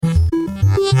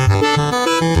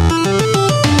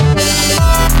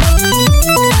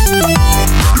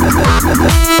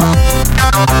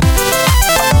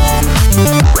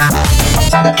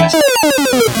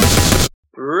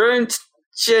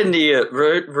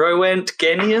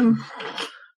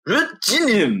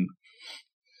Rentgenium.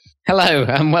 Hello,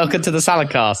 and welcome to the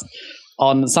Saladcast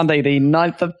on Sunday, the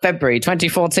 9th of February,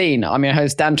 2014. I'm your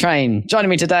host, Dan Train. Joining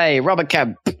me today, Robert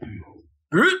Kemp.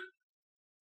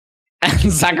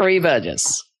 And Zachary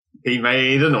Burgess. He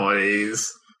made a noise.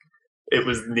 It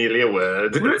was nearly a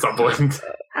word at some point.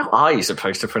 How are you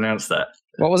supposed to pronounce that?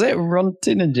 What was it?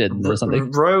 Roentgenium or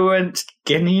something?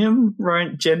 Roentgenium?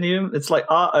 Roentgenium? It's like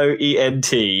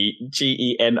Roentgenium.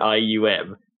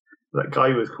 That guy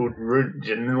was called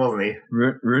Roentgen, wasn't he?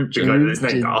 Roentgen. The guy that it's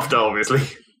named after, obviously.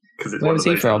 Because it's Where one was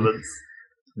of he those from? elements.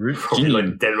 Probably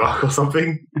like Denmark or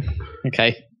something.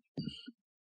 Okay.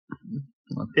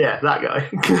 Yeah, that guy.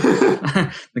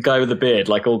 The guy with the beard,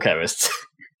 like all chemists.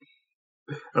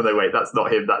 Oh no, wait, that's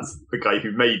not him. That's the guy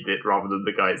who made it rather than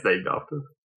the guy it's named after.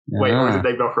 Wait, or is it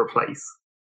named after a place?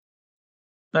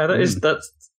 No, that is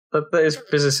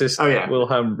physicist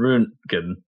Wilhelm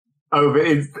Röntgen. Oh, but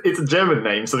it's a German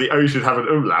name, so the O should have an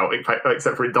umlaut,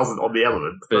 except for it doesn't on the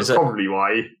element. That's probably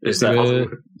why.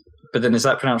 But then is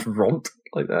that pronounced Ront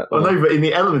like that? Oh no, but in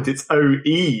the element it's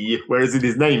O-E, whereas in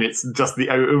his name it's just the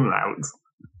O umlaut.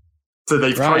 So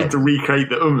they've tried to recreate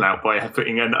the umlaut by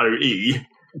putting an O-E.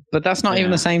 But that's not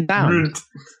even the same sound.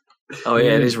 Oh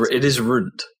yeah, it is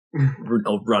Runt. Runt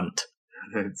or Runt.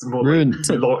 It's more like,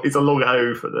 it's a long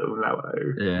O for the umlaut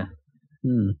O. Yeah.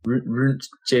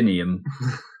 Roentgenium.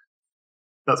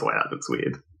 That's why that looks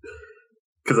weird.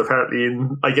 Because apparently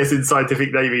in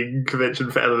scientific naming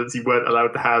convention for elements, you weren't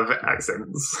allowed to have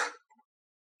accents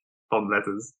on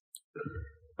letters.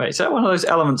 Wait, is that one of those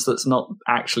elements that's not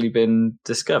actually been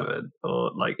discovered?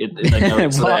 Or like, they know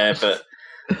it's there,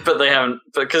 but they haven't,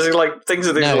 because like things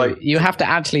are like you have to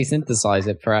actually synthesize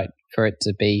it for it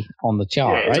to be on the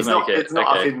chart, right? It's not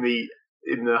up in the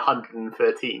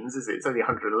 113s, is it? It's only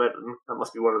 111. That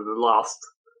must be one of the last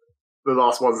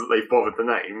ones that they've bothered to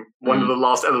name. One of the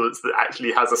last elements that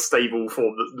actually has a stable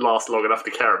form that lasts long enough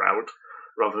to care about,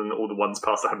 rather than all the ones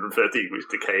past 113 which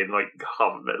decay in like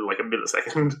a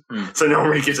millisecond. So no one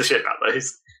really gives a shit about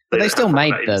those. But they still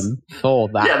made them for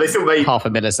that. Yeah, they still made half a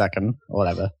millisecond or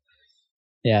whatever.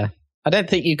 Yeah, I don't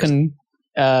think you can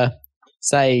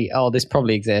say, "Oh, this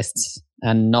probably exists,"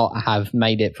 and not have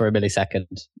made it for a millisecond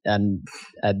and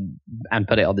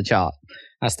put it on the chart. It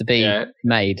has to be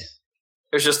made.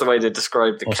 It was just the way they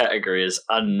described the category as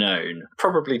unknown,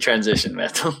 probably transition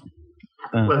metal.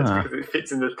 Well, it's because it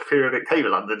fits in the periodic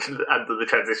table under the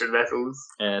transition metals.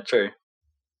 Yeah, true.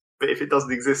 But if it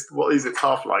doesn't exist, what is its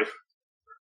half-life?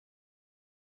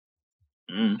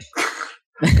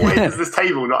 Why does this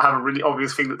table not have a really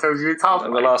obvious thing that tells you its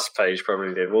half-life? The last page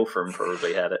probably did. Wolfram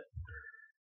probably had it.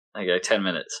 There you go, 10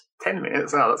 minutes. 10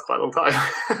 minutes? Oh, that's quite a long time.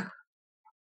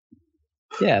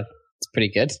 Yeah, it's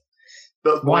pretty good.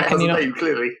 That's why it has a name,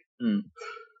 clearly.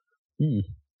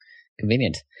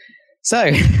 Convenient.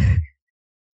 So,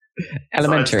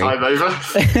 elementary.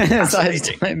 Science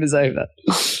time is over.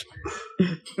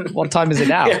 What time is it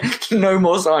now? Yeah, no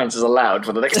more science is allowed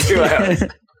for the next 2 hours.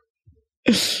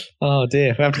 Oh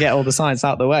dear, we have to get all the science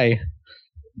out of the way.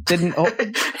 Has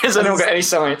anyone got any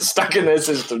science stuck in their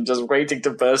system just waiting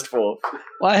to burst forth?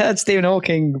 Well, I heard Stephen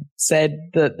Hawking said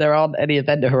that there aren't any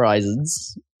event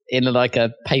horizons in like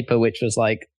a paper which was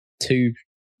like two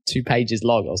pages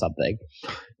long or something,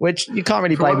 which you can't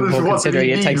really blame him for, considering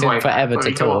it takes him forever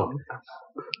to talk.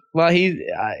 Well,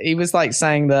 he was like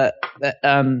saying that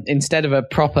instead of a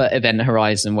proper event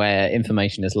horizon where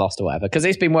information is lost or whatever, because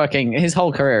he's been working, his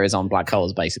whole career is on black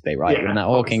holes basically, right? Yeah, and that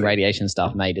Hawking radiation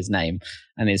stuff made his name,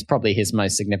 and is probably his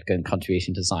most significant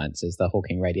contribution to science is the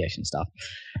Hawking radiation stuff.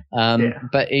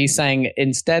 But he's saying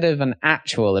instead of an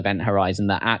actual event horizon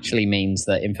that actually means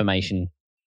that information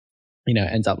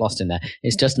ends up lost in there,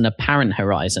 it's just an apparent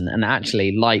horizon, and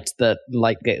actually light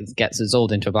gets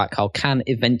absorbed into a black hole can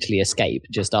eventually escape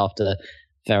just after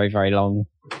very, very long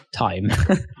time.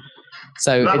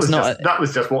 So that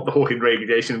was just what the Hawking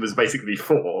radiation was basically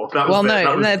for. That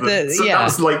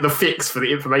was like the fix for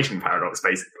the information paradox,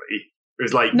 basically. It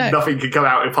was like nothing can come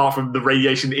out apart from the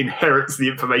radiation inherits the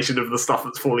information of the stuff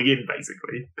that's falling in,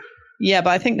 basically. Yeah, but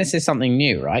I think this is something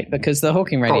new, right? Because the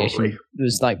Hawking radiation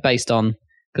was like based on,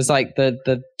 because like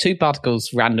the two particles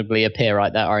randomly appear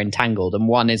right that are entangled, and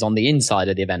one is on the inside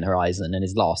of the event horizon and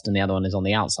is lost, and the other one is on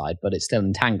the outside, but it's still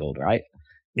entangled, right?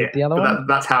 Yeah, the other one?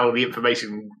 That's how the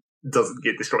information doesn't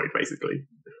get destroyed, basically.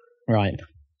 Right.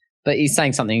 But he's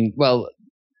saying something,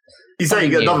 he's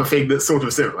saying another thing that's sort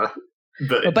of similar.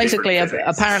 But basically,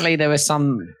 apparently there were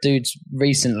some dudes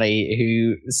recently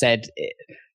who said,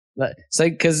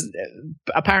 because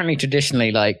apparently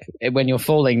traditionally, like when you're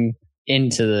falling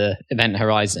into the event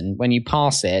horizon, when you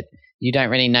pass it, you don't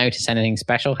really notice anything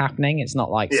special happening. It's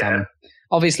not like some...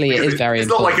 Obviously, because it is very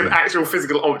important. It's not like an actual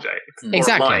physical object.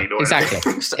 Exactly.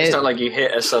 It's not like you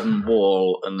hit a sudden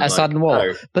wall. Sudden wall.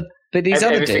 Oh. But these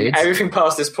other dudes... Everything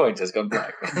past this point has gone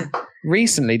black.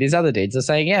 Recently, these other dudes are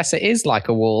saying, yes, it is like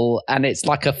a wall, and it's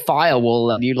like a firewall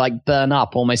that you burn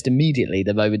up almost immediately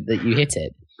the moment that you hit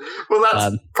it. Well,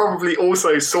 that's probably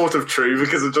also sort of true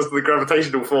because of just the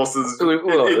gravitational forces.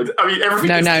 Everything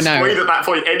is destroyed at that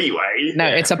point anyway. No,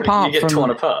 it's apart you get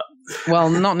torn apart. Well,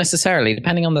 not necessarily.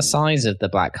 Depending on the size of the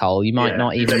black hole, you might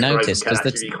not even notice because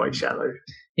it's quite shallow.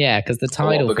 Yeah, because the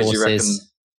tidal forces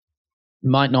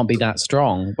might not be that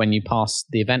strong when you pass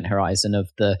the event horizon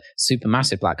of the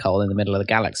supermassive black hole in the middle of the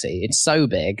galaxy. It's so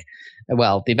big.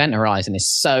 Well, the event horizon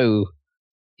is so,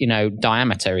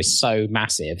 diameter is so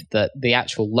massive that the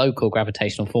actual local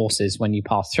gravitational forces when you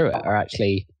pass through it are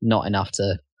actually not enough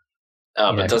to.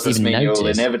 But does this mean you'll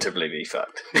inevitably be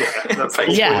fucked? Well,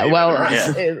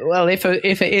 if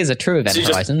it is a true event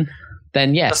horizon,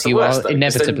 then yes, you are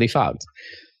inevitably fucked.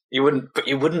 You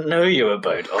wouldn't know you were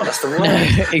boned. Oh, that's the worst. No,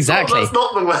 exactly. That's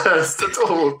not the worst at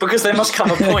all. Because there must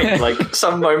come a point,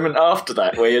 some moment after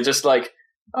that, where you're just like,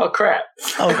 oh crap!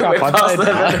 I past the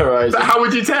event horizon. But how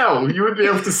would you tell? You wouldn't be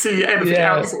able to see anything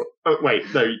outside. Oh, wait,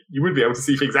 no, you would be able to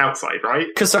see things outside, right?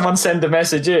 Because someone send a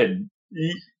message in.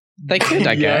 They could,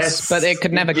 I guess, but it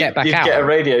could never get back out. You get a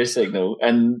radio signal,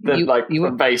 and then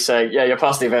from base saying, "Yeah, you're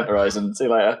past the event horizon. See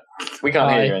you later. We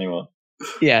can't hear you anymore."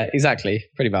 Yeah, exactly.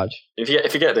 Pretty much. If you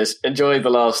get this, enjoy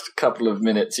the last couple of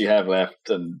minutes you have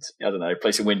left, and I don't know,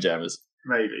 play some windjammers.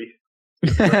 Maybe.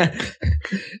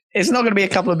 It's not going to be a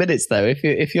couple of minutes though.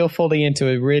 If you're falling into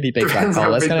a really big black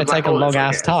hole, that's going to take a long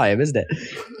ass time, isn't it?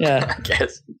 Yeah, I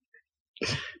guess.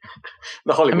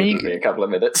 The Hollywood would be a couple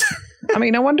of minutes.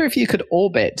 I wonder if you could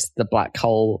orbit the black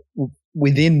hole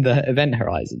within the event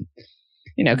horizon.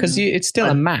 Because it's still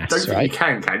a mass, don't think right? You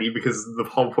can you? Because the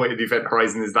whole point of the event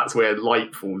horizon is that's where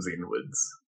light falls inwards.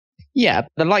 Yeah,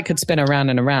 the light could spin around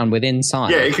and around within time.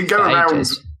 Yeah, it could go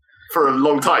around for a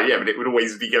long time, but it would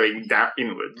always be going down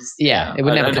inwards. Yeah, it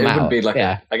would never come out.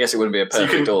 I guess it wouldn't be a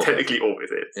perfect orbit. So you can technically orbit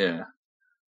it. Yeah.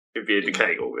 It'd be a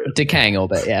decaying orbit. Decaying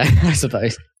orbit, yeah, I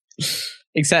suppose.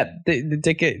 Except the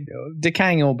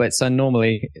decaying orbits are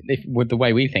normally, with the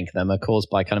way we think of them, are caused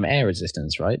by kind of air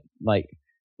resistance, right? Like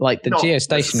the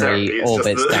geostationary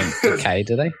orbits don't decay,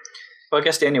 do they? Well, I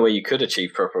guess the only way you could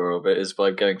achieve proper orbit is by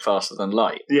going faster than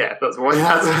light. Yeah, that's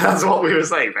what we were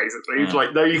saying, basically. It's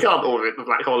no, you can't orbit the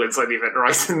black hole inside the event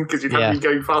horizon because you'd have to be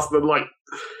going faster than light.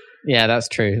 Yeah, that's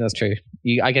true.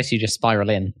 I guess you just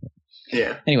spiral in.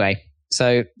 Yeah. Anyway,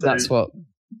 so that's what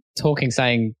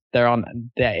saying they're on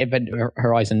the event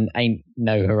horizon ain't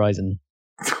no horizon.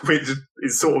 Which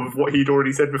is sort of what he'd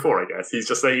already said before, I guess. He's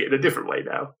just saying it in a different way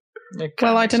now.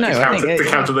 Well, I don't know. To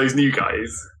counter those new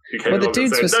guys who came along the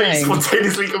dudes and said, were saying...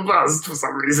 spontaneously combust for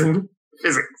some reason.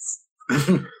 Physics.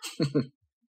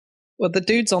 Well, the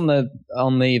dudes on the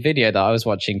video that I was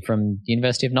watching from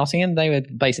University of Nottingham, they were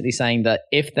basically saying that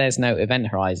if there's no event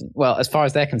horizon, well, as far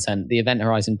as they're concerned, the event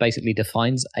horizon basically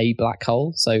defines a black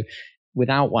hole. So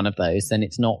without one of those, then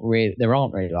it's not really, there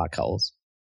aren't really black holes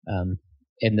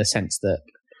in the sense that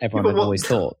everyone had always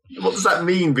thought. What does that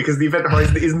mean? Because the event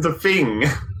horizon isn't a thing.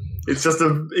 It's just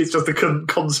a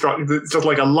construct. It's just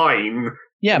like a line.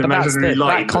 Yeah, but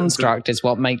that construct is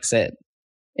what makes it.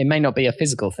 It may not be a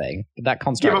physical thing, but that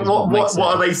construct. Yeah, but what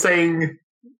are they saying?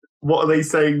 What are they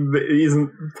saying that isn't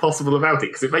possible about it?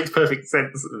 Because it makes perfect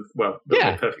sense. Well,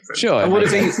 yeah, perfect sense. Sure.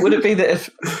 Would it be that if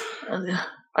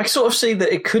I sort of see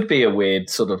that it could be a weird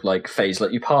sort of like phase,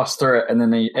 like you pass through it and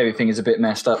then everything is a bit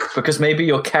messed up because maybe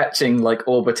you're catching like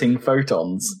orbiting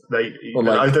photons.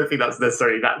 I don't think that's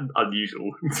necessarily that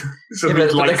unusual.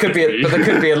 But there could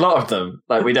be a lot of them.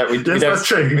 Like we don't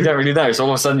really know. So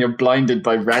all of a sudden you're blinded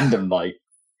by random light.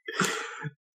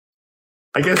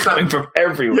 I guess coming from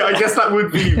everywhere. Yeah, I guess that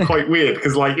would be quite weird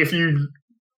because, like, if you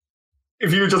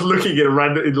were just looking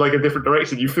in like a different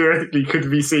direction, you theoretically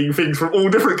could be seeing things from all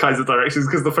different kinds of directions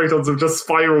because the photons have just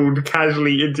spiraled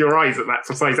casually into your eyes at that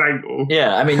precise angle.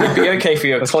 Yeah, I mean, it'd be okay for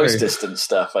your close distance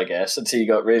stuff, I guess, until you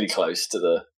got really close to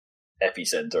the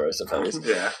epicenter, I suppose.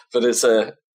 Yeah, but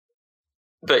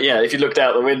but yeah, if you looked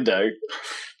out the window,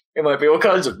 it might be all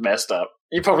kinds of messed up.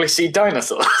 You probably see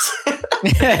dinosaurs.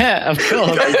 Yeah, of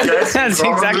course. That's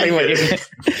exactly what you mean.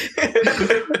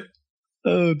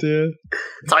 Oh dear.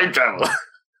 Time travel.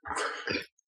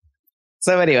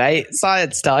 So anyway,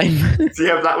 science time. So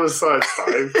yeah, that was science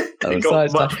time. It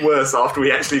got much worse after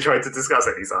we actually tried to discuss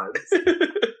any science.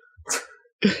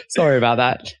 Sorry about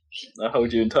that. I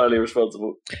hold you entirely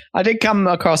responsible. I did come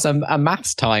across a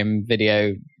maths time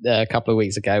video a couple of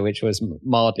weeks ago, which was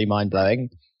mildly mind-blowing,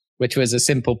 which was a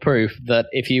simple proof that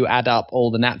if you add up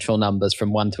all the natural numbers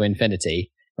from 1 to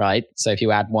infinity, right? So if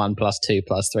you add 1 plus 2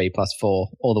 plus 3 plus 4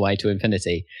 all the way to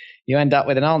infinity, you end up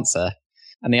with an answer.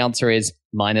 And the answer is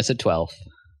minus a 12th.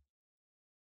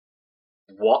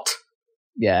 What?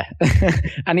 Yeah.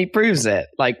 And he proves it,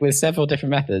 like with several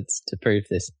different methods to prove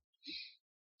this.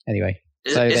 Anyway,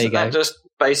 so there you Isn't go. that just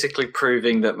basically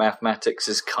proving that mathematics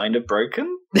is kind of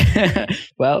broken?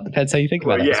 Well, it depends how you think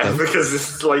about it. Yeah, because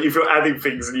it's like if you're adding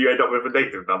things and you end up with a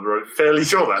negative number, I'm fairly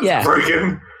sure that's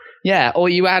broken. Yeah, or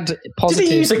you add positive numbers. Did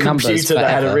he use a computer that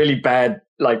had a really bad,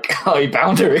 like, high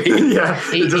boundary? Yeah,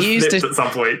 he just used it at some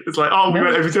point. It's like, we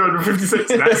went over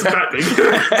 256, and that's subtracting.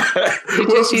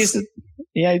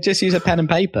 He just used a pen and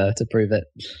paper to prove it.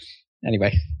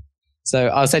 Anyway, so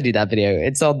I'll send you that video.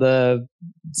 It's on the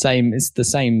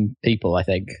same people, I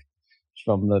think,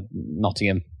 from the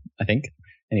Nottingham, I think.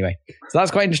 Anyway, so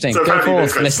that's quite interesting. So go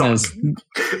forth, listeners.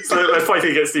 So they're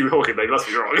fighting against Stephen Hawking. They must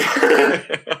be wrong.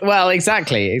 Well,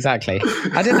 exactly.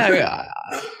 I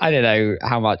don't know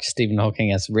how much Stephen Hawking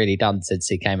has really done since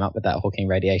he came up with that Hawking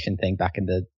radiation thing back in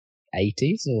the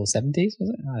 80s or 70s, was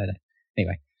it? I don't know.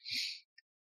 Anyway.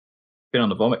 Been on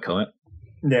the Vomit Comet.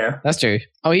 Yeah. That's true.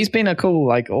 Oh, he's been a cool,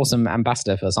 like, awesome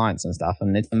ambassador for science and stuff,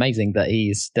 and it's amazing that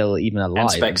he's still even alive.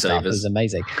 And Specsavers. It's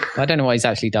amazing. I don't know what he's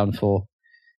actually done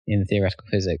in theoretical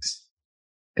physics.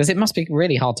 Because it must be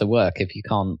really hard to work if you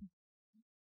can't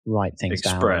write things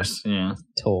down.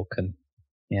 Talk and,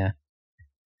 yeah.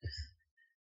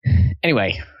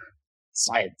 Anyway,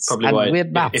 science. Probably and why,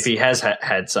 weird maths. if he has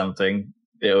had something,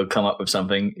 it'll come up with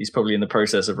something. He's probably in the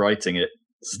process of writing it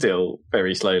still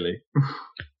very slowly.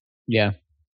 Yeah.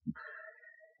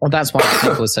 Well, that's why the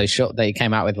book was so short. They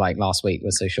came out with, like, last week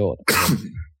was so short.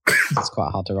 It's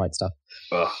quite hard to write stuff.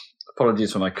 Oh,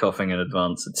 apologies for my coughing in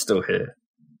advance. It's still here.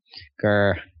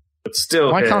 Grr. It's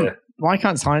still here. Why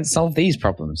can't science solve these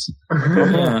problems?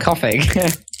 Coughing.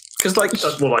 Because, like,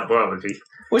 that's more like biology.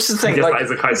 What's the thing? Like,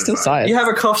 it's still science. You have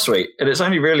a cough sweet, and it's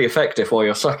only really effective while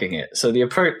you're sucking it. So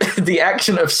the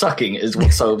action of sucking is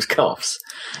what solves coughs.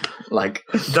 Like,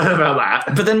 don't know about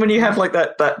that. But then when you have like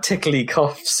that tickly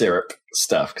cough syrup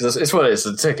stuff, because it's what it is,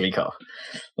 a tickly cough.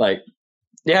 Like,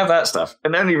 you have that stuff,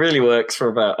 and it only really works for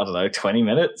about 20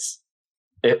 minutes,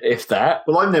 if that.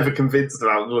 Well, I'm never convinced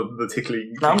about the tickly.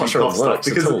 No, I'm not sure cough it works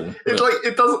stuff because at all. It's like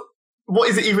it doesn't. What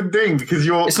is it even doing? Because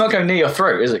it's not going near your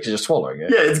throat, is it? Because you're swallowing it.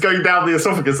 Yeah, it's going down the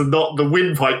esophagus and not the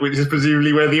windpipe, which is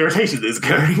presumably where the irritation is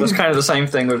going. That's kind of the same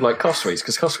thing with like cough sweets,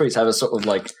 because cough sweets have a sort of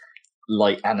like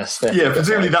light anesthetic. Yeah,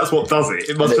 presumably that's what does it.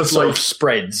 It must just sort of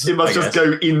spreads. It must just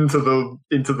go into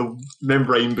the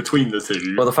membrane between the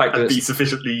two. Well, the fact that be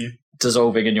sufficiently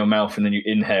dissolving in your mouth, and then you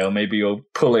inhale, maybe you're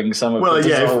pulling some of the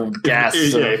dissolved gas.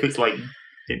 If it's like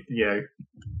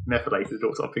methylated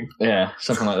or something. Yeah,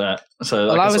 something like that.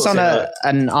 So I was on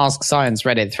an Ask Science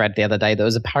Reddit thread the other day that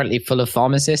was apparently full of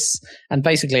pharmacists, and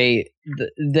basically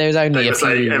there's only a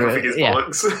few. Everything is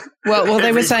bollocks. Well,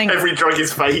 they were saying every drug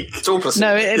is fake. It's all placebo.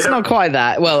 No, it's not quite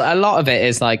that. Well, a lot of it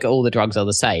is like all the drugs are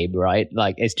the same, right?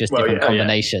 Like it's just different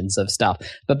combinations of stuff.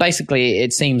 But basically,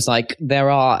 it seems like there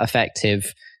are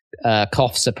effective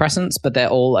cough suppressants, but they're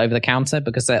all over the counter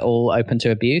because they're all open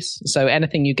to abuse. So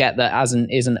anything you get that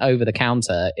isn't over the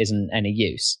counter isn't any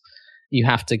use. You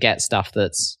have to get stuff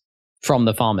that's from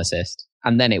the pharmacist,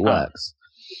 and then it works.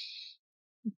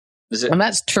 And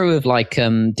that's true of like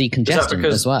decongestant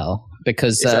as well,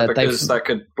 because that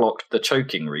could block the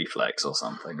choking reflex or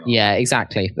something. Yeah,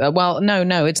 exactly. Well,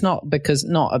 no, it's not, because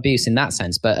not abuse in that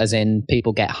sense, but as in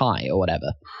people get high or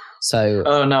whatever. So,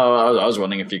 oh no, I was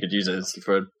wondering if you could use it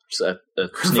for a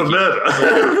sneaky murder.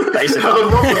 Yeah, basically.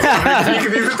 You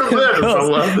can use it to murder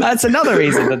someone. That's another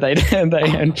reason that they look at you and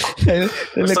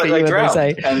they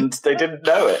say, and they didn't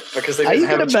know it because they didn't have.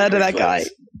 Are you going to murder that guy?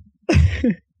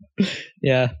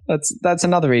 Yeah, that's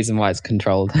another reason why it's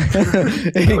controlled.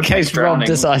 In case Rob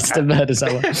decides to murder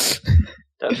someone.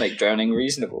 Don't make drowning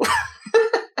reasonable.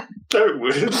 Don't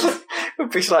would. It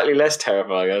would be slightly less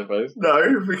terrifying, I suppose.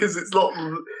 No, because it's not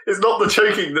the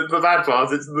choking that's the bad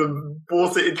part. It's the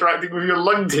water interacting with your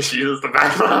lung tissue that's the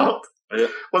bad part. Yeah.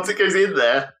 Once it goes in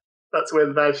there, that's where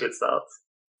the bad shit starts.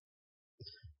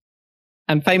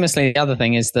 And famously, the other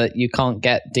thing is that you can't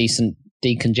get decent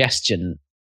decongestion,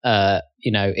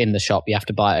 in the shop. You have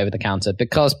to buy it over the counter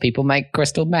because people make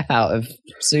crystal meth out of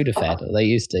Sudafed, or they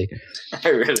used to.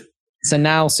 Oh, really? So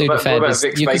now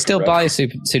Sudafed, you can still buy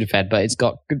Sudafed, but it's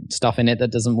got stuff in it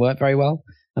that doesn't work very well,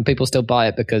 and people still buy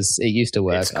it because it used to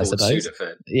work. I suppose.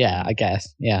 Sudafed. Yeah, I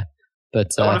guess. Yeah,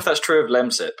 but I wonder if that's true of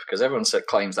Lemsip, because everyone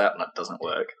claims that and that doesn't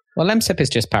work. Well, Lemsip is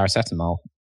just paracetamol,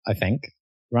 I think,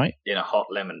 right? In a hot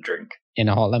lemon drink. In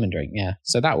a hot lemon drink, yeah.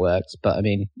 So that works, but I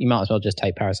mean, you might as well just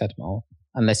take paracetamol.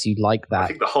 Unless you like that. I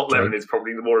think the hot lemon is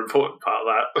probably the more important part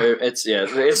of that.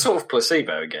 It's sort of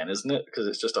placebo again, isn't it? Because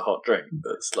it's just a hot drink.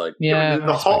 That's like the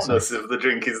hotness of the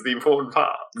drink is the important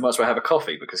part. You might as well have a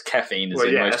coffee because caffeine is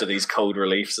in most of these cold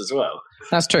reliefs as well.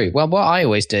 That's true. Well, what I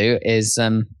always do is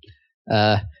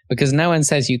because no one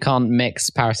says you can't mix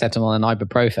paracetamol and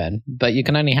ibuprofen, but you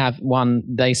can only have one.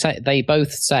 They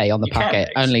both say on the packet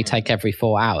only take every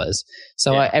 4 hours.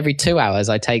 So every 2 hours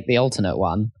I take the alternate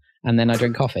one. And then I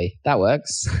drink coffee. That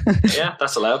works. Yeah,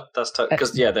 that's allowed. That's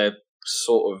because they're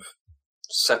sort of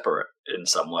separate in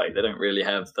some way. They don't really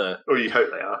have the. Or you hope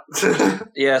they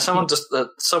are. Yeah, someone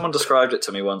described it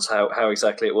to me once how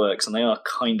exactly it works, and they are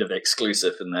kind of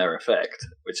exclusive in their effect,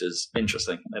 which is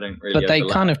interesting. They don't really. But they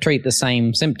kind of treat the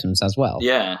same symptoms as well.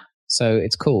 Yeah. So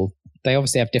it's cool. They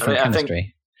obviously have different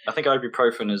chemistry. I think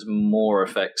ibuprofen is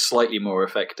slightly more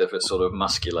effective at sort of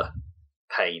muscular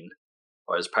pain.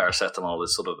 Whereas paracetamol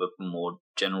is sort of a more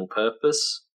general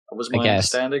purpose, was my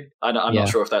understanding. I'm not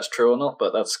sure if that's true or not,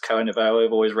 but that's kind of how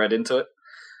I've always read into it.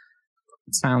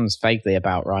 It sounds vaguely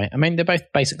about right. I mean, they're both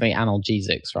basically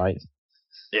analgesics, right?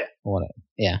 Yeah.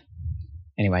 Yeah.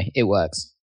 Anyway, it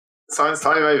works. Science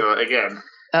time over again.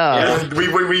 Oh. Yeah,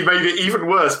 we made it even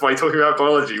worse by talking about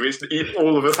biology, which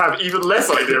all of us have even less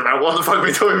idea about what the fuck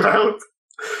we're talking about.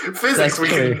 Physics,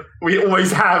 we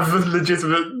always have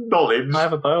legitimate knowledge. I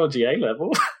have a biology A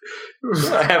level.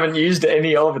 I haven't used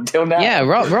any of until now. Yeah,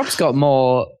 Rob's got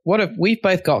more. We've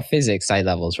both got physics A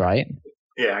levels, right?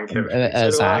 Yeah, and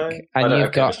chemistry. Zach, and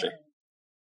you've got chemistry.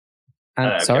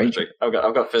 Sorry, chemistry.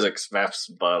 I've got physics, maths,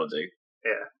 biology.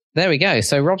 Yeah. There we go.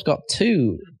 So Rob's got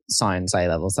 2 science A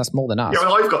levels. That's more than us. Yeah,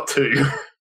 well, I've got 2.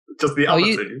 Just the other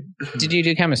 2. Did you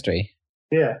do chemistry?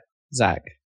 Yeah. Zach.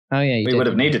 Oh yeah, we would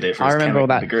have needed it for his chemical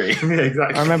degree. Yeah,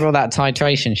 exactly. I remember all that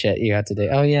titration shit you had to do.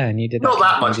 Oh yeah, and you did not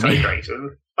that much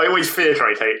titration. I always fear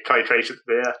titration.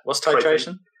 Yeah. What's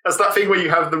titration? That's that thing where you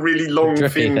have the really long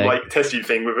thing, like test tube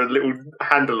thing with a little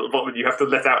handle at the bottom, and you have to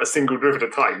let out a single drip at a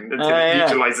time until it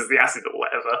neutralizes the acid or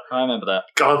whatever. I remember that.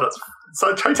 God,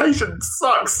 titration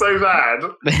sucks so bad.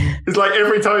 It's like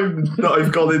every time that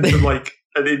I've gone into like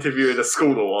an interview in a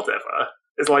school or whatever,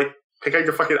 it's like. They're going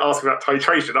to fucking ask about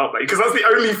titration, aren't they? Because that's the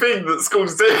only thing that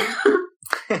schools do.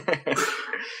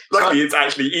 Luckily, it's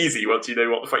actually easy once you know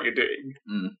what the fuck you're doing.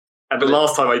 Mm. And the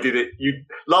last time I did it,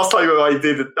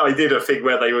 I did a thing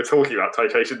where they were talking about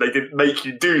titration. They didn't make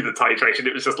you do the titration.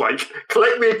 It was just like,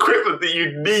 collect the equipment that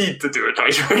you need to do a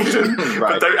titration,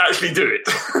 but don't actually do it.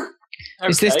 Okay.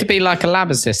 Is this to be like a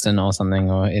lab assistant or something,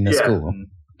 or in a school?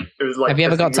 It was like have you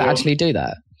ever got to actually do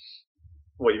that?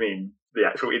 What do you mean? The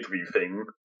actual interview thing?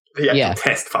 The actual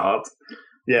test part.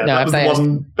 Yeah, no, that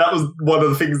was one of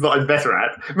the things that I'm better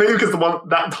at. Maybe because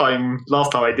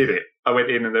last time I did it, I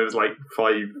went in and there was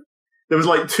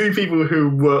like 2 people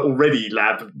who were already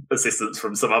lab assistants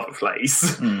from some other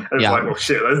place. And it was like, well,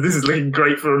 shit, this is looking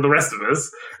great for the rest of us.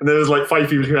 And there was like 5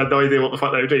 people who had no idea what the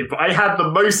fuck they were doing. But I had the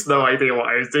most no idea what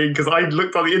I was doing because I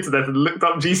looked on the internet and looked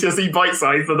up GCSE bite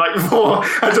size the night before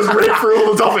and just read through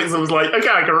all the topics and was like, okay,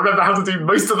 I can remember how to do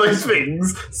most of those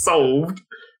things. Solved.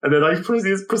 And then I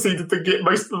proceeded to get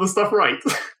most of the stuff right.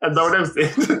 And no one else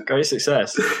did. Great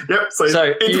success. Yep. So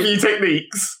interview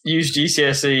techniques. Use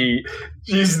GCSE.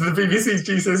 Use the BBC's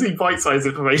GCSE bite-size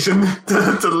information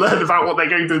to learn about what they're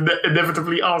going to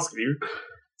inevitably ask you.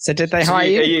 So did they hire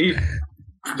you?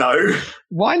 No.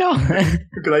 Why not?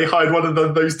 Because they hired one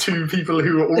of those 2 people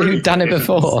who were already who'd done it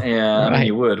before. Yeah, I mean,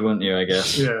 you would, wouldn't you, I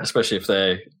guess? Yeah. Especially if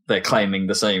they're claiming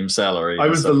the same salary. I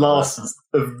was in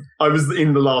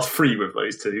the last 3 with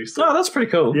those 2. So. Oh, that's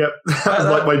pretty cool. Yep. That was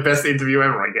like my best interview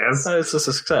ever, I guess. It's just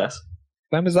a success.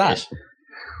 When was that?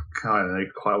 I don't know,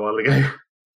 quite a while ago.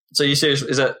 So is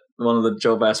that one of the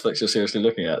job aspects you're seriously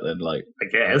looking at then? Like, I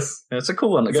guess. Yeah, it's a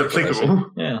cool one. It's applicable.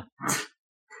 Yeah.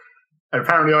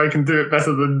 Apparently, I can do it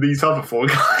better than these other 4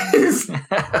 guys. You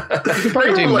could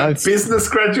probably do like business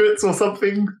graduates or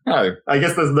something. Oh, I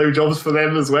guess there's no jobs for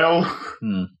them as well.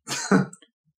 Business.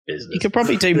 You could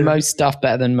probably do most stuff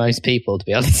better than most people, to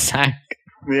be honest, Zach.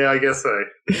 Yeah, I guess so.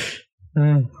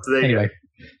 So there you go.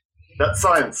 That's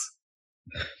science.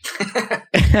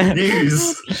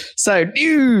 News. So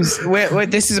news.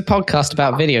 This is a podcast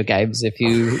about video games. If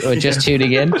you are just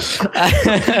tuning in,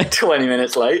 20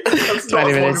 minutes late. That's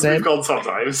 20 minutes in. We've gone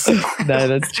sometimes. No,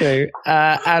 that's true.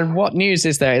 And what news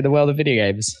is there in the world of video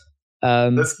games?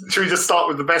 Should we just start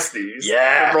with the best news?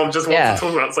 Yeah. That Rob just wants to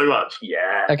talk about so much.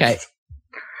 Yeah. Okay.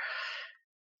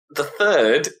 The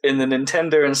third in the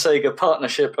Nintendo and Sega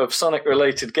partnership of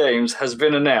Sonic-related games has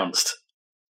been announced.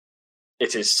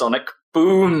 It is Sonic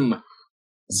Boom.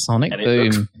 Sonic and Boom.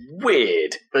 It looks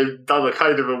weird. They've done a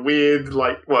kind of a weird,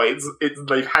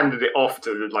 they've handed it off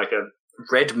to like a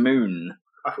Red Moon.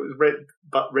 I thought it was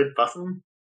red button.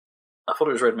 I thought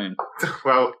it was Red Moon.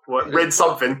 Well, red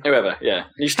something. Whoever, yeah.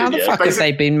 How the fuck have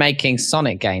they been making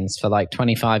Sonic games for like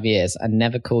 25 years and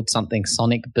never called something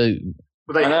Sonic Boom?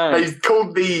 Well, they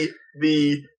called the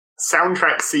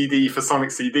soundtrack CD for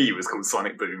Sonic CD was called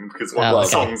Sonic Boom because one of the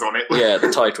songs on it. Yeah,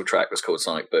 the title track was called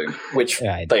Sonic Boom, which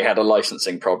they had a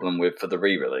licensing problem with for the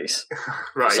re-release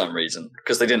for some reason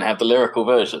because they didn't have the lyrical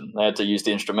version. They had to use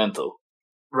the instrumental.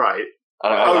 Right.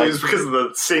 It was because of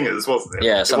the singers, wasn't it?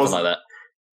 Yeah, something like that.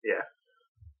 Yeah.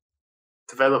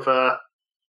 Developer,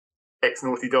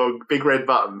 ex-Naughty Dog, Big Red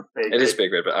Button. It is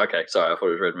Big Red Button. Okay, sorry, I thought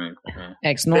it was Red Moon. Yeah.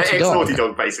 Ex-Naughty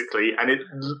Dog, basically.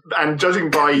 And judging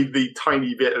by the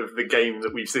tiny bit of the game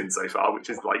that we've seen so far, which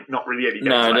is like not really any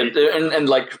gameplay. No, and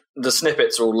like the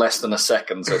snippets are all less than a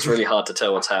second, so it's really hard to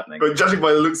tell what's happening. But judging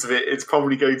by the looks of it, it's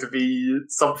probably going to be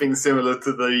something similar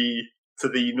to the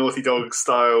Naughty Dog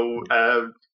style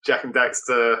Jak and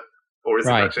Daxter, or is it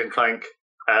Ratchet and Clank,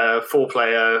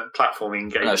 4-player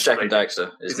platforming game? No, it's Jak and Daxter.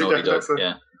 Is Naughty Dog?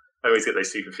 Yeah. I always get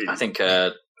those two confused. I think,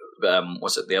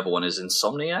 what's it? The other one is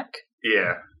Insomniac?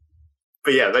 Yeah.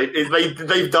 But yeah,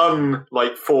 they've done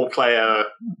like 4-player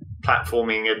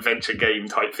platforming adventure game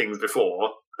type things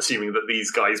before, assuming that these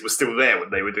guys were still there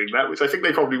when they were doing that, which I think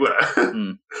they probably were.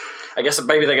 I guess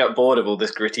maybe they got bored of all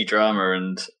this gritty drama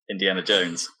and Indiana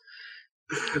Jones.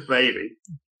 Maybe.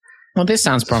 Well, this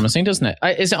sounds promising, doesn't it?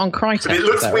 Is it on Crytek? But it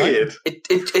looks weird. Right?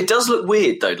 It does look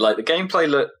weird, though. Like, the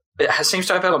gameplay seems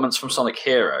to have elements from Sonic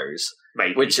Heroes,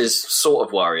 maybe. Which is sort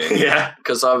of worrying. Yeah.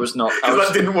 Because I was not...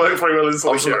 that didn't work very well in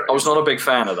Sonic Heroes. I was not a big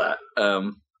fan of that.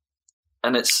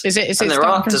 And it's... Is it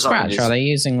starting from scratch? Are they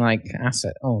using, like,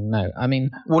 asset? Oh, no. I mean...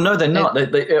 Well, no, they're not.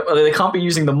 They can't be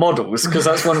using the models, because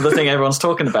that's one of the things everyone's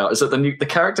talking about, is that the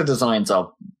character designs are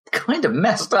kind of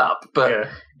messed up, but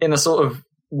in a sort of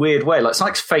weird way. Like,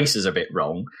 Sonic's face is a bit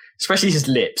wrong, especially his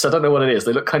lips. I don't know what it is.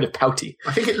 They look kind of pouty.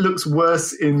 I think it looks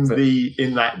worse in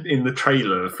the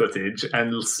trailer footage,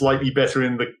 and slightly better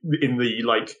in the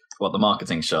like the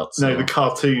marketing shots. No, the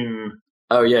cartoon.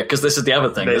 Oh yeah, because this is the other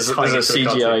thing. There's a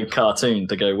CGI cartoon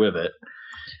to go with it.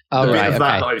 Oh, the bit of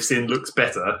that I've seen looks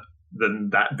better than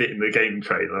that bit in the game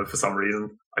trailer for some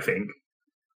reason. I think.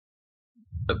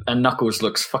 And Knuckles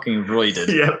looks fucking roided.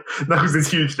 Yeah, Knuckles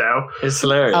is huge now. It's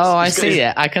hilarious. Oh, I see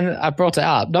it. I brought it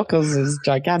up. Knuckles is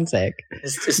gigantic.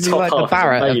 It's top like the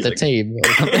Barrett of the team.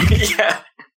 Yeah,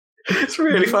 it's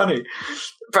really funny.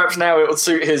 Perhaps now it will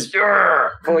suit his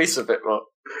voice a bit more.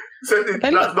 So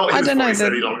that's not his voice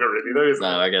any longer, really, though, is it?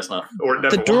 No, I guess not. Or it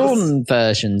never the drawn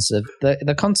versions of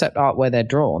the concept art where they're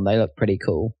drawn, they look pretty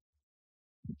cool.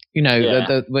 You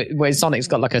know, where Sonic's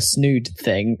got like a snood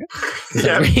thing. For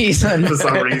some reason. I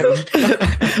don't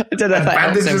know if that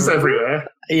bandages everywhere.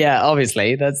 Yeah,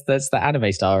 obviously. That's the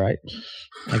anime style, right?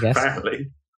 I guess. Apparently.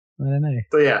 I don't know.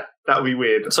 So yeah, that would be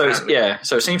weird. So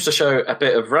so it seems to show a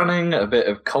bit of running, a bit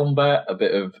of combat, a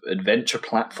bit of adventure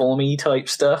platformy type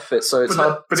stuff. It's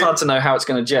hard to know how it's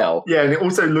going to gel. Yeah, and it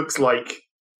also looks like,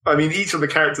 I mean, each of the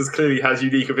characters clearly has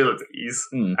unique abilities,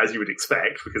 as you would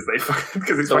expect, because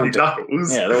it's fucking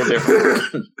Knuckles. Yeah, they're all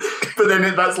different. But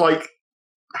then that's like,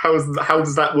 how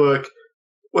does that work?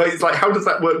 Well, it's like, how does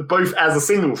that work both as a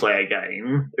single-player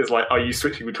game? It's like, are you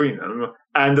switching between them?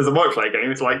 And as a multiplayer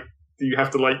game, it's like, do you have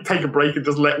to like take a break and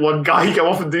just let one guy go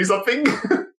off and do something?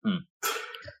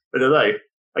 I don't know.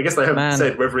 I guess they haven't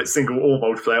said whether it's single or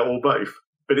multiplayer or both.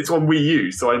 But it's on Wii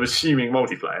U, so I'm assuming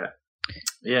multiplayer.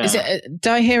 Yeah. Did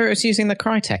I hear it was using the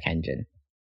Crytek engine?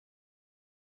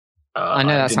 I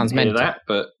know that sounds mental. That,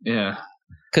 but yeah.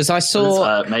 Because I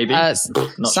saw maybe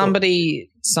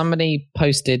somebody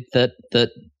posted that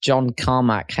John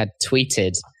Carmack had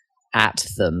tweeted at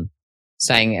them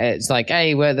saying it's like,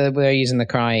 hey, we're using the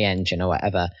Cry engine or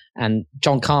whatever, and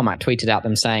John Carmack tweeted at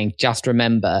them saying, just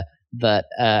remember that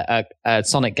a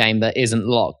Sonic game that isn't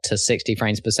locked to 60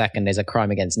 frames per second is a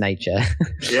crime against nature.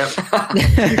 Yep.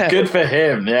 Good for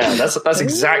him. Yeah, that's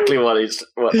exactly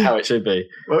how it should be.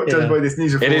 Well, judged by this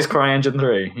news report, it is CryEngine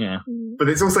 3. Yeah, but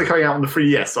it's also coming out on the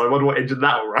 3DS, so I wonder what engine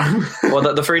that will run. Well,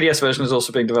 the 3DS version is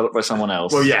also being developed by someone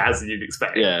else. Well, yeah, as you'd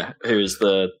expect. Yeah, who is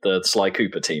the Sly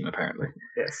Cooper team apparently.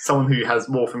 Yes, someone who has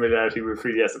more familiarity with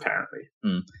 3DS apparently.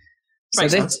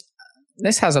 So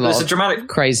this has a lot of dramatic,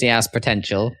 crazy ass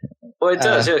potential. Well, it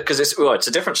does, because it's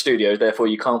a different studio, therefore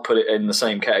you can't put it in the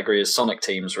same category as Sonic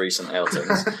Team's recent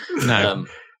outings. No.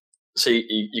 So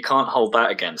you can't hold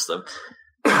that against them.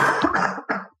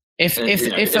 If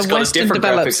a Western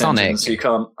developed Sonic, engine, so you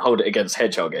can't hold it against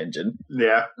Hedgehog Engine.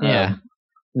 Yeah. Yeah.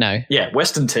 No. Yeah,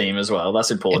 Western team as well. That's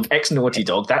important. Ex-Naughty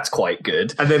Dog. That's quite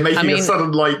good. And they're making a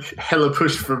sudden, hella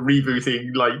push for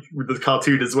rebooting, with the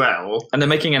cartoon as well. And they're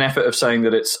making an effort of saying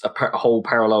that it's a whole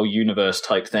parallel universe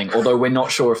type thing. Although we're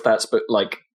not sure if that's a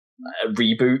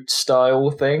reboot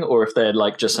style thing, or if they're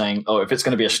just saying, if it's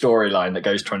going to be a storyline that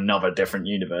goes to another different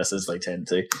universe, as they tend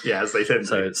to. Yeah, as they tend to.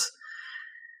 So it's...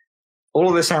 All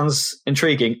of this sounds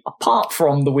intriguing, apart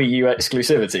from the Wii U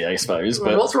exclusivity, I suppose.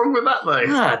 But what's wrong with that, though?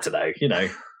 I don't know.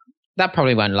 That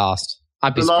probably won't last.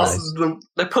 I'd be surprised.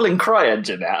 They're pulling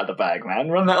CryEngine out of the bag, man.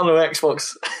 Run that on an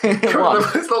Xbox One.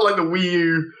 It's not like the Wii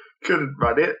U couldn't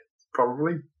run it,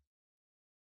 probably.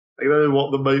 I don't know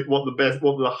what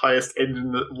the highest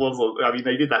engine that was on. I mean,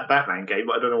 they did that Batman game,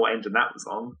 but I don't know what engine that was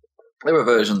on. There were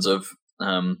versions of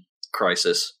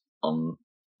Crysis on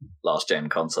last-gen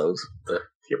consoles, but...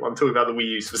 Yeah, well, I'm talking about the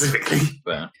Wii U specifically.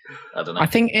 Well, I don't know. I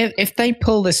think if they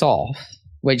pull this off,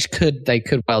 which they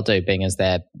could well do, being as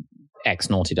they're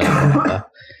ex-Naughty Dog or whatever,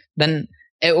 then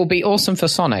it will be awesome for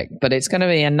Sonic, but it's going to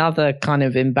be another kind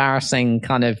of embarrassing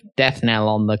kind of death knell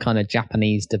on the kind of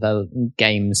Japanese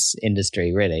games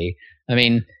industry, really. I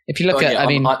mean, if you look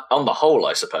on the whole,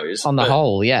 I suppose. On the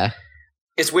whole, yeah.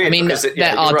 It's weird. I mean, because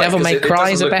our Devil May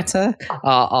Cry's are better.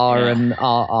 Our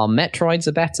Metroids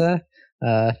are better.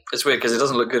 It's weird because it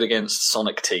doesn't look good against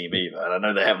Sonic Team either, and I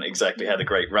know they haven't exactly had a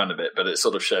great run of it, but it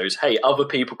sort of shows, hey, other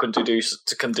people can do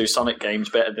Sonic games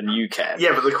better than you can.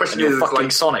 Yeah, but the question is, fucking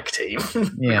Sonic Team.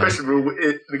 Yeah.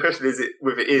 The question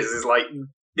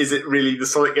is it really the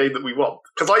Sonic game that we want?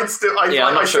 Because I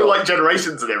still like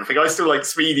Generations and everything. I still like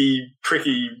speedy,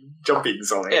 tricky, jumping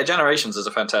Sonic. Yeah, Generations is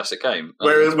a fantastic game.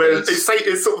 Whereas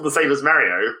it's sort of the same as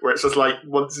Mario, where it's just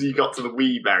once you got to the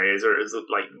Wii Marios, or it's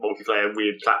multiplayer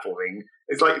weird platforming,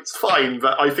 it's fine,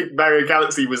 but I think Mario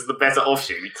Galaxy was the better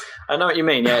offshoot. I know what you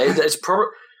mean, yeah. It's probably...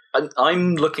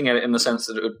 I'm looking at it in the sense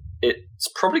that it's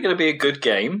probably going to be a good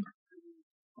game,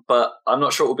 but I'm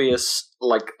not sure it will be a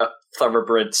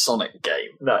thoroughbred Sonic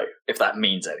game. No. If that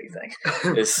means anything.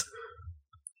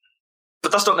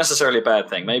 But that's not necessarily a bad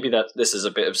thing. Maybe this is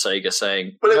a bit of Sega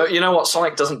saying, you know what,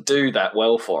 Sonic doesn't do that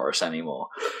well for us anymore.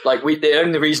 The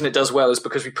only reason it does well is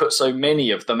because we put so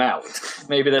many of them out.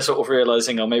 Maybe they're sort of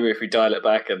realising, maybe if we dial it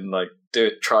back and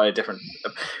try a different...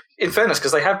 In fairness,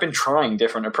 because they have been trying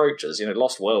different approaches.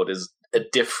 Lost World is a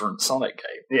different Sonic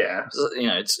game. Yeah.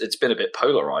 It's been a bit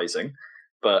polarising,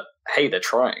 but hey, they're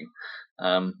trying.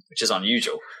 Which is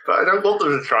unusual. But I don't want them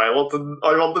to try. I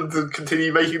want them to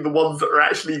continue making the ones that are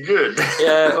actually good.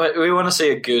 Yeah, we want to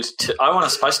see a good...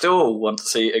 I still want to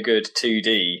see a good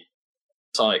 2D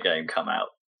Sonic game come out.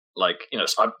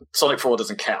 Sonic 4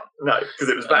 doesn't count. No, because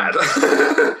it was bad.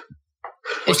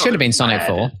 It should have been Sonic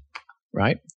 4,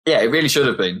 right? Yeah, it really should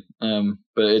have been,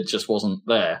 but it just wasn't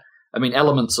there. I mean,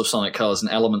 elements of Sonic Colors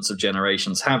and elements of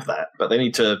Generations have that, but they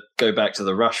need to go back to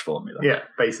the Rush formula. Yeah,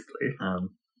 basically.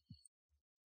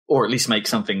 Or at least make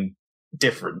something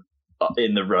different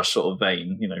in the Rush sort of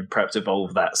vein, perhaps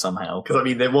evolve that somehow. Because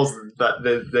there was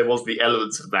the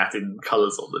elements of that in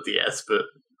Colors on the DS, but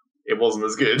it wasn't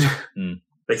as good. Mm.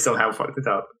 They somehow fucked it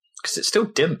up. Because it's still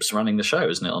Dimps running the show,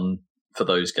 isn't it, for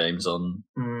those games on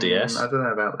DS? I don't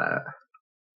know about that.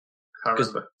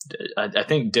 I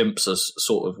think Dimps has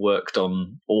sort of worked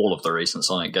on all of the recent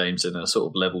Sonic games in a sort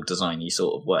of level designy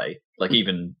sort of way.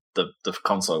 Even the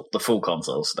full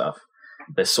console stuff.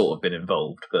 They've sort of been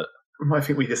involved, but I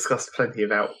think we discussed plenty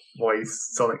about why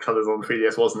Sonic Colors on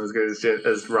 3DS wasn't as good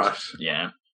as Rush.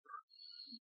 Yeah.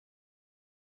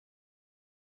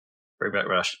 Bring back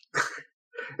Rush.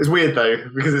 It's weird though,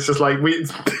 because it's just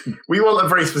we want a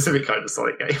very specific kind of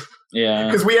Sonic game. Yeah.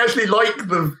 Because we actually like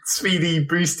the speedy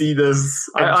boostiness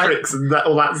and tricks and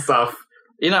all that stuff.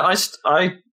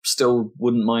 I still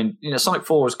wouldn't mind. Sonic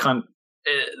 4 was kind of...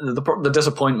 The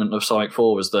disappointment of Sonic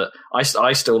 4 was that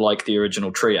I still like the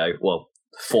original trio. Well,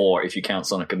 4 if you count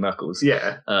Sonic and Knuckles.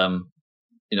 Yeah.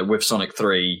 With Sonic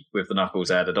 3, with the Knuckles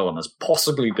added on, as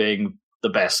possibly being the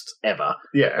best ever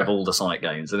of all the Sonic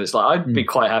games. And it's I'd be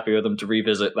quite happy with them to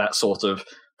revisit that sort of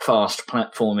fast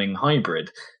platforming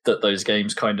hybrid that those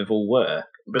games kind of all were.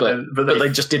 But they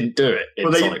just didn't do it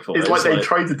in Sonic 4. It's they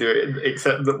tried to do it,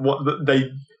 except that they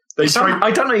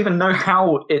I don't even know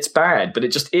how it's bad, but it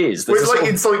just is.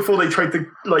 In Sonic 4, they tried to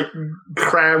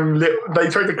cram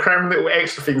little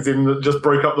extra things in that just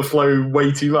broke up the flow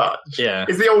way too much. Yeah,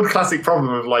 it's the old classic problem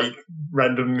of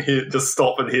random just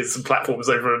stop and here's some platforms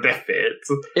over a death bit.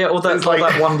 Yeah, or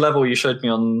that one level you showed me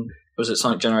on, was it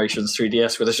Sonic Generations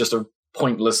 3DS, where there's just a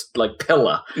pointless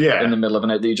pillar in the middle of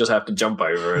it that you just have to jump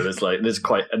over, and it's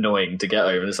quite annoying to get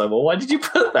over. It's well, why did you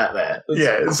put that there?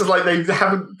 It's just they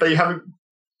haven't.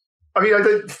 I mean,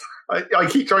 I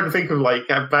keep trying to think of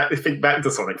think back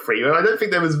to Sonic 3, and I don't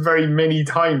think there was very many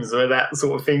times where that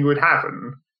sort of thing would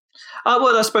happen.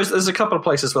 Well, I suppose there's a couple of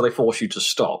places where they force you to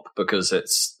stop because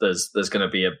there's going to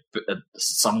be a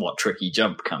somewhat tricky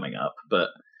jump coming up, but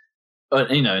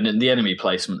and the enemy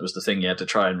placement was the thing you had to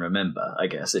try and remember, I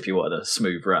guess, if you wanted a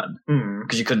smooth run,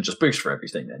 because you couldn't just boost for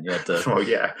everything. Then you had to. Oh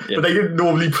yeah, but they didn't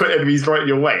normally put enemies right in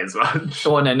your way as much.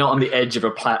 Oh no, not on the edge of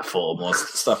a platform or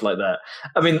stuff like that.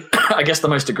 I mean, I guess the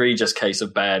most egregious case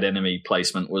of bad enemy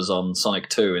placement was on Sonic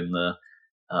 2 in the.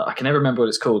 I can never remember what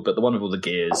it's called, but the one with all the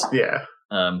gears. Yeah.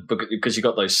 Because you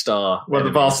got those star. Well,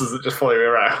 the bastards that just follow you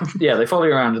around. Yeah, they follow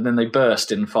you around and then they burst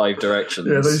in 5 directions.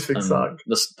 Yeah, those things suck.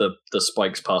 The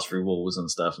spikes pass through walls and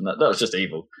stuff, and that was just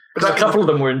evil. Because a couple of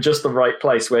them were in just the right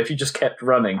place, where if you just kept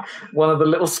running, one of the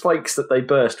little spikes that they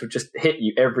burst would just hit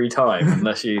you every time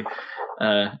unless you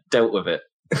dealt with it.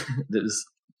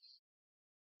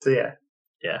 So yeah.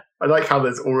 I like how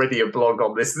there's already a blog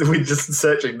on this. We're just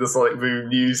searching the Sonic Boom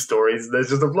news stories, and there's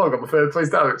just a blog on the third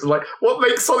place down. It's like, what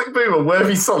makes Sonic Boom a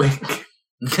worthy Sonic?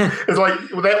 It's like,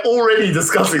 they're already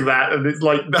discussing that, and it's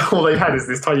like, all they've had is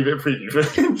this tiny bit of preview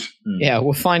footage. Yeah,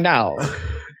 we'll find out.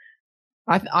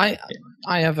 I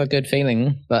have a good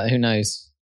feeling, but who knows?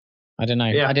 I don't know.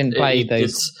 Yeah, I didn't play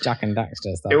those Jak and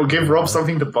Daxter stuff. It will give Rob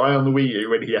something to buy on the Wii U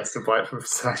when he has to buy it from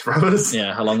Smash Brothers.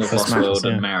 Yeah, along with Lost World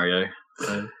and Mario.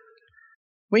 So.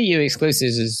 Wii U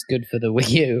exclusives is good for the Wii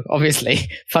U, obviously.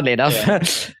 Funnily enough. Yeah.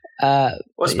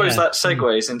 Well, I suppose that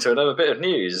segues into another bit of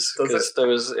news, because there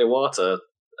was Iwata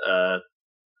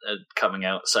coming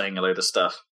out saying a load of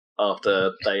stuff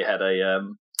after they had a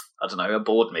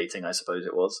board meeting, I suppose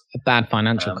it was. A bad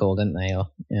financial call, didn't they?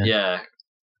 Yeah,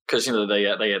 because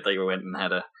they went and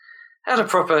had a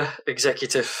proper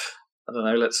executive. I don't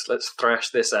know. Let's thrash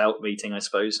this out meeting, I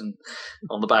suppose. And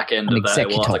on the back end of that,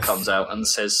 Iwata comes out and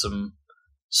says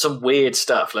some weird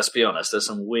stuff. Let's be honest. There's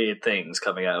some weird things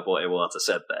coming out of what Iwata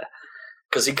said there,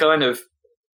 because he kind of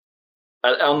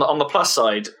on the plus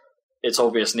side, it's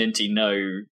obvious Ninty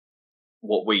know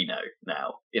what we know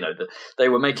now. They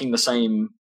were making the same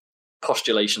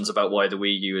postulations about why the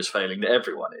Wii U is failing that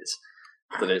everyone is.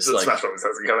 That it's the like Smash Bros.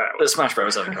 Hasn't come out. The Smash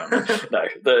Bros. Hasn't come out. No,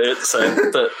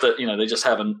 that they just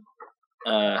haven't.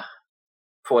 For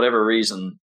whatever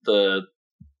reason, the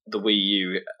Wii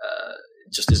U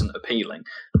just isn't appealing.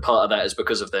 Part of that is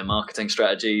because of their marketing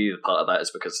strategy. Part of that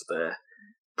is because of their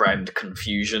brand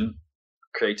confusion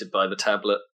created by the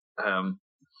tablet, and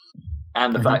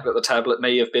the fact that the tablet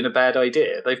may have been a bad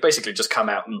idea. They've basically just come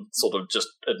out and sort of just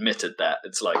admitted that.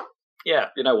 It's like, yeah,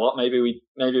 you know what? Maybe we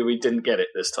didn't get it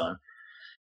this time.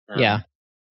 Yeah.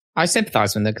 I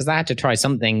sympathise with them because they had to try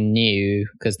something new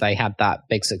because they had that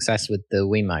big success with the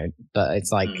Wiimote. But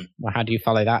it's like, well, how do you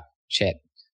follow that shit?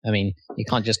 I mean, you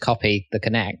can't just copy the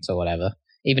Kinect or whatever.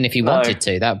 Even if you wanted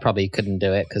to, that probably couldn't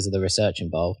do it because of the research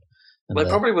involved. They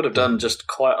probably would have done just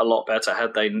quite a lot better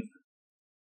had they.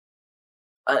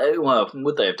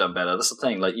 Would they have done better? That's the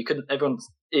thing. Like, you couldn't. Everyone,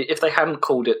 if they hadn't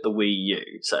called it the Wii U,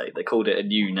 say they called it a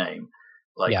new name,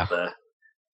 like the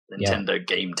Nintendo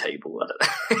Game Table. I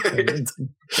don't know.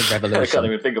 The revolution. I can't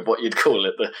even think of what you'd call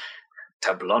it. The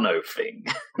Tablono thing.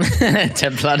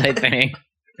 Tablono thing.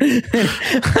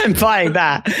 I'm buying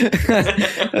that.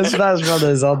 That's Smash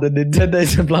Brothers on the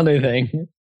Nintendo Tablono thing.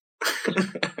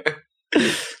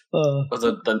 Or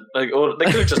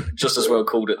they could have just as well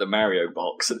called it the Mario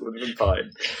box. It would have been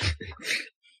fine.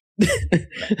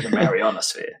 The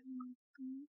Marionosphere.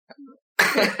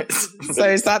 So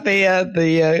is that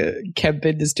the Kemp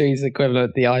Industries equivalent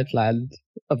of the iPad?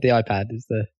 Is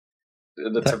the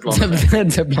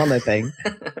Tablono thing?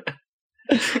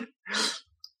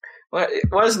 Why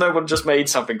has no one just made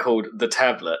something called the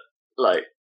tablet? Like,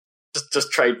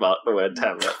 just trademark the word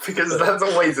tablet. Because that's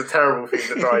always a terrible thing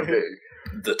to try and do.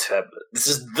 The tablet. This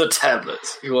is the tablet.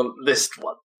 You want this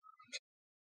one.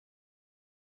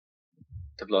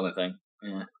 Tablono thing.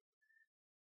 Yeah.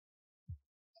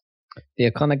 The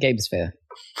O'Connor Gamesphere.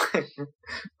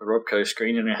 Robco,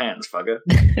 screen in your hands, fucker.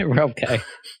 Robco.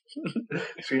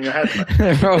 Screen in your hands.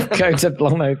 Robco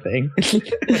Tablono thing.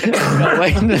 I'm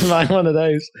waiting to find one of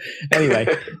those. Anyway,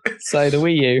 so the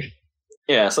Wii U.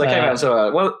 Yeah, so they came out and said,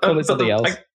 well, call it something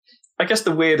else. I guess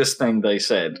the weirdest thing they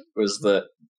said was that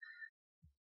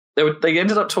they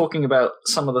ended up talking about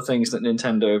some of the things that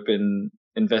Nintendo have been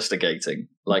investigating,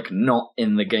 like not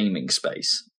in the gaming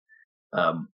space.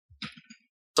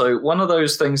 So one of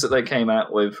those things that they came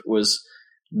out with was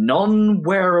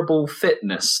non-wearable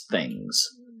fitness things.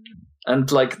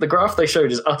 And like the graph they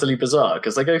showed is utterly bizarre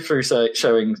because they go through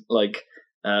showing like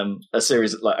a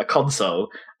series, like a console,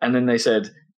 and then they said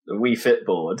the Wii Fit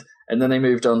board, and then they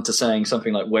moved on to saying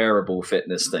something like wearable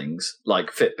fitness things,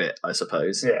 like Fitbit, I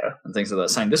suppose, and things like that,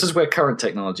 saying this is where current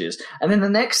technology is. And then the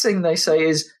next thing they say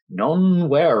is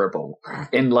non-wearable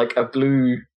in like a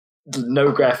blue,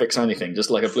 no graphics or anything, just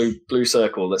like a blue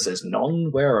circle that says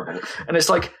non-wearable, and it's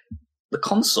like the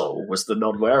console was the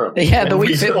non-wearable. Yeah, the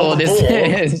Wii Fit board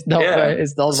is not. Yeah.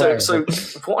 It's non-wearable. So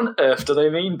what on earth do they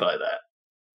mean by that?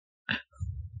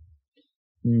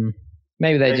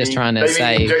 Maybe they're just trying to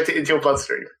say inject it into your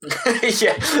bloodstream.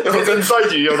 Yeah, if it's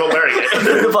inside you, you're not wearing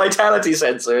it. The vitality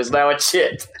sensor is now a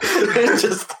chip.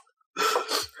 Just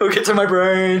hook it to my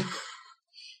brain.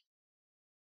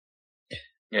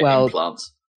 Yeah, well,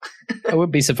 implants. I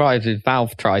wouldn't be surprised if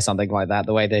Valve try something like that.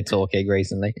 The way they're talking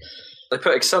recently, they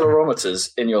put accelerometers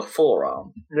in your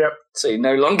forearm. Yep. So you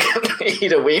no longer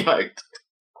need a Wiimote.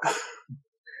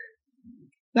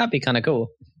 That'd be kind of cool.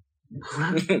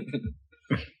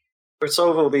 Would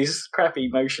solve all these crappy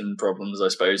motion problems, I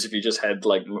suppose, if you just had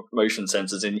like motion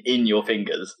sensors in your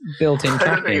fingers. Built-in tracking.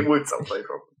 I don't think it would solve those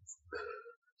problems.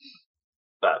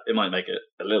 But it might make it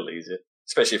a little easier.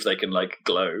 Especially if they can like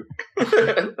glow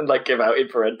and like give out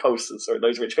infrared pulses so it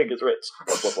knows which finger's which.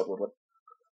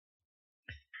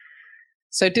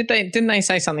 So didn't they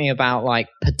say something about like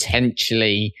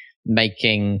potentially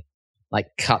making like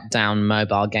cut down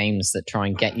mobile games that try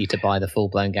and get you to buy the full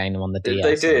blown game on the DS?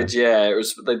 They did, yeah. It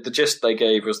was the gist they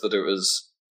gave was that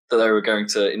they were going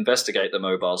to investigate the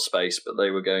mobile space, but they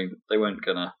weren't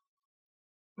gonna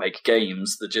make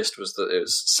games. The gist was that it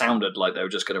sounded like they were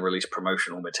just going to release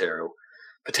promotional material,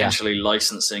 potentially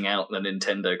licensing out the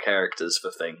Nintendo characters for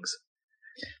things.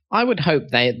 I would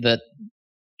hope that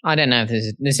I don't know if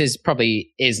this is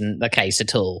probably isn't the case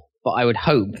at all, but I would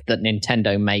hope that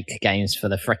Nintendo make games for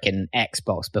the frickin'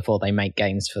 Xbox before they make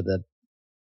games for the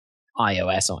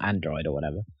iOS or Android or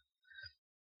whatever.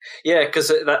 Yeah,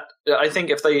 because I think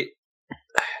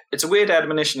it's a weird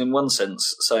admonition in one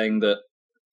sense, saying that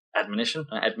admission,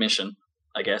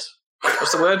 I guess.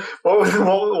 What's the word?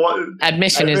 What?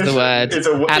 Admission is the word. Is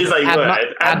a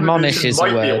word. Admonish is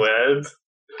might a be a word.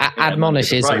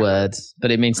 Admonish is a word,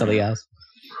 but it means something else.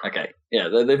 Okay, yeah,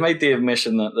 they've made the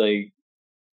admission that they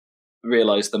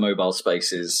realise the mobile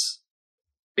space is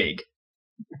big,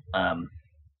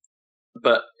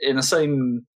 but in the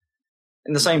same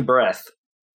breath,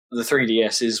 the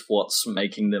 3DS is what's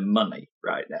making them money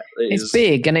right now. It's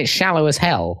big and it's shallow as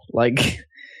hell. Like,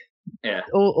 yeah,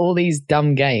 all these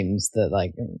dumb games that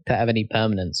like to have any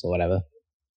permanence or whatever.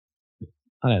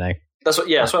 I don't know. That's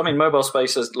what I mean. Mobile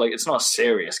space is like it's not a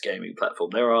serious gaming platform.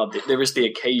 There is the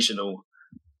occasional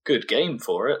good game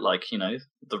for it, like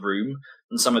The Room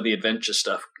and some of the adventure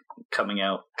stuff comes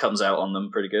out on them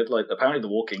pretty good. Like apparently The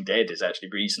Walking Dead is actually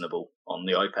reasonable on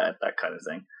the iPad, that kind of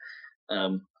thing.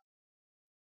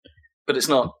 But it's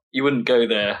not. You wouldn't go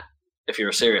there if you're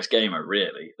a serious gamer,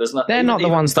 really. They're not the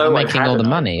ones that are making all the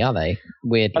money, are they?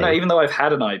 Weirdly, I know. Even though I've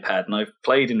had an iPad and I've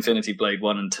played Infinity Blade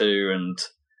 1 and 2 and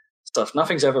stuff,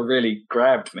 nothing's ever really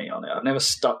grabbed me on it. I've never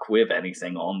stuck with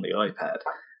anything on the iPad.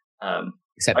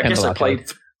 Except I guess I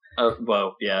played.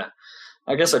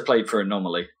 I guess I played for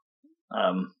Anomaly.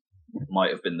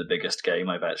 Might have been the biggest game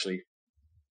I've actually.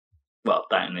 Well,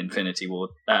 that and Infinity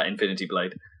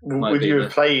Blade. Would you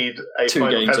have played a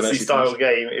Final Fantasy style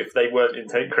game if they weren't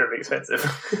incredibly expensive?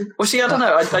 Well, see, I don't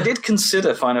know. I did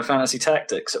consider Final Fantasy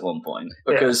Tactics at one point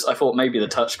because I thought maybe the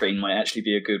touchscreen might actually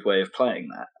be a good way of playing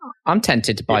that. I'm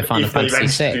tempted to buy Final Fantasy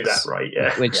VI, do that right,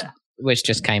 yeah. which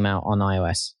just came out on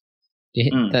iOS.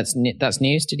 That's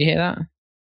news. Did you hear that?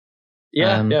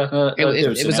 Yeah,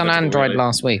 it was on Android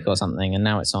last week or something, and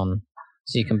now it's on,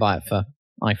 so you can buy it for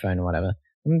iPhone or whatever.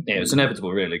 Yeah, it was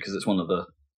inevitable, really, because it's one of the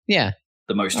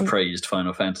most praised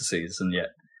Final Fantasies, and yet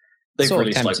they've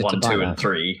released like 1, 2, and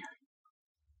 3.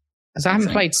 So I haven't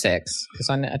played 6 because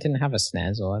I didn't have a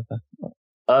SNES or whatever.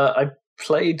 I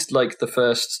played like the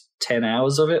first 10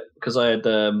 hours of it because I had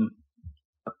the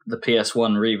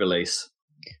PS1 re-release.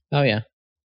 Oh yeah,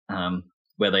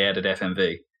 where they added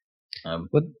FMV.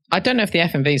 Well, I don't know if the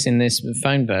FMV's in this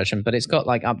phone version, but it's got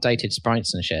like updated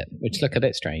sprites and shit, which look a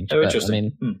bit strange. Oh,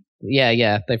 interesting. I mean,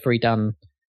 yeah, they've redone.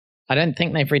 I don't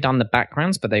think they've redone the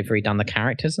backgrounds, but they've redone the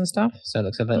characters and stuff, so it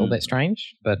looks a little bit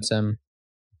strange. But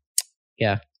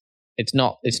yeah, it's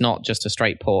not just a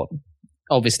straight port,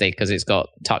 obviously, because it's got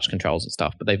touch controls and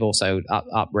stuff. But they've also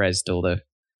up-resed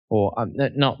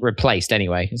not replaced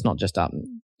anyway. It's not just up,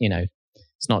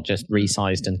 It's not just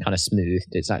resized and kind of smoothed.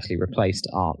 It's actually replaced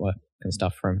artwork and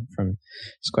stuff from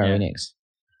Square Enix.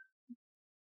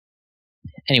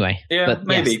 Anyway,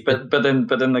 maybe, yes. but then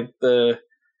the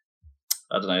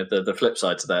I don't know. The flip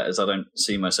side to that is I don't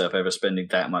see myself ever spending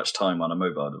that much time on a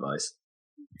mobile device.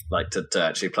 like to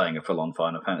actually playing a full-on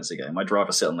Final Fantasy game. I'd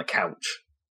rather sit on the couch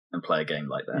and play a game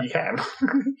like that. You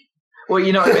can. Well,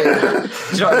 you know what I mean.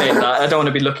 You know what I mean? Like, I don't want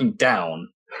to be looking down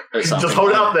at something. Just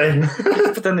hold it up then.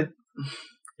 But then,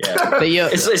 but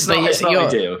it's not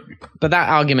ideal. But that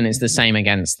argument is the same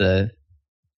against the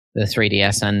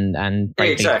 3DS and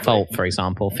Breaking Default, for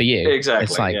example. For you, exactly.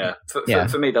 It's like,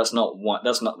 for me, that's not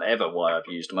ever why I've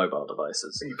used mobile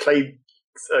devices. You played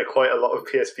quite a lot of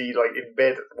PSP like in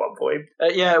bed at one point.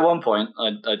 At one point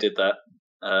I did that.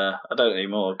 I don't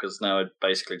anymore because now I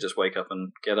basically just wake up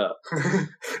and get up.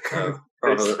 You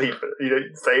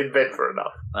don't stay in bed for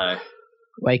enough. No.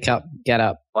 Wake up, get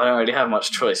up. I don't really have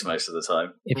much choice most of the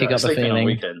time. If you got the feeling, on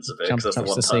weekends a bit because that's the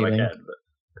one time I can.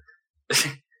 But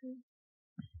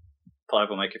Pipe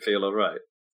will make you feel all right.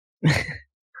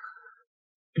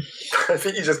 I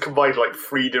think you just combined like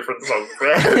 3 different songs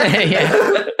there.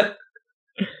 Yeah.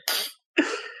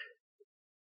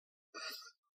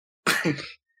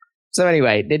 So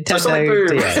anyway, Nintendo. That's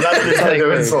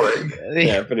Nintendo and Sonic.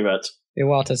 Yeah, pretty much.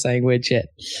 Iwata saying weird shit.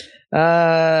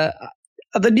 The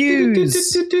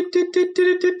news.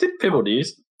 Pibble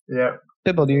news. Yeah.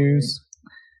 Pibble news.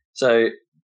 So,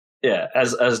 yeah,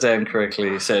 as Dan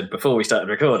correctly said before we started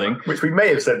recording, which we may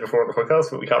have said before on the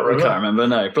podcast, but we can't remember. We can't remember.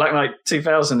 No, Black Knight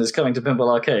 2000 is coming to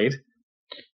Pinball Arcade,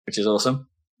 which is awesome.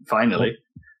 Finally,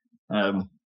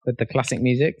 with the classic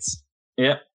musics.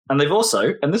 Yeah. And they've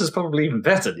also, and this is probably even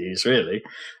better news, really,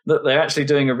 that they're actually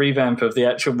doing a revamp of the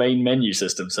actual main menu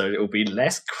system, so it will be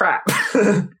less crap.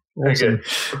 Awesome.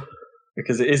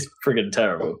 Because it is friggin'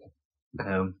 terrible.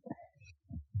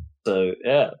 So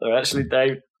yeah, they're actually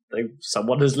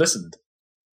someone has listened.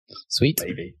 Sweet,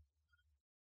 maybe.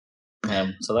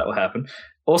 So that will happen.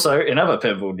 Also, in other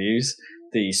pinball news,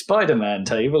 the Spider-Man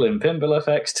table in Pinball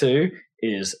FX 2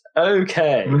 is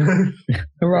okay.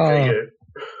 Hurrah! Okay,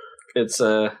 it's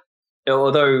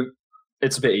although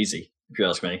it's a bit easy, if you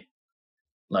ask me.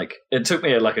 Like, it took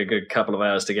me like a good couple of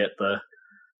hours to get the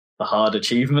hard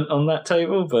achievement on that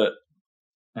table, but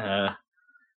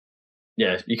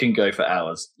yeah, you can go for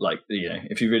hours. Like,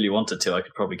 if you really wanted to, I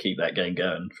could probably keep that game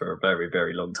going for a very,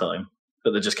 very long time.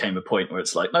 But there just came a point where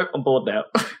it's like, nope, I'm bored now.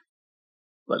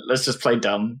 Like, let's just play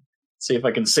dumb. See if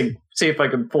I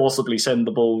can forcibly send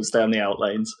the balls down the out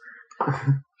lanes.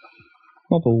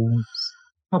 Bubbles.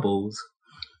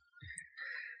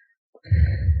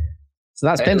 So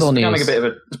that's pinball news.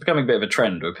 It's becoming a bit of a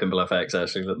trend with Pinball FX,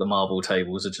 actually, that the marble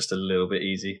tables are just a little bit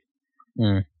easy.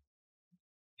 Mm.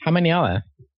 How many are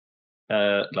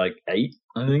there? Like 8,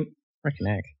 I think. Freaking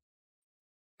heck.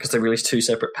 Because they released 2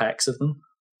 separate packs of them.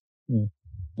 Mm.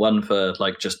 One for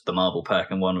like just the marble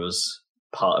pack, and one was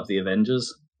part of the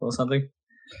Avengers or something.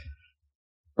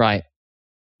 Right.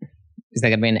 Is there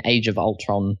going to be an Age of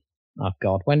Ultron? Oh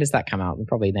God, when does that come out?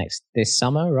 Probably this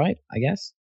summer, right? I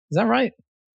guess. Is that right?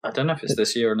 I don't know if it's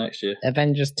this year or next year.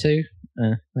 Avengers 2?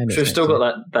 Maybe. We've still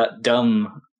got that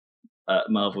dumb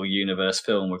Marvel Universe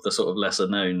film with the sort of lesser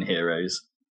known heroes,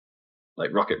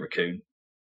 like Rocket Raccoon.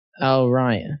 Oh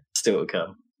right. Still to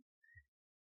come.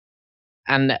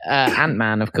 And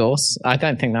Ant-Man, of course. I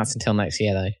don't think that's until next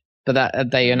year though. But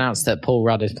that they announced that Paul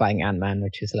Rudd is playing Ant-Man,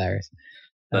 which is hilarious.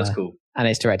 That's cool. And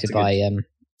it's directed by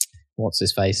what's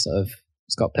his face of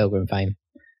Scott Pilgrim fame.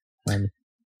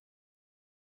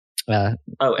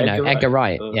 Edgar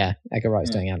Wright. Yeah, Edgar Wright's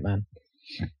doing Ant-Man.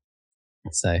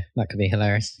 So that could be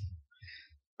hilarious.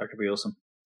 That could be awesome.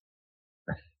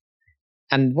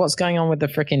 And what's going on with the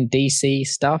freaking DC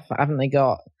stuff? Haven't they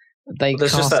got? They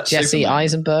cast Jesse Superman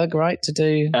Eisenberg, right, to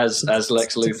do as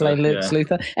Lex Luthor. To play Lex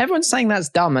Luthor. Everyone's saying that's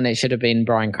dumb and it should have been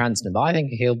Bryan Cranston, but I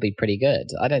think he'll be pretty good.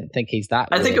 I don't think he's that.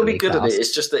 I think he'll be good at it.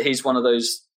 It's just that he's one of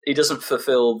those. He doesn't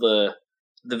fulfill the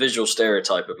visual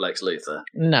stereotype of Lex Luthor.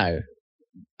 No,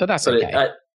 but that's okay.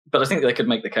 But I think they could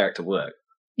make the character work.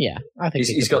 Yeah, I think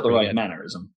he's got the right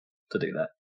mannerism to do that.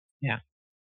 Yeah.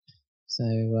 So,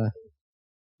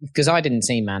 because I didn't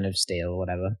see Man of Steel or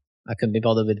whatever, I couldn't be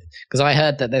bothered with. Because I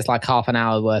heard that there's like half an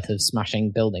hour worth of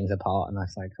smashing buildings apart, and I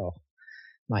was like, oh,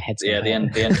 my head's. Yeah, the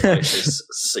end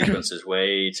sequence is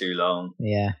way too long.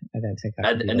 Yeah, I don't think.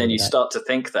 And then you start to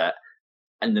think that,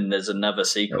 and then there's another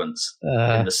sequence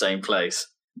in the same place.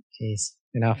 Jeez,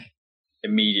 enough.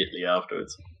 Immediately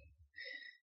afterwards.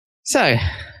 So,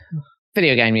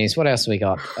 video game news. What else have we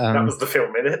got? That was the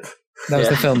film minute. That was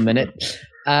the film minute.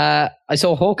 I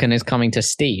saw Hawken is coming to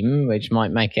Steam, which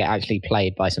might make it actually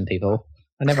played by some people.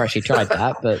 I never actually tried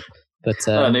that, but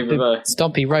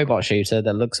stompy robot shooter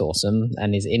that looks awesome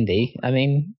and is indie. I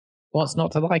mean, what's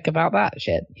not to like about that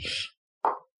shit?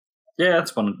 Yeah,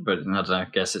 that's one. But I don't know. I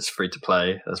guess it's free to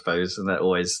play, I suppose, and that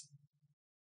always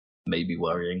may be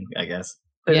worrying. I guess.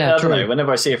 Yeah, I don't know.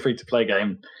 Whenever I see a free-to-play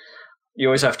game, you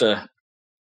always have to,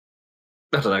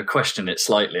 I don't know, question it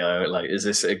slightly. Like, is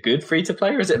this a good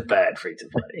free-to-play or is it bad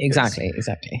free-to-play? Exactly.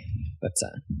 But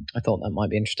I thought that might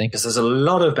be interesting. Because there's a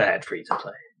lot of bad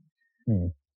free-to-play.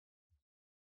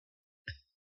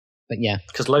 But yeah.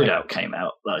 Because Loadout came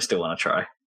out that I still want to try.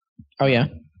 Oh, yeah?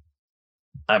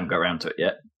 I haven't got around to it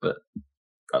yet, but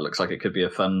that looks like it could be a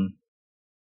fun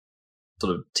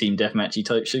sort of team deathmatchy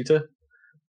type shooter.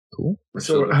 Cool.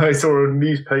 I saw a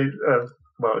newspaper,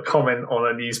 a comment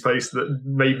on a news post that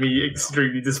made me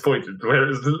extremely disappointed. Where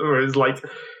it was like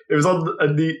it was on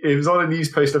a news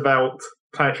post about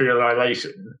Planetary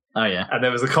Annihilation. Oh yeah, and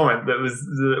there was a comment that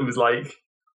was like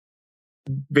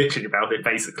bitching about it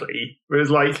basically. It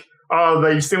was like, oh,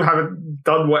 they still haven't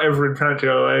done whatever in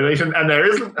Planetary Annihilation, and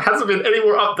hasn't been any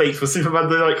more updates for Super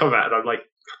Monday Night Combat. And I'm like,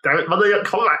 damn it, Monday Night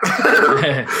Combat.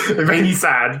 It made me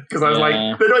sad because I was like,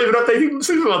 they're not even updating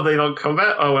Super Monday Night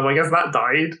Combat. Oh, well, I guess that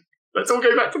died. Let's all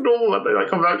go back to normal Monday Night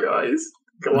Combat, guys.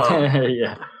 Come on.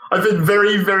 Yeah. I've been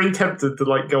very, very tempted to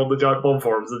like go on the Giant Bomb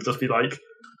forums and just be like,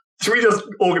 should we just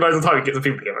organise a time and get some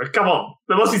people together? Come on.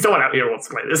 There must be someone out here who wants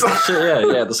to play this.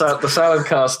 Yeah. The Salad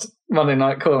Monday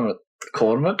Night Cornment. The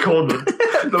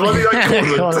Monday Night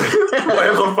Cornment.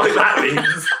 Whatever the fuck that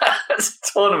means. It's a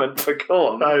tournament for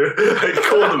corn. No,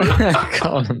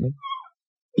 cornment.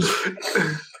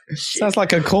 Sounds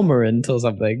like a cormorant or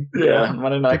something. Yeah,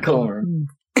 Monday Night Cormorant.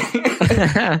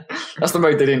 That's the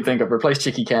mode they didn't think of. Replace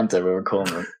Chicky Canter with a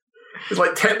cormorant. It's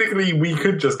like, technically, we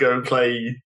could just go and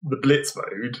play the Blitz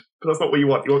mode, but that's not what you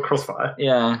want. You want Crossfire.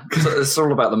 Yeah, it's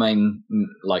all about the main,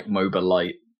 like, MOBA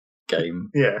light game.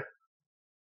 Yeah.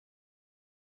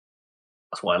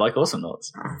 That's why I like Awesome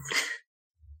Noughts.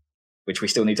 Which we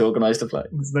still need to organise to play.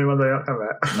 There's no Monday Night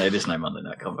Combat. No, it is no Monday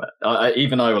Night Combat.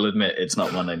 Even I will admit it's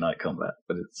not Monday Night Combat,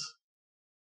 but it's...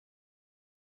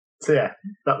 So yeah,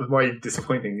 that was my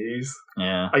disappointing news.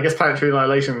 Yeah. I guess Planetary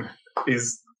Annihilation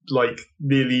is like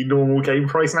nearly normal game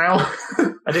price now.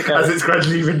 I did go, as it's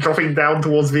gradually been dropping down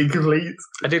towards being complete.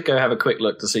 I did go have a quick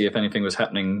look to see if anything was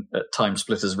happening at Time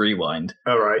Splitters Rewind.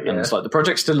 Oh, right, yeah. And it's like, the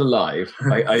project's still alive.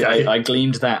 I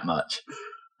gleaned that much.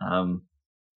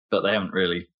 But they haven't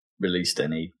really released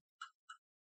any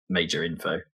major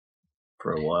info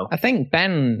for a while. I think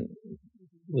Ben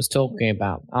was talking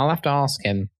about, I'll have to ask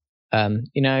him,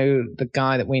 the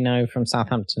guy that we know from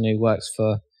Southampton who works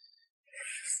for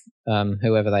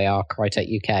whoever they are, Crytek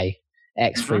UK,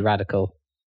 ex-Free Radical.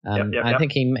 I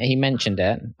think he mentioned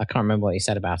it. I can't remember what he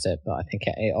said about it, but I think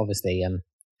it obviously,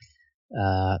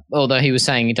 although he was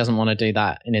saying he doesn't want to do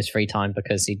that in his free time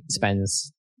because he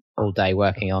spends all day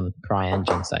working on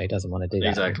CryEngine, so he doesn't want to do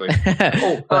that. Exactly.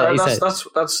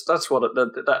 That's what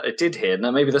it did here.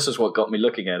 Now, maybe this is what got me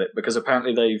looking at it, because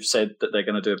apparently they've said that they're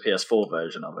going to do a PS4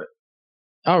 version of it.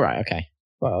 Oh, right, okay.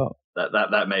 Well,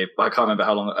 that may, I can't remember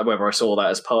how long, whether I saw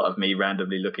that as part of me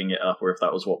randomly looking it up or if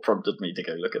that was what prompted me to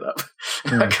go look it up.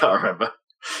 I can't remember.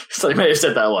 So they may have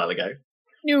said that a while ago.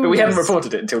 But we haven't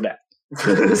reported it until now.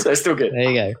 So it's still good.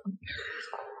 There you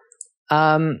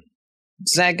go.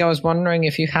 Zeg, I was wondering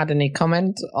if you had any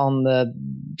comment on the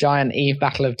giant Eve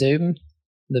Battle of Doom,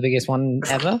 the biggest one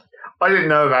ever. I didn't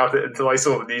know about it until I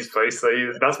saw the news post, so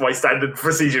that's my standard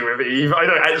procedure with Eve. I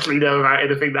don't actually know about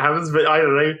anything that happens, but I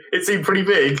don't know. It seemed pretty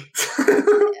big.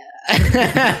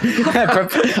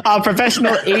 Our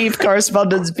professional Eve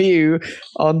correspondent's view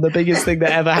on the biggest thing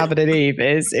that ever happened in Eve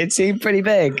is it seemed pretty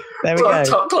big. There we go.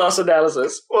 Top class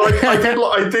analysis. Well, I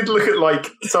did look at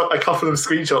a couple of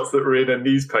screenshots that were in a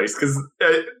news post, because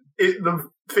the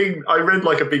thing, I read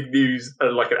like a big news,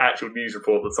 like an actual news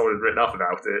report that someone had written up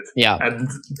about it. Yeah. And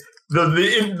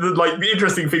the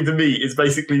interesting thing to me is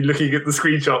basically looking at the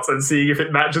screenshots and seeing if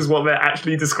it matches what they're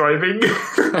actually describing.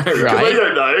 Right. I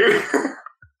don't know.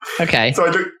 Okay. So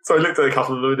I looked at a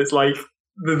couple of them, and it's like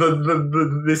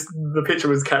the picture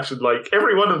was captioned like,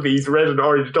 every one of these red and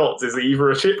orange dots is either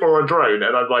a ship or a drone,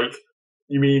 and I'm like,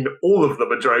 you mean all of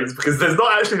them are drones? Because there's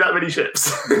not actually that many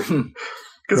ships.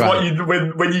 Because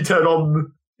when you turn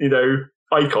on,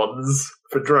 icons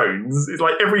for drones, it's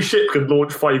like every ship can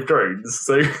launch 5 drones.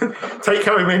 So take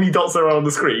how many dots there are on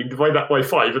the screen, divide that by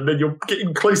 5, and then you're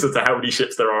getting closer to how many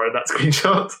ships there are in that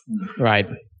screenshot. Right.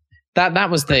 That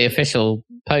was the official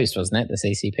post, wasn't it? The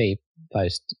CCP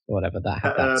post, or whatever that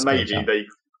had.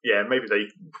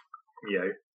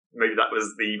 Maybe that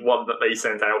was the one that they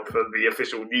sent out for the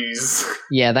official news.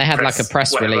 Yeah, they had like a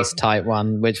press release type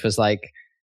one, which was like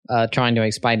trying to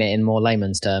explain it in more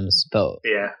layman's terms. But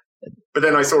yeah, but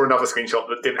then I saw another screenshot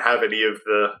that didn't have any of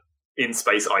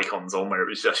in-space icons on where it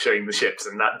was just showing the ships,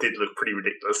 and that did look pretty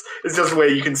ridiculous. It's just where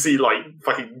you can see, like,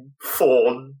 fucking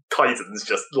 4 Titans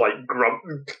just, like,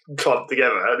 clumped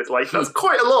together, and it's like, that's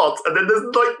quite a lot, and then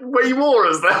there's, like, way more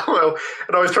as well.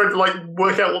 And I was trying to, like,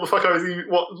 work out what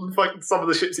the fuck some of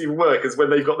the ships even were, because when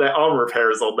they've got their armor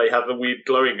repairers on, they have a weird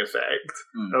glowing effect.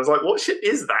 And I was like, what ship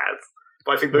is that?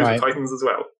 But I think those are Titans as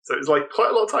well. So it's, like,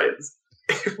 quite a lot of Titans.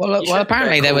 Well,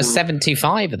 apparently there were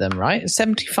 75 of them, right?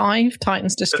 75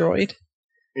 Titans destroyed.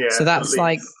 Yeah. So that's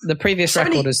like the previous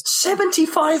record was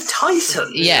 75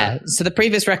 Titans. Yeah. So the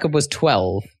previous record was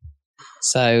 12.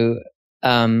 So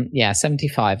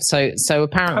 75. So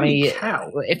apparently,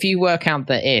 if you work out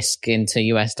the ISK into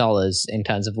US dollars in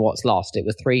terms of what's lost, it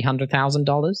was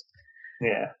 $300,000.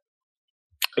 Yeah.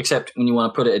 Except when you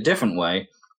want to put it a different way,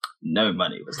 no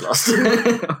money was lost.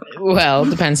 Well,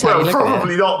 depends how you look at it.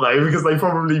 Probably not, though, because they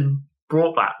probably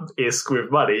brought that ISK with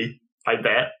money, I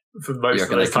bet, for most of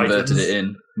those Titans. Converted it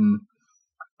in.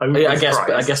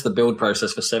 I guess the build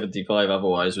process for 75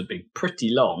 otherwise would be pretty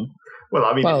long. Well,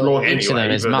 I mean, long each anyway, of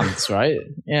them is months, right?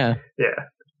 Yeah. Yeah.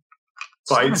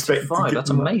 But I expect that's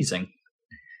amazing.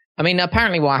 I mean,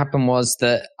 apparently what happened was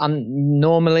that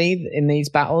normally in these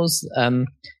battles,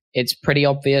 it's pretty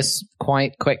obvious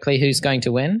quite quickly who's going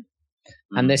to win.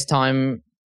 And this time,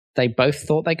 they both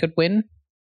thought they could win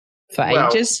for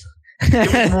ages.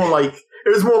 It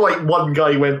was more like one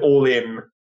guy went all in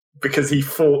because he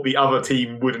thought the other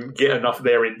team wouldn't get enough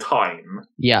there in time.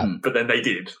 Yeah. But then they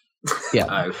did.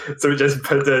 Yeah. So it just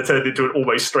turned into an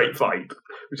almost straight fight,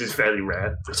 which is fairly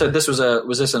rare. So this was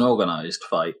this an organised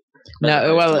fight?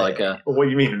 No, well, what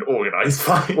do you mean an organised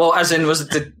fight? Well, as in,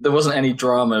 there wasn't any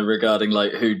drama regarding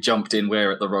like who jumped in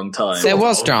where at the wrong time. There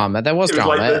was drama. Like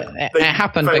it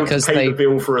happened because they paid the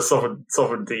bill for a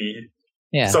sovereignty.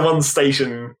 Yeah, someone's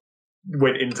station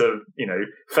went into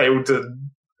failed to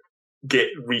get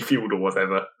refueled or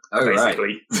whatever.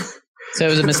 Basically, right. So it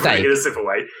was a mistake in a simple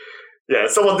way. Yeah,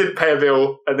 someone didn't pay a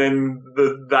bill, and then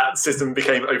that system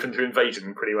became open to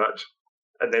invasion, pretty much.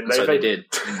 And then they did.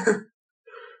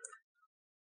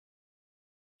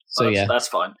 So that's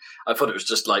fine. I thought it was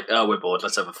just like, we're bored,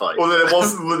 let's have a fight. Well, there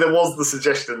was the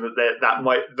suggestion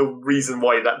that the reason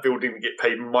why that bill didn't get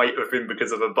paid might have been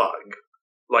because of a bug.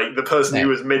 Like the person who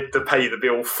was meant to pay the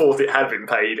bill thought it had been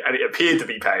paid, and it appeared to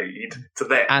be paid to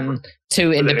them. And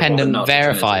 2 independent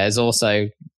verifiers also.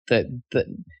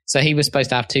 So he was supposed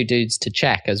to have 2 dudes to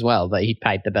check as well that he'd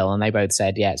paid the bill, and they both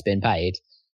said, "Yeah, it's been paid,"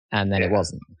 and then it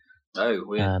wasn't. Oh,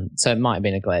 weird. So it might have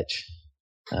been a glitch.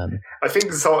 I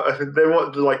think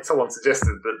someone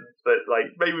suggested that like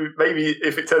maybe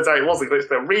if it turns out it was a glitch,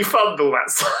 they'll refund all that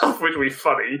stuff, which would be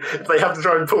funny if they have to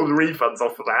try and pull the refunds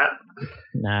off of that.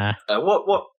 Nah.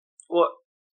 What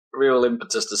real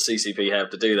impetus does CCP have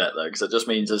to do that though? Because it just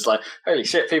means it's like, holy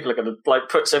shit, people are going to like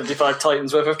put 75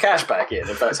 Titans worth of cash back in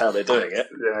if that's how they're doing it.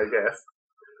 Yeah, I guess.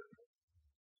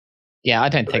 Yeah, I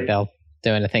don't think they'll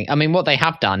do anything. I mean, what they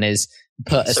have done is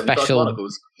put a special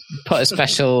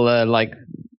like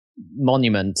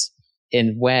monument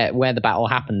in where the battle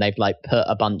happened. They've like put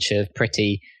a bunch of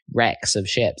pretty wrecks of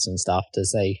ships and stuff to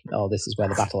say, "Oh, this is where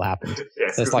the battle happened."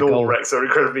 Yes, so it's like normal wrecks are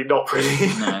incredibly not pretty.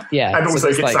 No. Yeah, and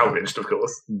also get salvaged, of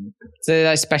course. So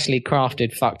they're specially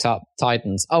crafted, fucked up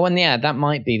Titans. Oh, and that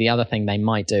might be the other thing they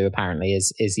might do. Apparently,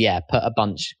 is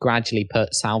gradually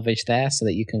put salvage there so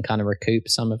that you can kind of recoup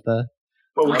some of the.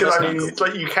 Well, because it's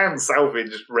like you can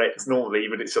salvage wrecks normally,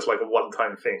 but it's just like a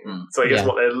one-time thing. So I guess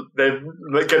what they're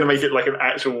going to make it like an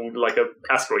actual like an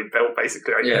asteroid belt,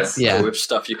 basically. I guess. Yeah, with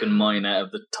stuff you can mine out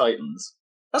of the Titans.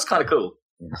 That's kind of cool.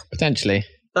 Potentially.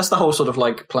 That's the whole sort of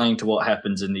like playing to what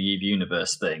happens in the EVE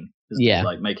universe thing. Yeah,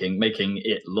 like making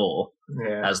it lore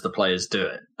as the players do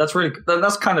it. That's really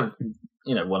that's kind of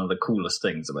one of the coolest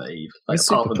things about EVE. Like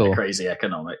apart from the crazy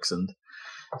economics and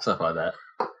stuff like that.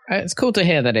 It's cool to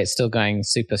hear that it's still going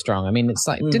super strong. I mean, it's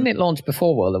like, didn't it launch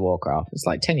before World of Warcraft? It's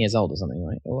like 10 years old or something,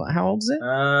 right? How old is it?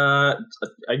 I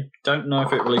don't know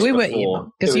if it released before.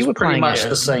 Because you were pretty playing much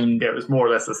the same. Yeah, it was more or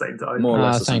less the same time. More or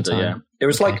less the same time. Yeah. It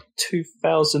was like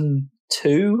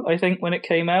 2002, I think, when it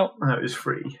came out. No, it was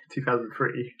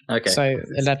 2003. Okay. So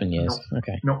 11 years.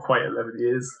 Okay. Not quite 11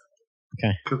 years.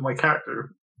 Okay. Because my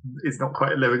character is not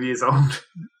quite 11 years old.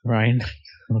 Right.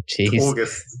 Oh, jeez.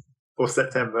 August. Or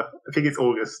September. I think it's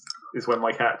August is when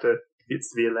my character gets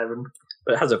to be 11.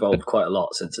 But it has evolved quite a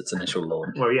lot since its initial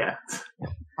launch. Well, yeah.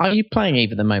 Are you playing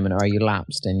EVE at the moment, or are you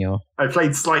lapsed in your... I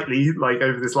played slightly, like,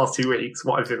 over this last 2 weeks,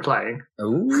 what I've been playing.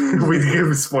 Ooh.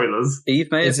 with spoilers. EVE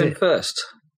may have been first.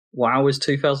 WoW was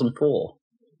 2004.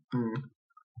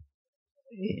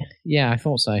 Yeah, I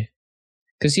thought so.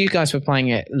 Because you guys were playing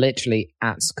it literally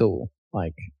at school.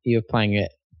 Like, you were playing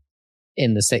it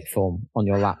in the sixth form on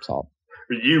your laptop.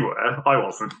 You were. I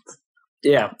wasn't.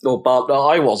 Yeah. Well,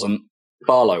 I wasn't.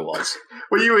 Barlow was.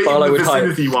 Well, you were Barlow in the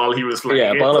vicinity while he was playing.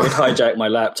 Yeah, Barlow would hijack my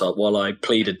laptop while I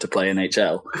pleaded to play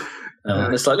NHL.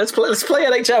 It's like, let's play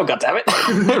NHL,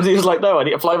 goddammit. And he was like, no, I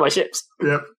need to fly my ships.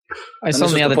 Yep. I saw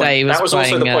him the other day. That was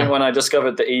also the point when I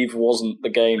discovered that Eve wasn't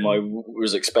the game I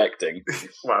was expecting.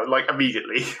 Well, like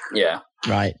immediately. Yeah.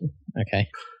 Right. Okay.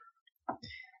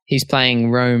 He's playing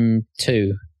Rome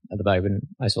 2 at the moment,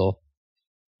 I saw.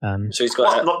 So he's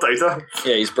got not Dota.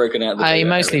 Yeah, he's broken out. He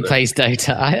mostly plays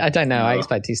Dota. I don't know. I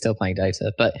expect he's still playing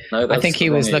Dota, but I think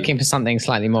he was looking for something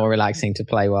slightly more relaxing to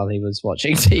play while he was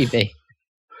watching TV.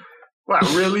 Wow,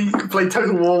 really? You can play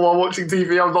Total War while watching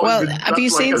TV? I'm not. Well, have you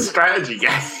seen a strategy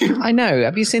game? I know.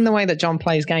 Have you seen the way that John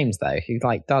plays games though? He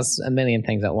does a million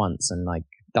things at once and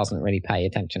doesn't really pay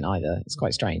attention either. It's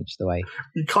quite strange the way.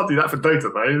 You can't do that for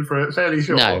Dota though. For fairly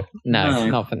sure. No,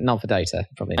 not for Dota.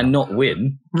 Probably not. And not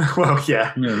win. Well,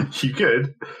 yeah, you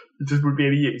could. It just wouldn't be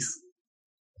any use.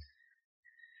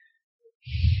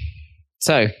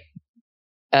 So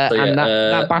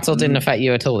that battle didn't affect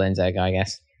you at all, then, Zeg, I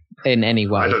guess, in any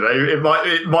way. I don't know.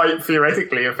 It might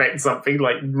theoretically affect something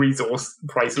like resource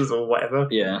prices or whatever.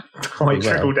 Yeah, it might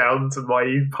trickle down to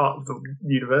my part of the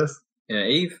universe. Yeah,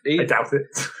 Eve. I doubt it.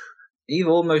 Eve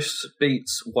almost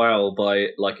beats WoW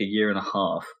by like a year and a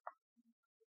half.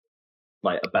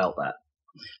 Like about that.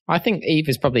 I think Eve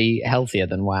is probably healthier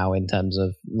than WoW in terms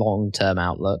of long-term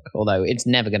outlook, although it's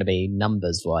never going to be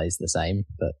numbers-wise the same.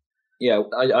 But yeah,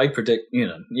 I predict.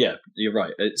 Yeah, you're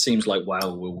right. It seems like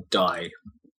WoW will die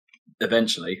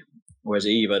eventually, whereas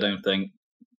Eve, I don't think,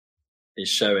 is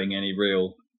showing any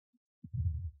real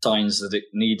signs that it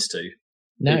needs to.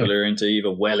 No. People are into Eve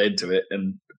are well into it,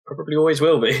 and probably always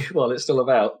will be while it's still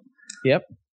about. Yep.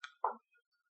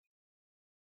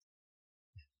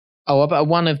 Oh, but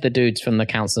one of the dudes from the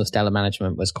Council of Stellar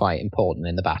Management was quite important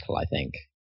in the battle, I think.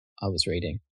 I was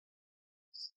reading.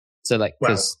 So,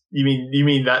 you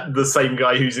mean that the same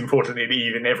guy who's important in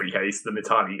Eve in every case, the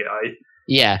Mitani guy?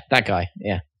 Yeah, that guy.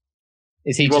 Yeah.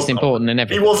 Is he just important in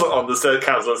everything? He wasn't on the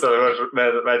Council of Stellar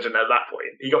Management at that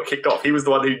point. He got kicked off. He was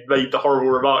the one who made the horrible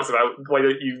remarks about why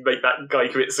don't you make that guy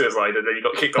commit suicide, and then he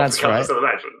got kicked off the Council of Stellar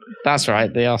Management. That's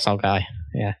right, the arsehole guy.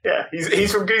 Yeah. Yeah,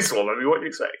 he's from Goosewall. I mean, what do you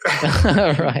expect?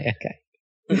 Right, okay.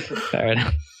 Fair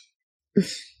enough.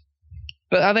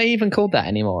 But are they even called that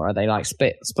anymore? Are they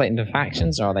split into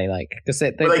factions, or are they Because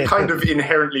they kind of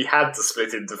inherently had to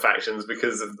split into factions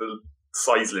because of the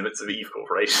size limits of Eve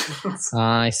corporations.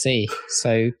 I see.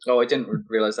 So. Oh, I didn't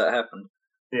realise that happened.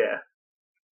 Yeah.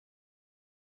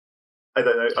 I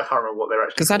don't know. I can't remember what they're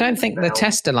actually. Because I don't think the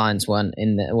Test Alliance weren't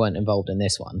involved in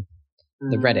this one.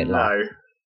 The Reddit lot. No.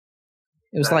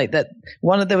 It was like that.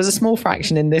 There was a small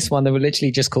fraction in this one that were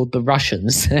literally just called the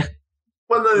Russians.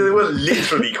 Well, no, they weren't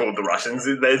literally called the Russians.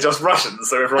 They're just Russians,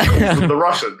 so everyone calls them the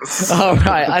Russians. Oh,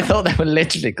 right. I thought they were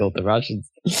literally called the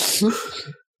Russians.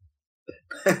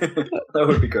 That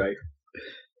would be great.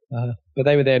 But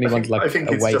they were the only ones I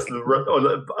think it's just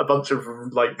a bunch of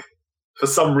for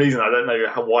some reason, I don't know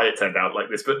why it turned out like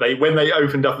this, but when they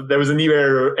opened up, there was a new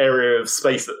area of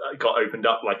space that got opened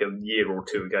up like a year or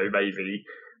two ago, maybe.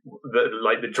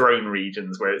 The drone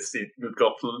regions where it's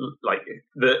got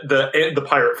the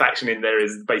pirate faction in there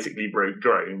is basically rogue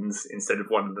drones instead of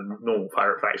one of the normal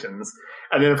pirate factions,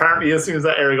 and then apparently as soon as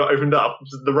that area got opened up,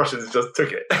 the Russians just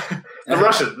took it. The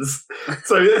Russians.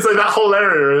 So that whole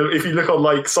area, if you look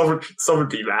on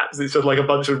sovereignty maps, it's just like a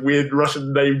bunch of weird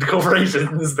Russian named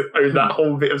corporations that own that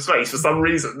whole bit of space for some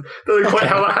reason. Don't know quite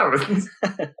how that happened.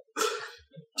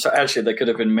 So actually, there could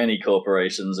have been many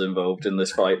corporations involved in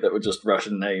this fight that were just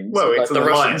Russian names. Well, it's the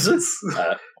Russians.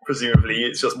 Presumably,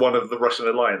 it's just one of the Russian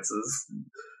alliances.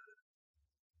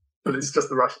 But it's just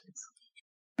the Russians.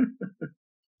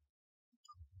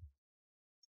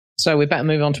 So we better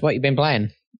move on to what you've been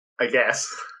playing. I guess.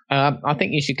 I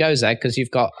think you should go, Zeg, because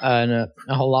you've got a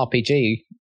whole RPG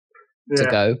to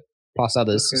go, plus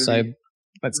others. So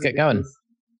let's get going.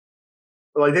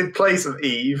 Well, I did play some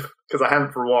Eve, because I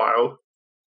hadn't for a while.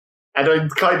 And I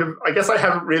guess I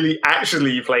haven't really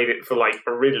actually played it for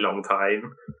a really long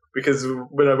time, because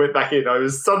when I went back in, I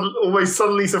was almost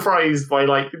suddenly surprised by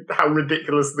how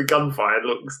ridiculous the gunfire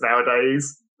looks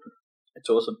nowadays. It's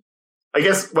awesome. I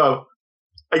guess the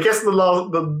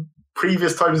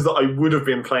previous times that I would have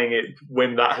been playing it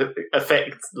when that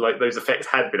those effects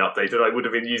had been updated, I would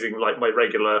have been using my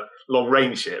regular long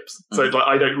range ships. So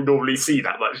I don't normally see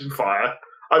that much fire.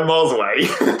 I'm miles away,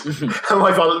 and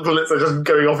my bullets are just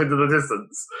going off into the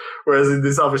distance. Whereas in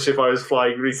this other ship I was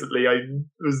flying recently, I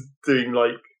was doing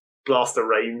blaster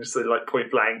range, so point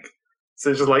blank. So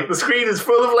it's just like, the screen is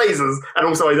full of lasers, and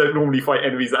also I don't normally fight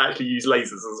enemies that actually use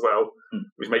lasers as well,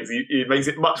 which makes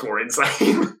it much more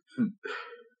insane.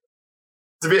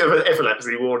 It's a bit of an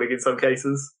epilepsy warning in some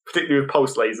cases, particularly with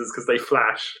pulse lasers, because they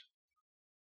flash.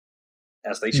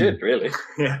 As they should, really.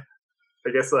 Yeah,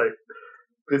 I guess so.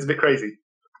 But it's a bit crazy.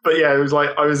 But yeah, it was like,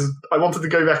 I wanted to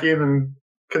go back in and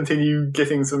continue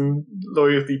getting some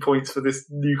loyalty points for this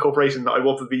new corporation that I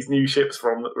wanted these new ships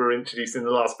from that were introduced in the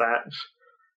last batch.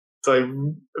 So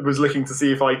I was looking to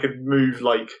see if I could move,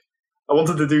 like, I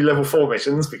wanted to do level 4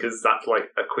 missions because that's like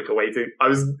a quicker way to. I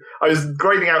was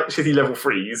grinding out shitty level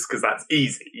 3s because that's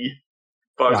easy.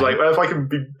 But I was like, well, if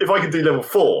I can do level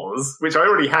 4s, which I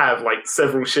already have like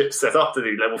several ships set up to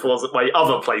do level 4s at my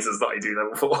other places that I do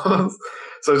level 4s.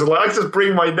 So I was like, I could just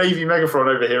bring my Navy Megaphone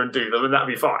over here and do them, and that'd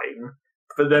be fine.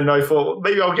 But then I thought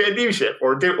maybe I'll get a new ship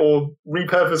or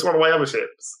repurpose one of my other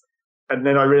ships. And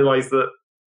then I realised that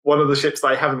one of the ships that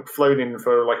I haven't flown in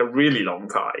for like a really long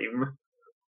time,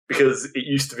 because it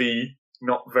used to be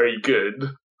not very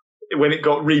good, when it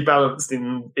got rebalanced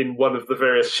in one of the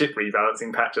various ship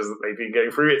rebalancing patches that they've been going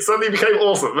through, it suddenly became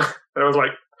awesome. And I was like,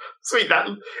 sweet,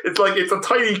 it's a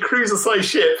tiny cruiser-sized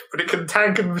ship, but it can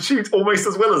tank and shoot almost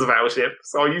as well as a battleship,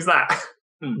 so I'll use that.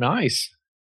 Nice.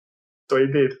 So I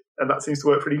did, and that seems to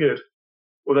work pretty good.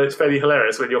 Although it's fairly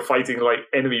hilarious when you're fighting like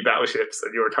enemy battleships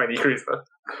and you're a tiny cruiser.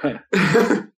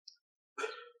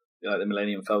 Like the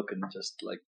Millennium Falcon, just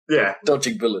like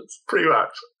dodging bullets. Pretty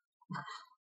much.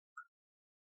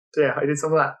 So yeah, I did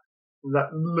some of that.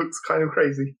 That looks kind of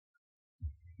crazy.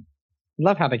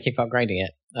 Love how they keep upgrading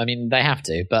it. I mean, they have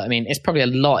to, but I mean, it's probably a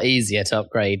lot easier to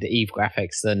upgrade EVE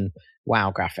graphics than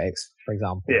WoW graphics, for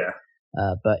example. Yeah.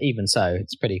 But even so,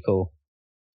 it's pretty cool.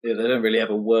 Yeah, they don't really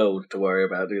have a world to worry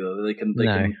about, do they? They can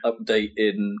update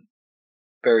in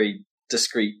very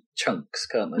discrete chunks,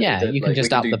 can't they? Yeah, you can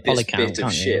just up the poly count, bit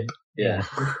of ship. Yeah.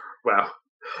 Well,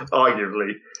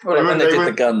 arguably. Well, when they did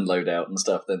the gun loadout and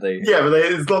stuff, then they... Yeah, but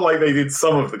it's not like they did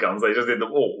some of the guns, they just did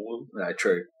them all. No,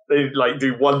 true. They like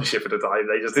do one ship at a time,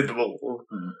 they just did them all.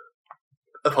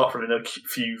 Apart from in a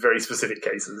few very specific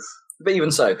cases. But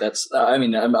even so, that's... I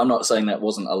mean, I'm not saying that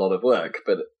wasn't a lot of work,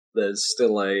 but there's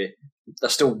still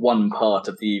one part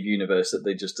of the EVE universe that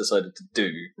they just decided to do.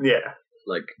 Yeah.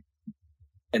 Like,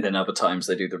 and then other times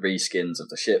they do the reskins of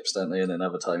the ships, don't they? And then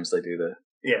other times they do the...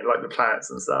 Yeah, like the planets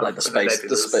and stuff. Like the space...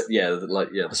 the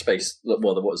space... Well,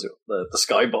 what was it? The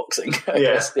skyboxing, I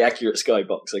guess. The accurate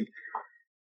skyboxing.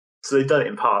 So they've done it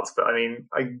in parts, but I mean,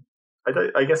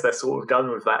 I guess they're sort of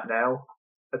done with that now.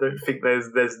 I don't think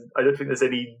there's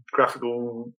any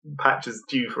graphical patches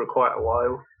due for quite a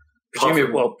while.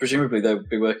 Presumably they'll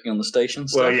be working on the station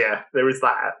stuff. Well, yeah, there is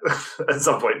that. At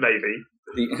some point, maybe.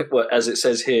 As it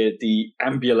says here, the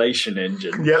ambulation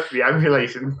engine. Yep, the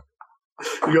ambulation.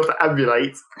 You got to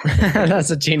ambulate. That's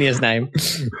a genius name.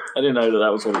 I didn't know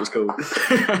that was what it was called.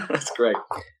 That's great.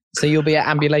 So you'll be at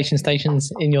ambulation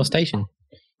stations in your station?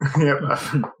 Yep,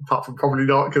 apart from probably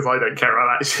not, because I don't care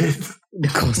about that shit.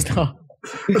 Of course not.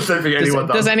 I don't think anyone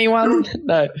does. Does anyone?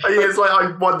 No. It's like,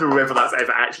 I wonder whether that's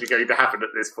ever actually going to happen at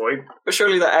this point. But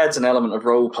surely that adds an element of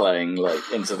role-playing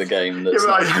into the game. That's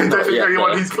but I don't think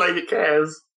anyone who's playing it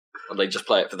cares. Well, they just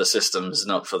play it for the systems,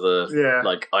 not for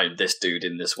the, I'm this dude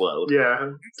in this world.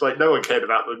 Yeah, it's like no one cared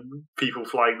about the people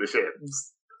flying the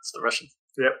ships. It's the Russians.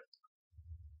 Yep.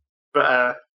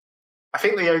 But I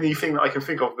think the only thing that I can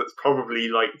think of that's probably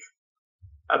like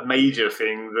a major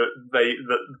thing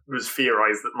that was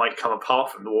theorized that might come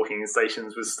apart from the walking in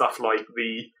stations was stuff like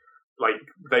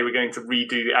they were going to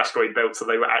redo the asteroid belt so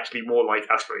they were actually more like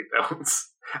asteroid belts.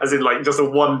 As in, like, just a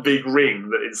one big ring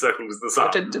that encircles the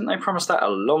sun. Didn't they promise that a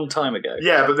long time ago?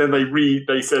 Yeah, but then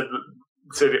they said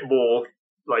it more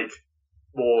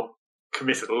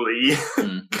committally.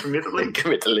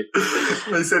 Committally.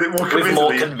 They said it more committally. With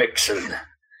more conviction.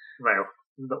 Well,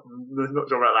 not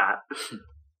sure about that.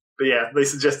 But yeah, they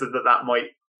suggested that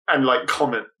might, and like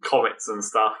comets and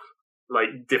stuff,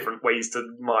 like different ways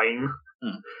to mine.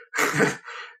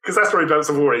 Because asteroid belts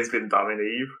have always been done in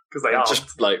EVE, because they are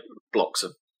just like blocks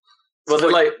of. Well,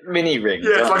 they're like mini rings.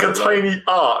 Yeah, it's like a tiny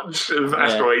arch of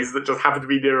asteroids that just happen to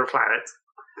be near a planet.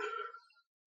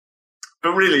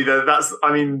 But really,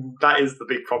 that is the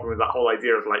big problem with that whole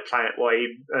idea of like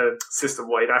planet-wide,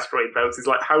 system-wide asteroid belts. Is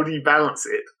like, how do you balance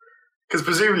it? Because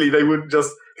presumably they wouldn't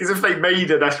just... Because if they made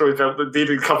an asteroid belt that did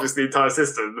encompass the entire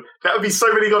system, that would be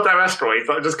so many goddamn asteroids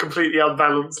that would just completely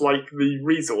unbalance like the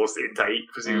resource intake,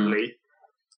 presumably.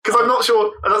 Because I'm not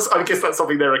sure... I guess that's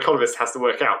something their economist has to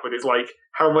work out, but it's like,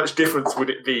 how much difference would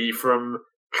it be from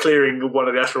clearing one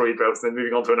of the asteroid belts and then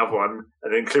moving on to another one,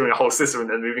 and then clearing a whole system and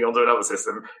then moving on to another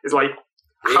system? It's like,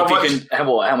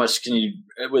 How much can you?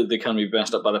 Will the economy be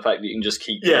messed up by the fact that you can just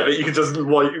keep? Yeah, that you can just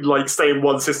like stay in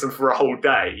one system for a whole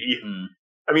day.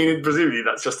 I mean, presumably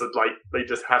that's just they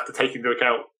just have to take into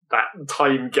account that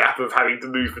time gap of having to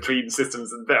move between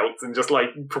systems and belts, and just like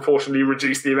proportionally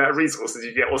reduce the amount of resources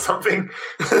you get, or something.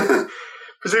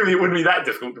 Presumably, it wouldn't be that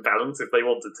difficult to balance if they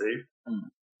wanted to.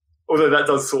 Although that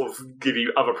does sort of give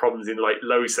you other problems in like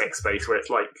low sec space, where it's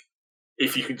like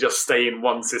if you can just stay in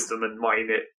one system and mine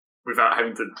it without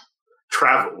having to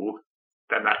travel,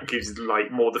 then that gives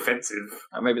like more defensive.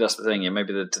 Maybe that's the thing. Yeah,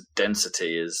 maybe the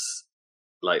density is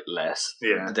like less.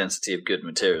 Yeah, the density of good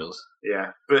materials.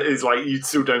 Yeah, but it's like you'd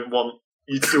still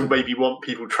maybe want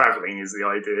people traveling is the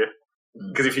idea,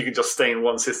 because if you can just stay in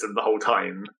one system the whole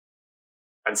time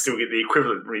and still get the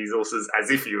equivalent resources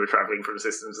as if you were traveling from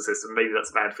system to system, maybe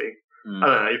that's a bad thing. I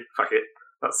don't know. Fuck it.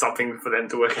 That's something for them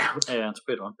to work out. Yeah, it's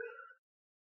a good one.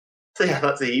 So yeah,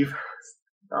 that's Eve.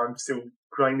 I'm still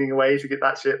grinding away to get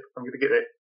that ship. I'm going to get it.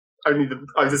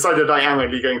 I've decided I am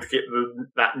only going to get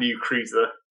that new cruiser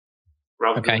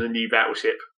rather than the new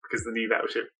battleship, because the new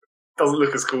battleship doesn't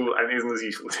look as cool and isn't as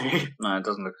useful to me. No, it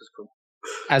doesn't look as cool.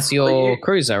 As your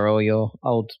cruiser or your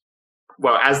old?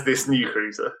 Well, as this new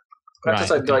cruiser. I have to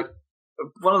say, like,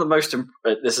 one of the most...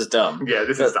 this is dumb. Yeah,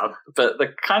 this is dumb. But the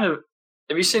kind of...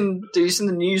 Have you seen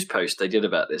the news post they did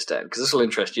about this, Dan? Because this will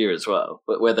interest you as well.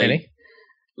 But where they... Really?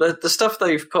 The stuff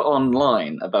they've put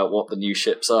online about what the new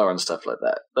ships are and stuff like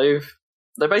that,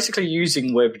 they're basically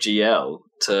using WebGL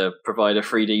to provide a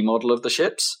 3D model of the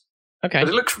ships. Okay. But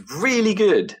it looks really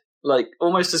good. Like,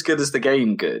 almost as good as the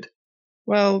game good.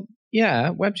 Well,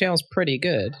 yeah, WebGL's pretty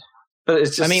good. But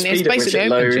it's just the speed at which it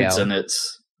loads, and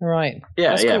it's... Right. Yeah,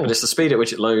 That's cool. but it's the speed at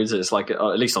which it loads. It's like,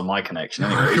 at least on my connection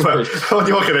anyway. On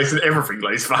your connection, everything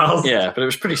loads fast. Yeah, but it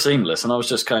was pretty seamless, and I was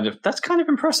just that's kind of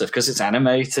impressive, because it's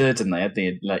animated, and they had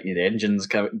the engines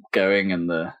going, and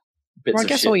the bits of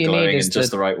shit glowing in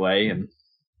just the right way. And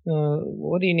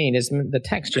what do you need is the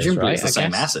textures, presumably right? It's the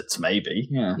same assets, maybe.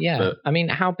 Yeah. Yeah. But, I mean,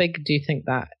 how big do you think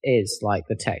that is, like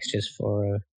the textures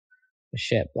for a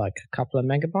ship? Like a couple of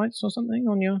megabytes or something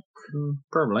on your...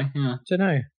 probably, yeah. I don't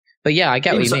know. But yeah, I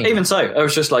get what you mean. Even so, I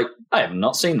was just like, I have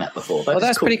not seen that before.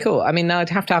 That's cool. Pretty cool. I mean, I'd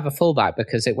have to have a fallback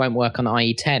because it won't work on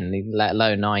IE10, let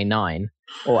alone i9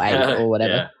 or 8 or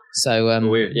whatever. Yeah. So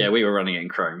we were running it in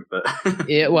Chrome, but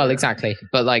yeah, well, exactly.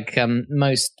 But like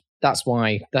that's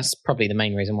probably the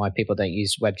main reason why people don't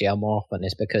use WebGL more often,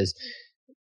 is because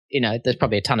there's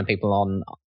probably a ton of people on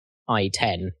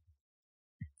IE10.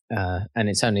 And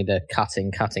it's only the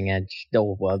cutting edge,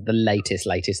 the latest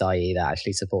IE that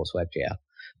actually supports WebGL.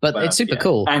 But it's super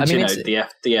cool. And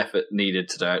the effort needed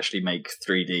to actually make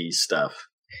 3D stuff.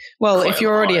 Well, if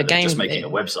you're already just making a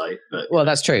website. But, well,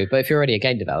 that's true. But if you're already a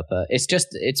game developer, it's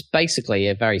basically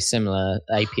a very similar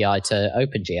API to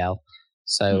OpenGL.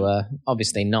 So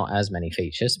obviously not as many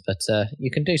features, but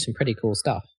you can do some pretty cool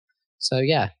stuff. So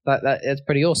yeah, it's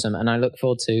pretty awesome, and I look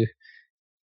forward to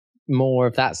more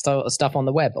of that stuff on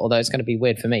the web, although it's going to be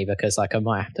weird for me because like I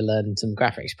might have to learn some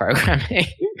graphics programming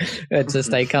to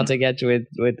stay cutting edge with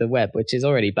the web, which is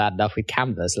already bad enough with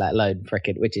Canvas, let alone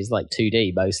frickin', which is like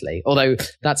 2D mostly. Although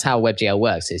that's how WebGL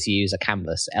works, is you use a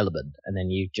canvas element and then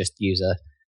you just use a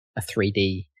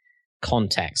 3D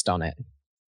context on it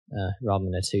rather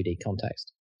than a 2D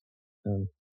context.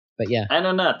 But yeah. I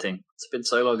know nothing. It's been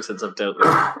so long since I've dealt with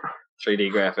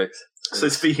 3D graphics. So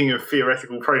speaking of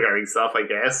theoretical programming stuff, I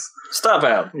guess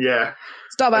Starbound. Yeah,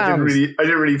 Starbound. I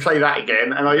didn't really play that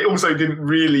again, and I also didn't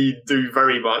really do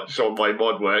very much on my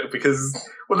mod work because,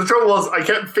 well, the trouble was I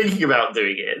kept thinking about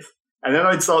doing it, and then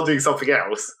I'd start doing something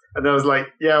else, and then I was like,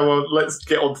 yeah, well, let's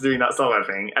get on to doing that Starbound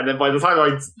thing, and then by the time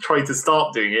I tried to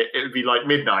start doing it, it would be like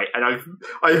midnight, and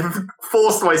I've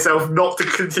forced myself not to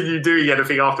continue doing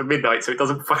anything after midnight so it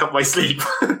doesn't fuck up my sleep.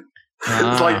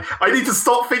 It's like, I need to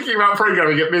stop thinking about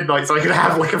programming at midnight so I can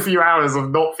have like a few hours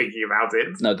of not thinking about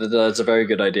it. No, that's a very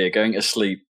good idea. Going to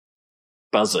sleep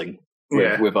buzzing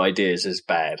with ideas is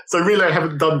bad. So really I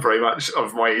haven't done very much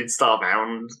of my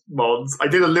Starbound mods. I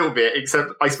did a little bit,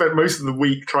 except I spent most of the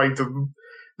week trying to...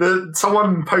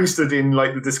 someone posted in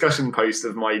like the discussion post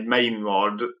of my main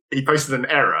mod, he posted an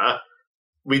error,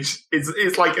 which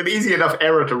is like an easy enough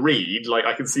error to read. Like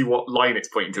I can see what line it's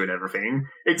pointing to and everything.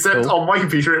 Except on my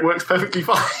computer, it works perfectly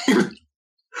fine.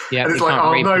 Yeah, and it's like,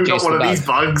 oh no, not one of these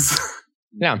bugs.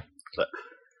 Yeah.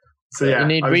 So yeah, you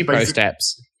need repro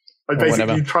steps. I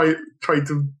basically tried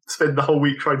to spend the whole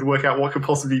week trying to work out what could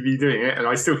possibly be doing it, and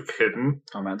I still couldn't.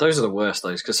 Oh man, those are the worst.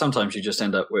 Those, because sometimes you just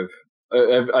end up with.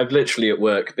 I've literally at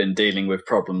work been dealing with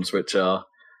problems which are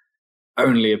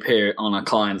only appear on a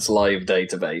client's live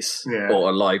database or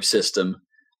a live system,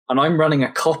 and I'm running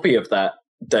a copy of that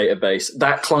database,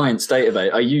 that client's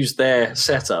database, I use their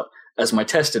setup as my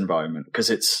test environment because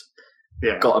it's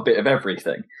got a bit of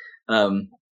everything.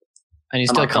 And you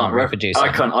still can't reproduce it.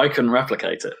 I couldn't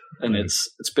replicate it, and it's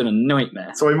been a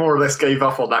nightmare. So I more or less gave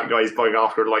up on that guy's bug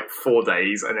after like 4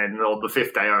 days, and then on the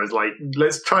 5th day I was like,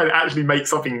 let's try and actually make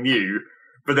something new.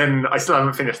 But then I still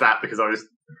haven't finished that because I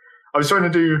was trying to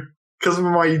do, because of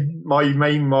my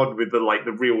main mod with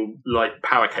the real like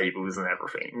power cables and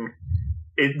everything.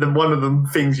 One of the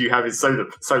things you have is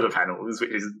solar panels,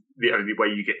 which is the only way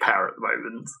you get power at the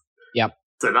moment. Yep.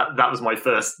 So that was my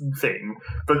first thing.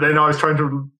 But then I was trying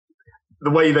to. The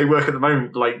way they work at the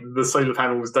moment, like the solar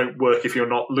panels don't work if you're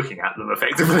not looking at them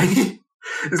effectively.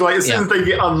 It's like as soon as they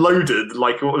get unloaded,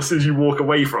 like as soon as you walk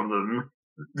away from them,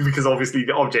 because obviously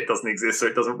the object doesn't exist, so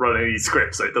it doesn't run any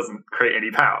script, so it doesn't create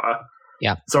any power.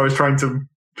 Yeah. So I was trying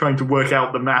to work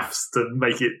out the maths to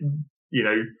make it,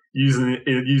 use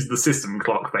the system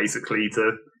clock basically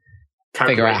to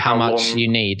figure out how much you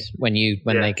need when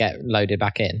they get loaded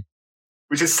back in.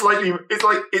 Which is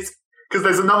it's because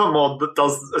there's another mod that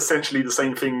does essentially the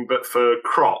same thing, but for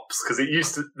crops. Because it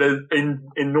used to, in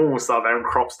normal Starbound,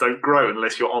 crops don't grow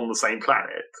unless you're on the same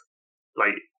planet.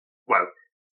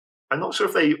 I'm not sure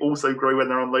if they also grow when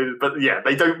they're unloaded, but yeah,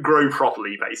 they don't grow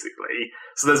properly, basically.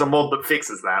 So there's a mod that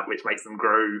fixes that, which makes them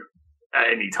grow at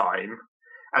any time.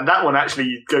 And that one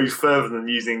actually goes further than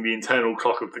using the internal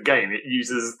clock of the game. It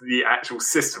uses the actual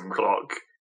system clock.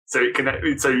 So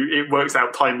it works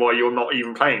out time while you're not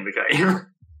even playing the game.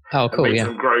 Oh, cool! Makes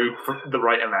them grow the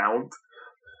right amount.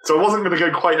 So I wasn't going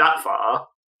to go quite that far,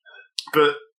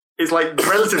 but it's like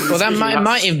relatively. Well, that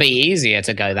might even be easier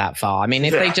to go that far. I mean,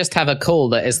 if they just have a call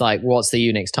that is like, "What's the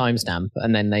Unix timestamp?"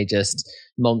 and then they just,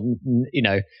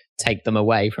 take them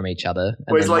away from each other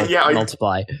and then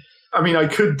multiply. I mean, I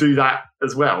could do that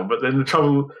as well, but then the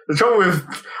trouble with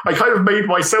I kind of made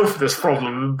myself this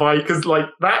problem because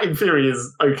that in theory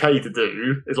is okay to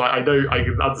do. It's like I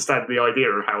can understand the idea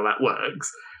of how that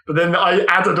works. But then I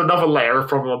added another layer of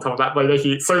problem on top of that by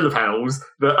making it solar panels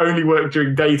that only work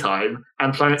during daytime,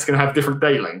 and planets can have different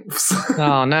day lengths.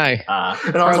 Oh no!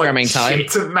 And programming I was like,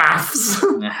 shit, maths.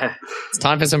 It's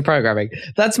time for some programming.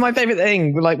 That's my favorite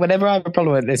thing. Like whenever I have a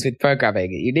problem with this with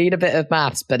programming, you need a bit of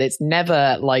maths, but it's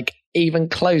never even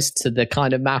close to the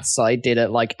kind of maths I did at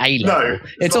A level. No,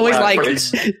 it's always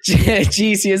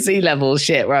GCSE level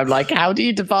shit where I'm like, how do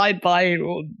you divide by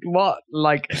what?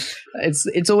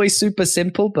 It's always super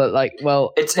simple, but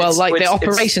the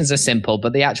operations are simple,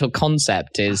 but the actual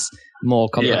concept is more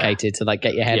complicated to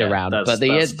get your head around. But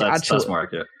that's more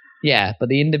accurate. Yeah, but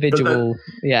the individual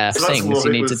things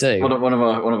you need to do. One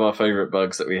of our favorite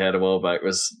bugs that we had a while back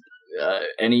was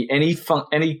any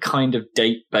kind of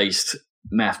date based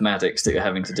mathematics that you're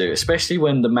having to do, especially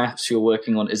when the maths you're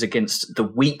working on is against the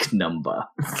week number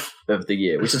of the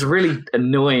year, which is a really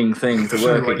annoying thing to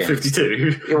work against.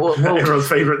 52. Everyone's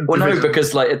favourite. Well, no,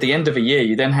 because at the end of a year,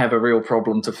 you then have a real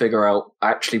problem to figure out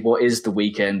actually what is the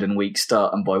weekend and week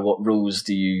start, and by what rules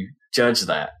do you judge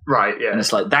that? Right. Yeah. And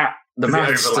it's like that. The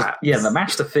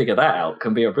maths to figure that out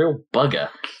can be a real bugger.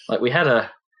 We had a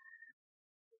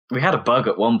bug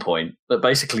at one point that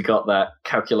basically got that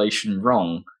calculation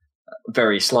wrong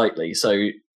very slightly. So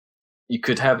you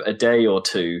could have a day or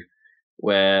two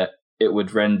where it would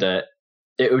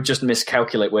just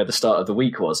miscalculate where the start of the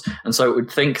week was. And so it would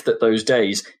think that those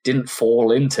days didn't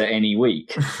fall into any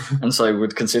week. And so it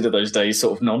would consider those days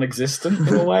sort of non-existent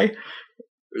in a way.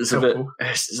 It's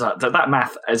that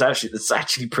math is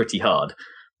actually pretty hard.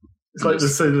 It's like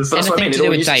anything to do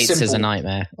with dates is a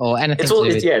nightmare, or anything.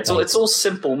 It's all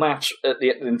simple math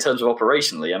in terms of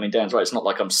operationally. I mean, Dan's right. It's not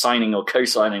like I'm signing or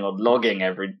co-signing or logging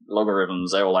every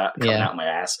logarithms all that coming out of my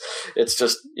ass. It's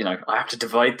just I have to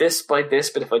divide this by this,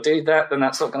 but if I do that, then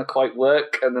that's not going to quite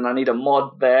work, and then I need a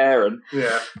mod there. And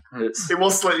it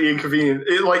was slightly inconvenient.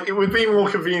 It would be more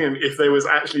convenient if there was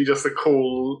actually just a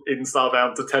call in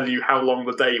Starbound to tell you how long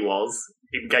the day was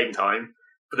in game time,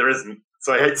 but there isn't.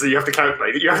 So you have to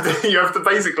calculate it. You have to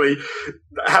basically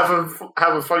have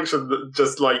a function that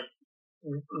just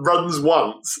runs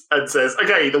once and says,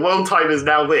 okay, the world time is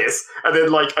now this, and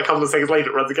then a couple of seconds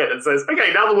later it runs again and says,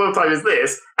 okay, now the world time is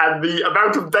this, and the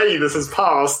amount of day this has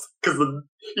passed, because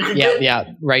you can get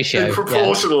ratio the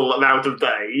proportional amount of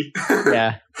day.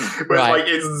 Yeah, where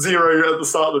it's 0 at the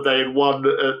start of the day and 1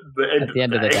 at the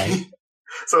end of the day.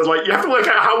 So it's you have to work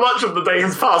out how much of the day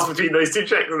has passed between those two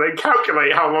checks and then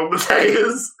calculate how long the day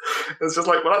is. It's just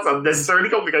that's unnecessarily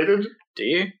complicated. Do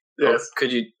you? Yes.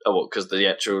 Could you? Because the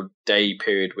actual day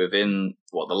period within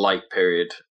the light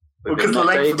period Because the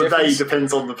length of the day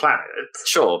depends on the planet.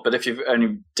 Sure, but if you're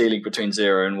only dealing between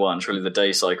 0 and 1, surely the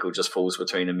day cycle just falls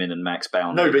between a min and max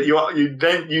bound. No, but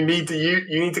you need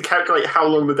to calculate how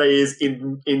long the day is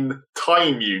in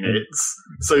time units,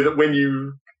 so that when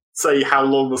you say how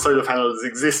long the solar panel has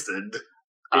existed,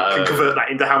 it can convert that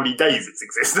into how many days it's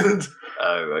existed.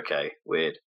 Oh, okay,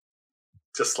 weird.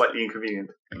 Just slightly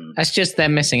inconvenient. That's just they're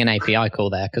missing an API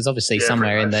call there, because obviously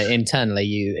somewhere internally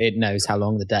it knows how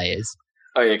long the day is.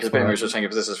 Oh yeah, because Ben was just saying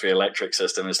if this is for the electric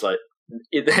system, it's like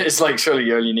surely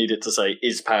you only needed to say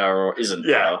is power or isn't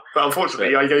power. But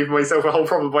unfortunately, I gave myself a whole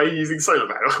problem by using solar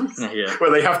panels,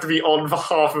 where they have to be on for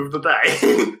half of the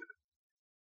day.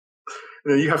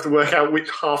 And then you have to work out which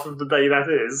half of the day that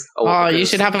is. You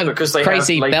should have a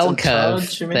crazy bell curve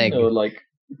thing. Or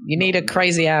you need a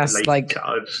crazy ass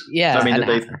charge. Yeah. I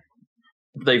mean,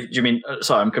 you mean?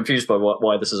 Sorry, I'm confused by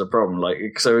why this is a problem.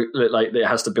 It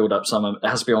has to build up it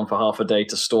has to be on for half a day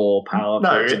to store power.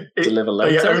 Deliver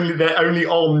later. They're only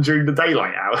on during the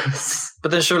daylight hours.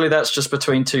 But then surely that's just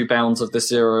between 2 bounds of this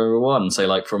 0 and 1, say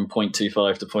from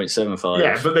 0.25 to 0.75.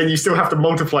 Yeah, but then you still have to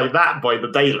multiply that by the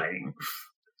day length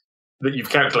that you've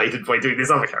calculated by doing this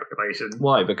other calculation.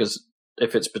 Why? Because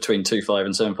if it's between 2.5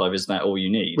 and 7.5, isn't that all you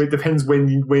need? Well, it depends when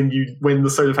the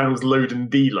solar panels load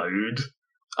and deload.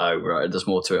 Oh, right. There's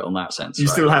more to it on that sense. You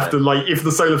still have to, if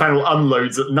the solar panel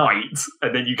unloads at night,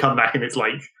 and then you come back and it's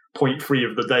 0.3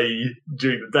 of the day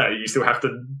during the day, you still have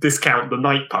to discount the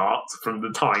night part from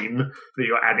the time that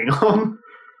you're adding on.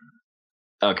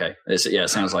 Okay. It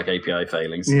sounds like API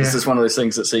failings. Yeah. This is one of those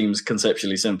things that seems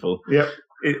conceptually simple. Yep.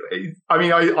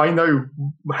 I know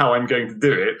how I'm going to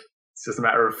do it. It's just a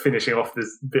matter of finishing off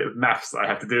this bit of maths that I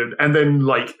have to do. And then,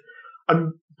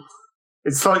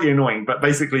 it's slightly annoying, but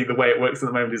basically the way it works at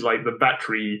the moment is the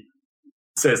battery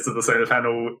says to the solar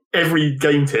panel, every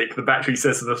game tick, the battery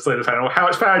says to the solar panel, how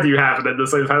much power do you have? And then the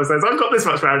solar panel says, I've got this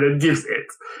much power, and then gives it.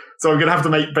 So I'm going to have to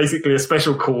make basically a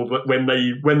special call that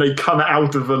when they come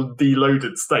out of a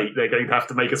deloaded state, they're going to have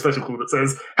to make a special call that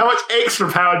says, how much extra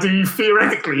power do you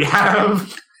theoretically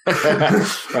have?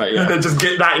 Right, yeah. And then just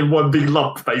get that in one big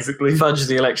lump, basically. Fudge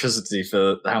the electricity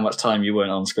for how much time you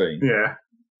weren't on screen. Yeah.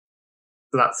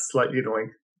 So that's slightly annoying.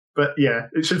 But yeah,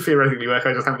 it should theoretically work.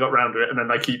 I just haven't got around to it, and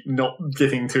then I keep not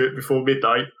getting to it before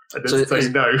midnight, and then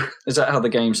saying no. Is that how the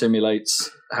game simulates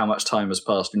how much time has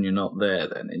passed when you're not there,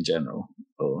 then, in general?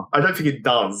 Or? I don't think it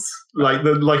does.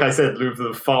 Like I said, with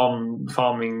the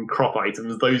farming crop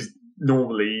items, those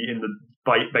normally in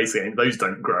the base game, those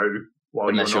don't grow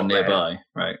unless you're nearby,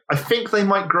 right? I think they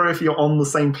might grow if you're on the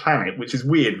same planet, which is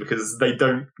weird because they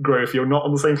don't grow if you're not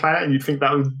on the same planet, and you'd think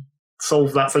that would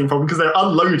solve that same problem because they're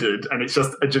unloaded and it's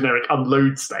just a generic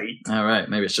unload state. Oh, right.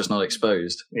 Maybe it's just not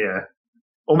exposed. Yeah.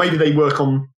 Or maybe they work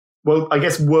on, I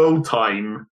guess world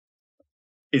time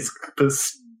is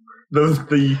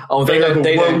the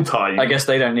world time. I guess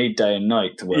they don't need day and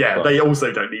night to work. Yeah, they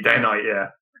also don't need day and night, yeah.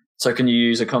 So can you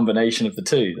use a combination of the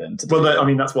two then?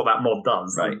 That's what that mod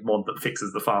does. Right. The mod that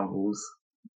fixes the farm rules.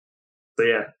 So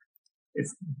yeah,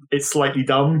 it's slightly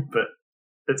dumb, but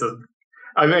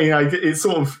it's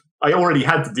sort of, I already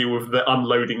had to deal with the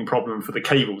unloading problem for the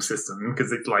cable system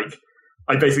because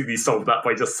I basically solved that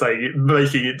by just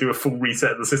making it do a full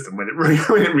reset of the system when it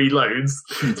reloads.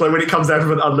 So when it comes out of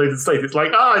an unloaded state, it's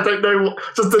I don't know,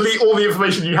 just delete all the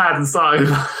information you had inside,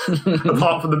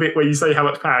 apart from the bit where you say how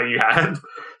much power you had.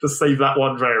 Just save that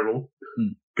one variable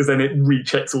because then it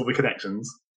rechecks all the connections,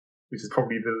 which is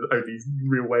probably the only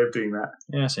real way of doing that.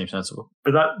 Yeah, seems sensible.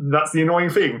 But that's the annoying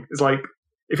thing. It's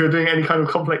if you're doing any kind of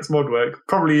complex mod work,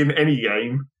 probably in any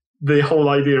game, the whole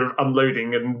idea of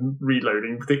unloading and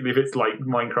reloading, particularly if it's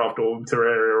Minecraft or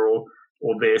Terraria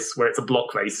or this, where it's a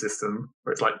block-based system,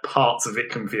 where it's parts of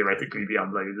it can theoretically be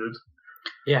unloaded.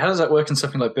 Yeah, how does that work in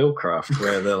something like Buildcraft,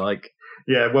 where they're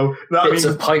yeah, well, bits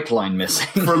of pipeline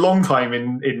missing? For a long time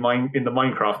in the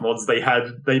Minecraft mods,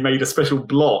 they made a special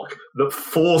block that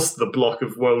forced the block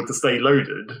of world to stay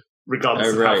loaded,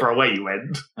 regardless of how far away you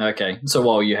went. Okay, so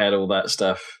while you had all that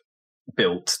stuff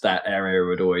built, that area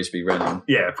would always be running.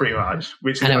 Yeah, pretty much.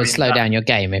 And it would slow down your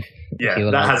game if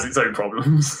that has its own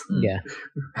problems. Yeah,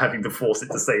 having to force it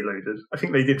to stay loaded. I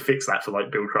think they did fix that for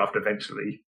Buildcraft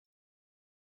eventually.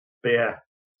 But yeah.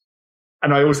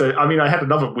 And I had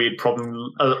another weird problem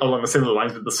along the similar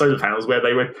lines with the solar panels, where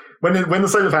they were when the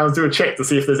solar panels do a check to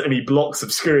see if there's any blocks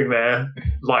obscuring their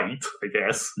light, I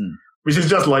guess. Which is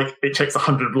just it checks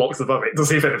 100 blocks above it to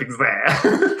see if anything's there,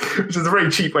 which is a very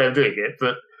cheap way of doing it.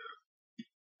 But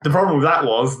the problem with that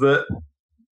was that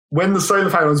when the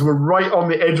solar panels were right on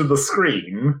the edge of the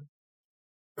screen,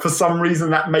 for some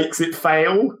reason that makes it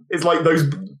fail. It's like those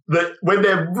that when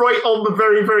they're right on the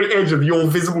very, very edge of your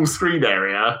visible screen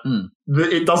area,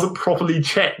 that it doesn't properly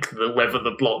check whether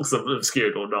the blocks are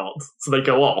obscured or not, so they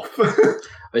go off.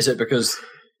 Is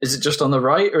it just on the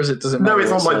right, or does it matter? No,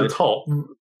 it's on like the top.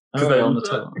 On the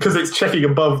top because it's checking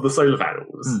above the solar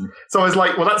panels. So I was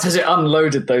like, well, that's has it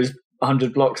unloaded those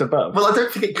 100 blocks above? Well, I don't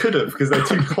think it could have because they're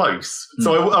too close.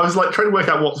 So I was like trying to work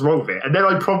out what's wrong with it, and then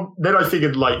I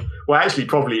figured like, well, actually,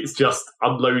 probably it's just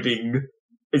unloading.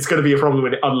 It's going to be a problem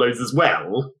when it unloads as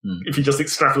well. If you just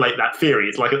extrapolate that theory,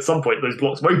 it's like at some point those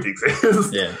blocks won't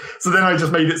exist. Yeah. So then I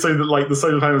just made it so that like the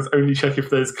solar panels only check if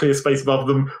there's clear space above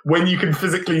them when you can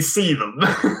physically see them.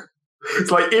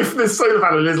 It's like if this solar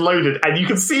panel is loaded and you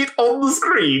can see it on the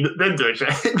screen, then do a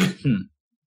check.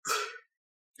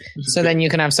 So then you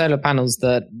can have solar panels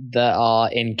that are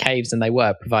in caves, and they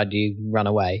work provided you run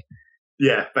away.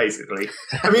 Yeah, basically.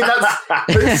 I mean,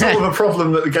 that's sort of a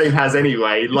problem that the game has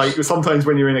anyway. Like, sometimes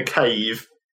when you're in a cave,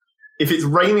 if it's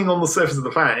raining on the surface of the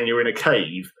planet and you're in a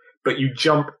cave, but you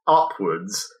jump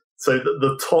upwards so that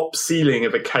the top ceiling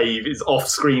of a cave is off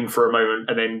screen for a moment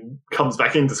and then comes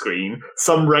back into screen,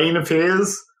 some rain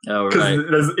appears. Oh, right.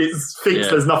 Because it's fixed,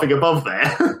 there's nothing above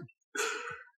there.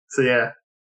 So, yeah.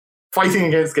 Fighting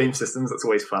against game systems, that's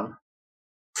always fun.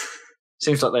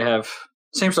 Seems like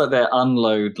their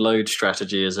unload-load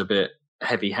strategy is a bit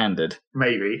heavy-handed.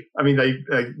 Maybe. I mean,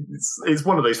 it's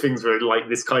one of those things where, like,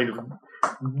 this kind of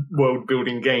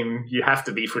world-building game, you have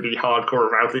to be pretty hardcore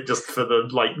about it just for the,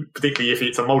 like, particularly if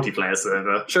it's a multiplayer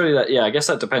server. Surely I guess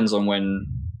that depends on when,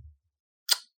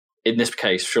 in this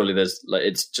case, surely there's, like,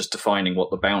 it's just defining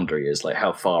what the boundary is, like,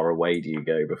 how far away do you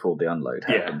go before the unload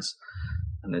happens? Yeah.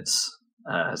 And it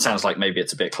sounds like maybe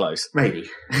it's a bit close. Maybe.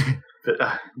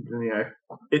 But,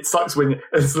 it sucks when...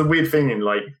 It's the weird thing in,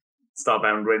 like,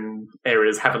 Starbound when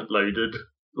areas haven't loaded,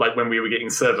 like when we were getting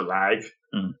server lag.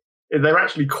 They're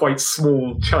actually quite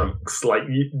small chunks. Like,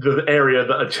 the area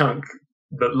that a chunk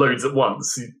that loads at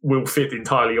once will fit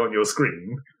entirely on your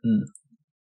screen.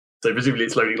 So presumably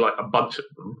it's loading, like, a bunch of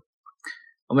them.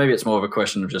 Or maybe it's more of a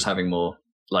question of just having more...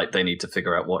 Like, they need to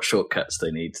figure out what shortcuts they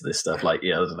need to this stuff. Like, I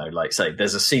don't know, like, say,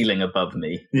 there's a ceiling above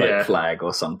me, like flag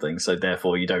or something, so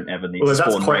therefore you don't ever need to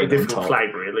spawn that's quite rain a difficult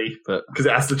flag, really. Because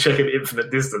it has to check an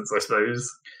infinite distance, I suppose.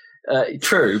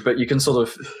 True, but you can sort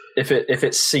of... If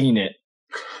it's seen it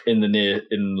in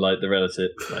the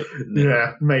relative... Like,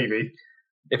 yeah, maybe.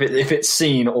 If it's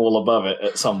seen all above it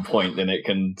at some point, then it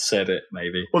can set it,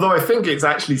 maybe. Although I think it's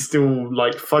actually still,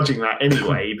 like, fudging that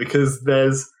anyway, because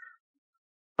there's...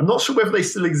 I'm not sure whether they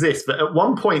still exist, but at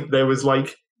one point there was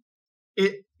like,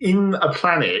 in a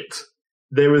planet,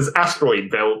 there was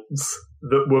asteroid belts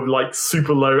that were like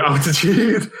super low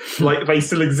altitude. Like they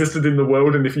still existed in the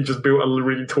world, and if you just built a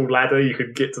really tall ladder, you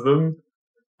could get to them.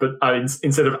 But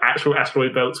instead of actual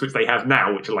asteroid belts, which they have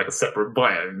now, which are like a separate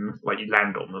biome, like you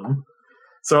land on them.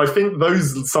 So I think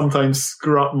those sometimes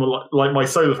screw up like my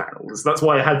solar panels. That's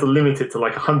why I had to limit it to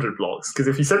like 100 blocks, because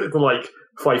if you set it to like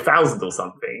 5,000 or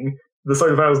something, the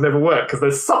solar panels never work because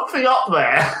there's something up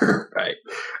there. Right.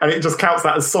 And it just counts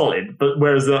that as solid, but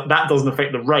whereas that doesn't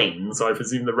affect the rain, so I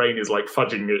presume the rain is like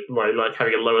fudging it by like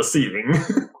having a lower ceiling.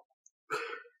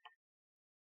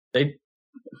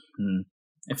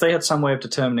 If they had some way of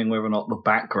determining whether or not the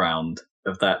background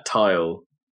of that tile...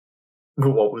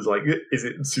 What was like, is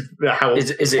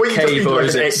it cave or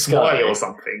is it sky or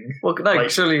something? Well, no,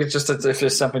 like, surely it's just if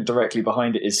there's something directly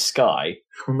behind it is sky.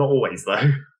 Well, not always,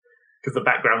 though. Because the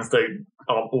backgrounds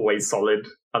aren't always solid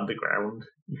underground.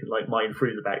 You can like mine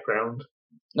through the background.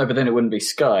 No, but then it wouldn't be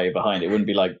sky behind it. It wouldn't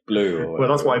be like blue or... Well,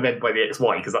 that's what I meant by the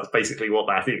XY, because that's basically what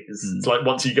that is. It's like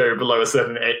once you go below a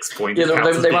certain X point,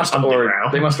 they must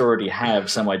already have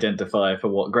some identifier for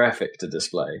what graphic to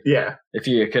display. Yeah. If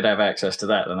you could have access to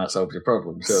that, then that solves your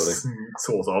problem, surely.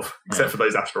 Sort of, except for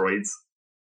those asteroids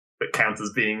that count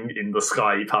as being in the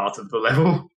sky part of the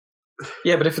level.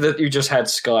 Yeah, but if you just had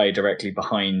sky directly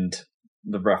behind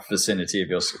the rough vicinity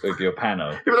of your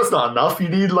panel. Yeah, but that's not enough. You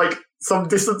need like some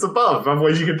distance above.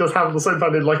 Otherwise, you can just have the solar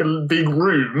panel in like a big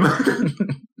room.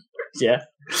 Yeah,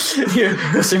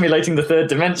 you're simulating the third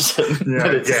dimension. Yeah,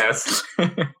 I guess.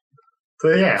 So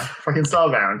yeah, fucking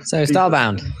Starbound. So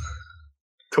Starbound.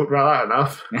 Talked about that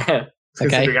enough. Yeah.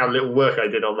 Considering how little work I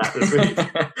did on that this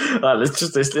week. Well,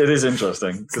 it is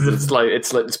interesting because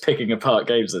it's picking apart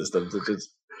game systems, which is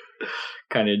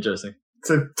kind of interesting.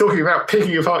 So, talking about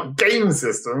picking apart game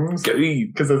systems,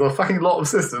 because there's a fucking lot of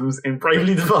systems in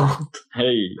Bravely Default.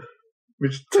 Hey.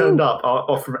 Which turned up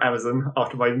off from Amazon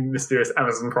after my mysterious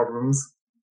Amazon problems.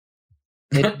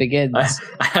 It begins.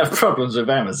 I have problems with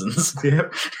Amazons.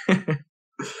 Yep.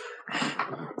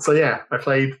 So, yeah, I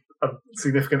played a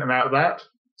significant amount of that.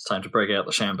 It's time to break out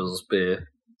the Shambles beer.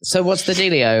 So what's the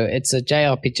dealio? It's a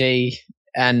JRPG,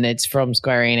 and it's from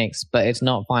Square Enix, but it's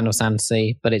not Final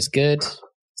Fantasy, but it's good. Is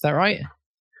that right?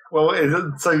 Well,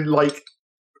 so like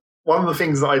one of the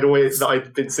things that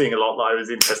I'd been seeing a lot that I was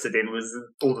interested in was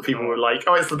all the people were like,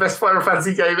 "Oh, it's the best Final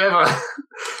Fantasy game ever."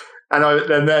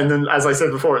 And then, as I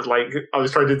said before, it's like I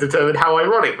was trying to determine how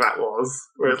ironic that was.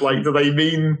 Where it's like, do they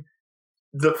mean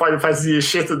that Final Fantasy is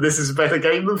shit and this is a better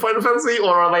game than Final Fantasy,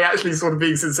 or are they actually sort of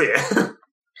being sincere?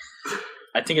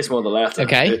 I think it's more the latter.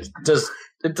 Okay,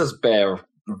 it does bear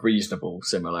reasonable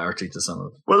similarity to some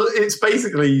of. Well, it's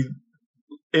basically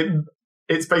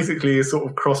a sort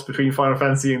of cross between Final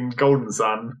Fantasy and Golden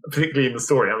Sun, particularly in the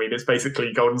story. I mean, it's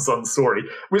basically Golden Sun's story,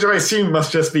 which I assume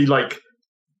must just be like.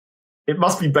 It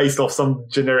must be based off some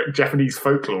generic Japanese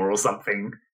folklore or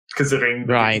something, considering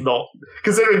that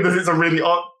it's a really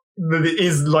that it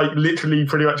is like literally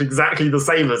pretty much exactly the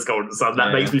same as Golden Sun.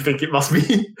 That makes me think it must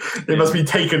be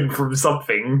taken from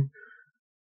something.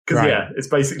 Because it's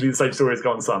basically the same story as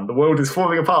Golden Sun. The world is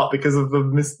falling apart because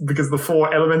the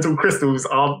 4 elemental crystals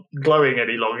aren't glowing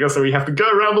any longer. So we have to go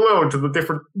around the world to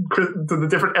the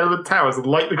different element towers and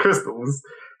light the crystals.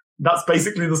 That's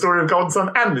basically the story of Golden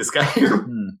Sun and this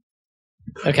game.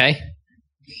 Okay.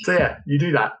 So yeah, you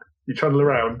do that. You trundle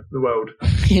around the world.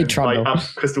 You trundle up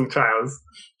crystal towers.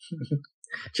 Do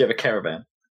you have a caravan?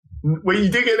 Well, you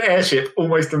do get an airship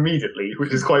almost immediately,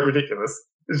 which is quite ridiculous.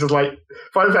 It's just like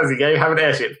Final Fantasy game, have an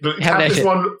airship. But have this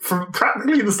one from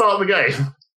practically the start of the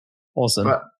game. Awesome.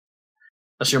 But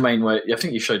that's your main way. I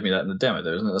think you showed me that in the demo,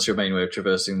 though, isn't it? That's your main way of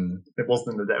traversing. It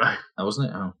wasn't in the demo. Oh, wasn't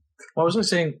it? Oh. What was I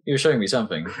saying? You were showing me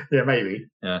something. Yeah, maybe.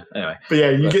 Yeah, anyway. But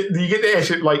yeah, you get the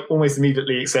airship like almost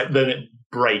immediately, except then it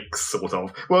breaks, sort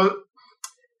of. Well,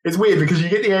 it's weird because you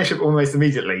get the airship almost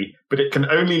immediately, but it can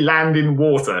only land in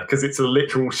water because it's a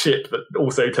literal ship that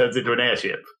also turns into an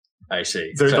airship. I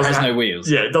see. So it has no wheels.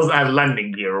 Yeah, it doesn't have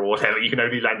landing gear or whatever. You can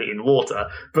only land it in water.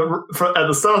 But at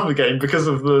the start of the game, because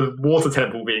of the water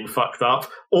temple being fucked up,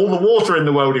 all the water in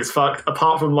the world is fucked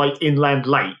apart from like inland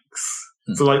lakes.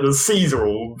 So, like, the seas are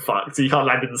all fucked, so you can't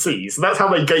land in the seas. So that's how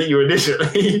they gate you initially.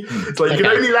 It's like, you can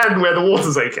only land where the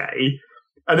water's okay.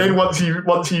 And then once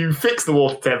you fix the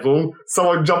water temple,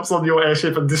 someone jumps on your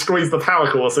airship and destroys the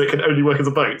power core so it can only work as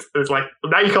a boat. And it's like,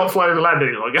 now you can't fly over land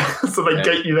any longer. So they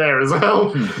gate you there as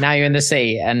well. Now you're in the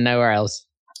sea and nowhere else.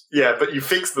 Yeah, but you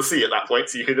fix the sea at that point,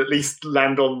 so you can at least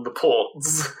land on the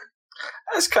ports.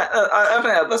 That's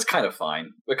that's kind of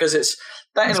fine, because it's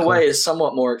that in a way is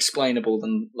somewhat more explainable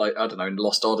than, like, I don't know, in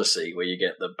Lost Odyssey, where you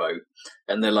get the boat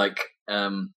and they're like,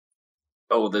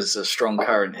 oh, there's a strong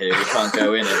current here, we can't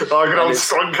go in it. Oh, good old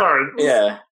strong current.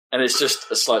 Yeah, and it's just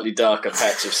a slightly darker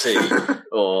patch of sea,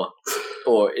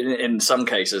 or in some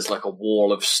cases like a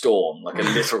wall of storm, like a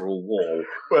literal wall.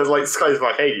 Well, it's like Skies of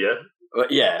Arcadia.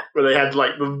 Yeah. Where they had,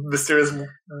 like, the mysterious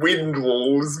wind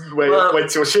walls where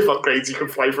once your ship upgrades, you can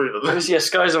fly through them. Because, yeah,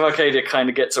 Skies of Arcadia kind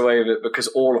of gets away with it because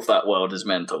all of that world is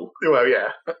mental. Well,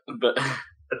 yeah. But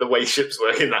and the way ships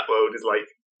work in that world is, like,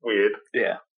 weird.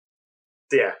 Yeah.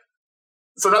 Yeah.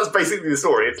 So that's basically the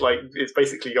story. It's, like, it's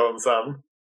basically Golden Sun.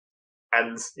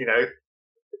 And, you know,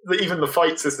 even the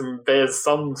fight system bears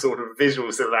some sort of visual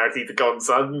similarity to Golden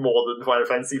Sun more than Final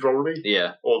Fantasy, probably.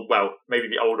 Yeah. Or, well, maybe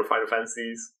the older Final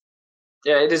Fantasies.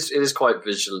 Yeah, it is quite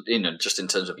visual, you know, just in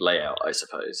terms of layout, I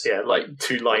suppose. Yeah, like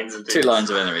two lines of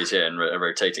enemies, yeah, and a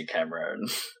rotating camera. And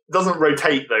it doesn't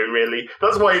rotate, though, really.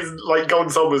 That's why, like, Golden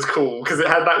Sun was cool, because it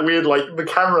had that weird, like, the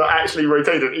camera actually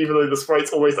rotated, even though the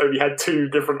sprites almost only had 2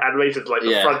 different animations, like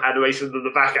the front animation and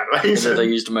the back animation. And then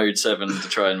they used Mode 7 to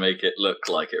try and make it look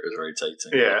like it was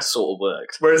rotating. Yeah. It sort of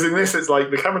worked. Whereas in this, it's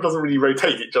like, the camera doesn't really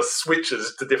rotate, it just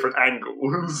switches to different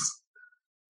angles.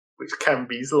 Which can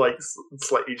be, like,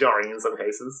 slightly jarring in some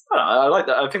cases. I like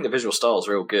that. I think the visual style is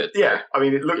real good. Yeah, I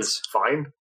mean, it looks fine.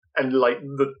 And, like,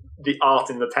 the art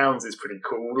in the towns is pretty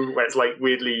cool, where it's, like,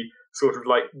 weirdly sort of,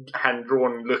 like,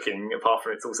 hand-drawn looking, apart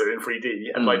from it's also in 3D.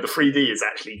 And, like, the 3D is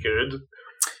actually good.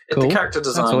 Cool. The character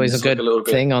design That's always a good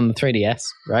thing on the 3DS,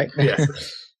 right?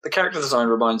 Yes. The character design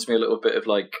reminds me a little bit of,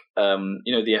 like,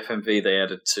 you know, the FMV they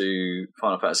added to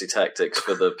Final Fantasy Tactics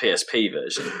for the PSP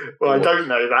version. Well, I don't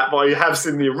know that, but I have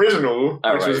seen the original,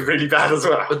 which was really bad as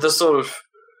well. But the sort of,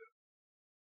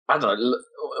 I don't know,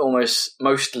 almost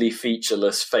mostly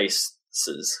featureless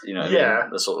faces, you know, yeah,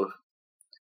 the sort of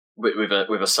with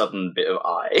a sudden bit of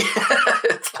eye.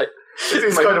 It's like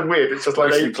it's kind of weird. It's just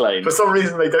like plain. For some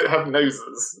reason they don't have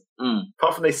noses.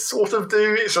 Apart from they sort of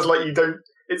do. It's just like you don't.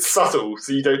 It's subtle,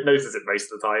 so you don't notice it most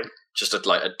of the time. Just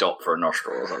like a dot for a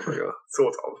nostril or something.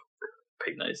 Sort of.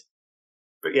 Pig nose.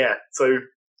 But yeah, so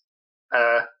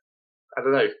I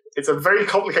don't know. It's a very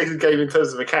complicated game in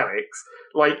terms of mechanics.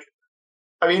 Like,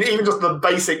 I mean, even just the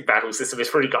basic battle system is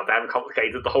pretty goddamn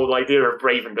complicated. The whole idea of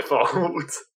brave and default.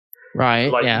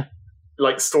 Right, yeah.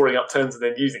 Like storing up turns and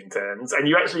then using turns. And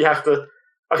you actually have to...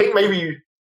 I think maybe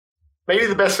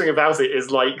the best thing about it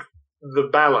is, like, the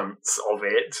balance of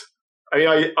it. I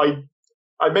mean,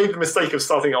 I made the mistake of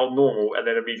starting on normal and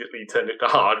then immediately turned it to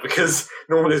hard, because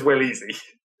normal is well easy.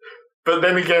 But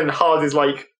then again, hard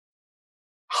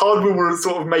will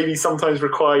sort of maybe sometimes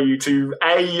require you to,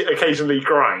 A, occasionally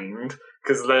grind,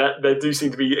 because there do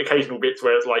seem to be occasional bits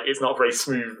where it's like, it's not a very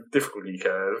smooth difficulty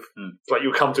curve. It's like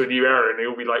you'll come to a new area and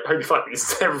you'll be like, holy fuck,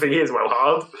 everything here is well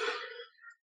hard.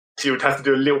 So you would have to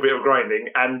do a little bit of grinding.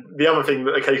 And the other thing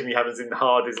that occasionally happens in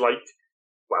hard is like,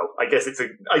 well, I guess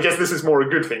this is more a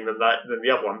good thing than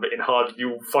the other one, but in hard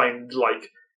you'll find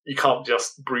like you can't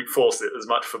just brute force it as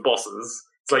much for bosses.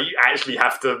 It's like you actually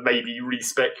have to maybe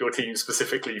respec your team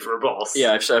specifically for a boss.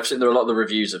 Yeah, I've seen there are a lot of the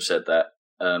reviews have said that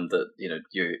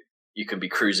you can be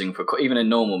cruising for, even in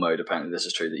normal mode, apparently this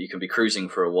is true, that you can be cruising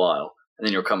for a while and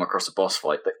then you'll come across a boss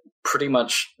fight that pretty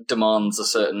much demands a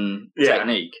certain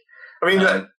technique. I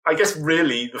mean, I guess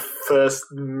really the first,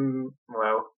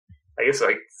 I guess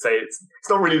I say it's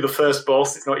not really the first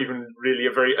boss. It's not even really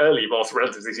a very early boss,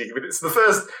 relatively speaking, but it's the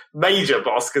first major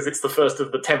boss because it's the first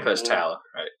of the temple. First tower,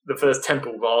 right? The first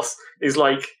temple boss is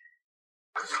like,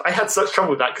 I had such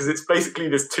trouble with that because it's basically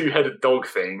this two-headed dog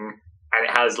thing, and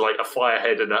it has like a fire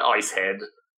head and an ice head.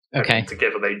 Okay. And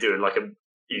together they do like an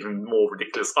even more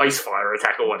ridiculous ice fire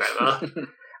attack or whatever.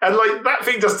 And like that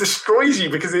thing just destroys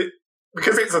you because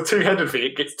it's a two-headed thing.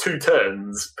 It gets 2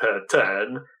 turns per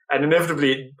turn. And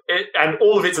inevitably, and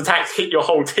all of its attacks hit your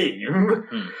whole team.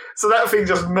 So that thing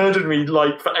just murdered me,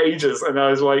 like, for ages. And I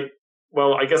was like,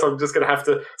 well, I guess I'm just going to have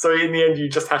to... So in the end, you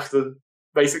just have to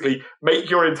basically make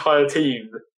your entire team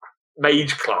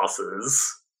mage classes.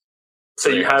 So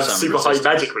you have super high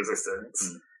magic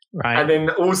resistance. Right. And then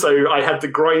also, I had to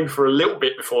grind for a little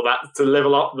bit before that to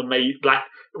level up the black...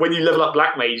 When you level up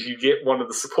Black Mage, you get one of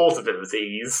the support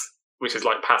abilities, which is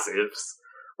like passives.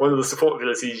 One of the support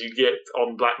abilities you get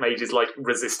on Black Mage is like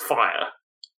resist fire.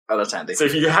 Oh, that's handy. So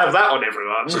if you have that on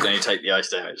everyone... So then you take the ice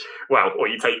damage. Well, or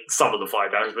you take some of the fire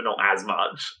damage, but not as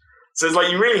much. So it's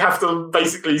like you really have to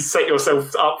basically set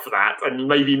yourself up for that and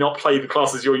maybe not play the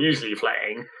classes you're usually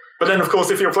playing. But then, of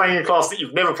course, if you're playing a class that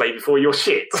you've never played before, you're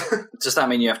shit. Does that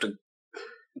mean you have to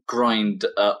grind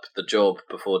up the job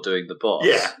before doing the boss?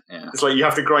 Yeah. It's like you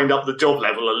have to grind up the job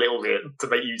level a little bit to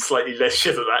make you slightly less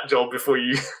shit at that job before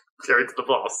you... go into the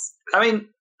boss. I mean,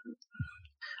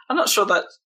 I'm not sure that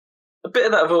a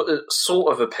bit of that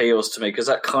sort of appeals to me because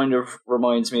that kind of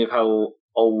reminds me of how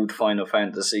old Final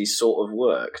Fantasy sort of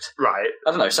worked. Right.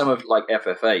 I don't know. Some of like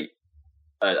FF8,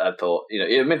 I thought,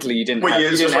 admittedly you didn't. Well, have,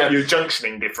 it's you just didn't like have, you're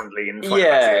junctioning differently in Final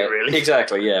Fantasy, really.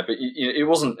 Exactly. Yeah, but it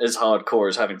wasn't as hardcore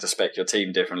as having to spec your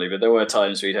team differently. But there were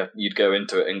times where you'd go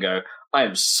into it and go, I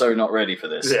am so not ready for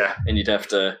this. Yeah. And you'd have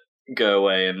to go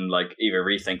away and like either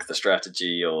rethink the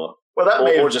strategy or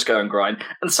just go and grind.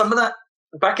 And some of that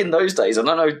back in those days, I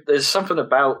don't know, there's something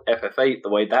about FF8 the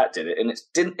way that did it, and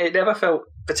it never felt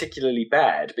particularly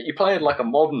bad. But you play it like a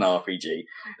modern RPG,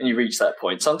 and you reach that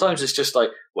point. Sometimes it's just like,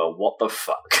 well, what the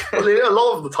fuck? Well, a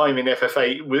lot of the time in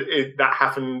FF8, that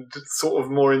happened sort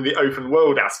of more in the open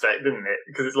world aspect, didn't it?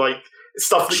 Because it's like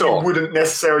stuff that you wouldn't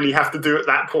necessarily have to do at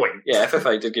that point. Yeah,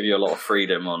 FF8 did give you a lot of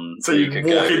freedom on. So you could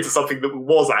walk into something that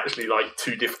was actually like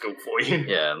too difficult for you.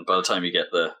 Yeah, and by the time you get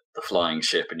the flying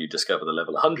ship and you discover the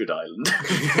level 100 island,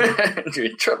 you're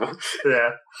in trouble.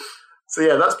 Yeah. So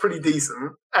yeah, that's pretty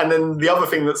decent. And then the other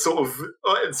thing that's sort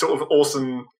of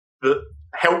awesome that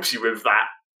helps you with that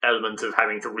element of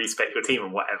having to respec your team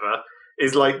and whatever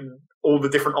is like all the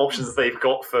different options they've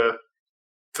got for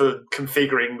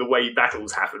configuring the way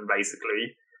battles happen,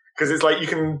 basically. Because it's like you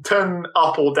can turn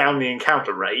up or down the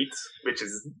encounter rate, which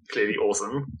is clearly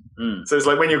awesome. So it's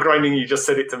like when you're grinding, you just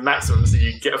set it to maximum, so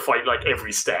you get a fight like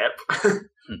every step.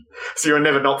 So you're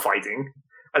never not fighting.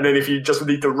 And then if you just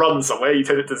need to run somewhere, you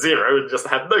turn it to 0 and just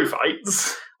have no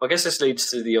fights. Well, I guess this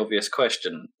leads to the obvious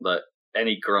question that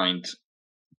any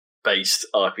grind-based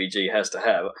RPG has to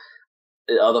have.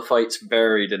 Are the fights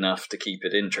varied enough to keep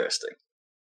it interesting?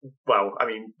 Well, I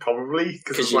mean, probably.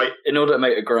 Because like, in order to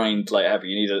make a grind like heavy,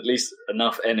 you need at least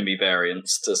enough enemy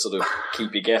variants to sort of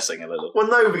keep you guessing a little. Well,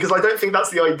 no, because I don't think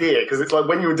that's the idea. Because it's like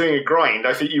when you're doing a grind,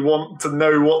 I think you want to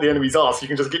know what the enemies are so you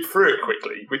can just get through it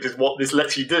quickly, which is what this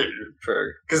lets you do.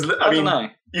 True. Because, I mean, don't know.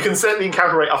 You can set the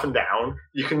encounter rate up and down.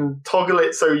 You can toggle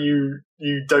it so you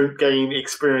don't gain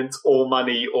experience or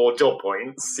money or job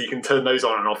points. So you can turn those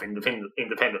on and off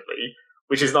independently.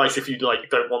 which is nice if you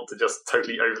don't want to just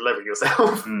totally over-level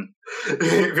yourself.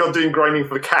 If you're doing grinding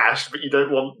for cash, but you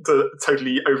don't want to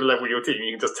totally over-level your team,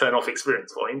 you can just turn off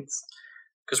experience points.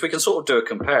 Because we can sort of do a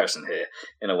comparison here,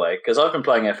 in a way, because I've been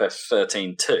playing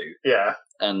FF13-2,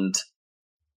 and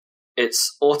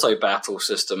its auto-battle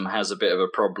system has a bit of a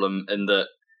problem in that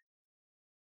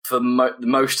for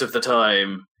most of the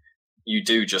time, you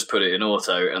do just put it in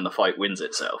auto and the fight wins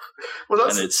itself. Well,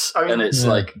 you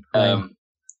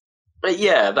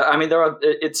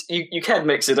can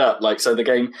mix it up. So the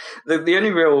game, the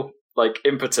only real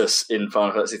impetus in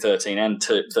Final Fantasy 13 and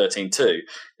 13-2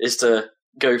 is to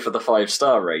go for the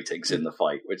 5-star ratings in the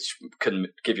fight, which can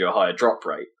give you a higher drop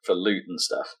rate for loot and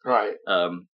stuff. Right.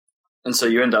 And so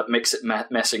you end up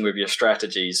messing with your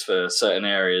strategies for certain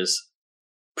areas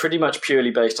pretty much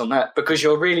purely based on that, because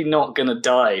you're really not going to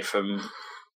die from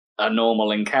a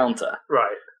normal encounter.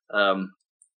 Right.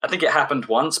 I think it happened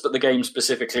once, but the game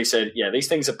specifically said, these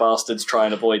things are bastards, try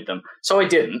and avoid them. So I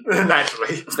didn't.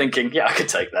 Naturally. I was thinking, I could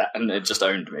take that, and it just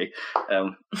owned me.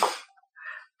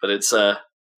 But it's, I'm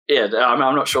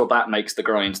not sure that makes the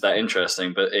grinds that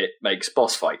interesting, but it makes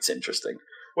boss fights interesting.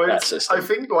 Well, I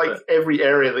think every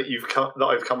area that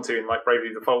I've come to in Bravely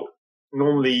Default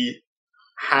normally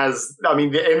has,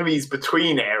 the enemies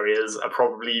between areas are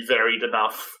probably varied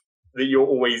enough that you're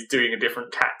always doing a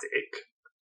different tactic.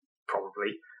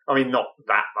 Probably. Not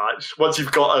that much. Once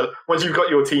you've got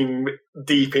your team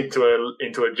deep into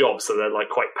a job, so they're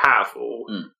quite powerful,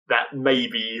 that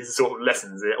maybe sort of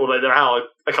lessens it. Although there are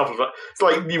a couple of,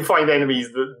 it's you find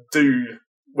enemies that do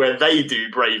where they do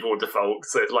brave or default.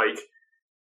 So it's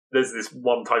there's this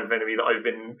one type of enemy that I've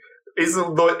been.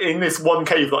 In this one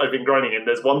cave that I've been grinding in,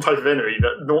 there's one type of enemy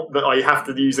that I have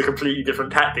to use a completely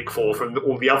different tactic for from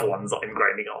all the other ones that I'm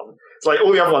grinding on. It's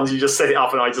all the other ones, you just set it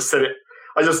up, and I just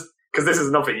because this is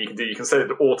another thing you can do. You can set it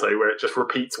to auto, where it just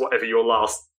repeats whatever your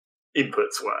last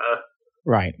inputs were.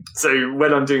 Right. So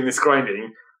when I'm doing this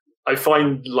grinding, I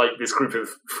find this group of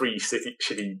free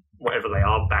shitty whatever they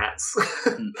are, bats.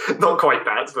 Not quite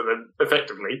bats, but then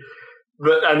effectively.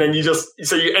 And then you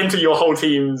enter your whole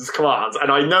team's commands,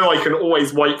 and I know I can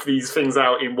always wipe these things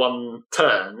out in one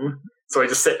turn, so I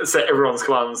just set everyone's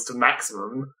commands to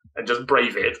maximum, and just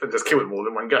brave it, and just kill them all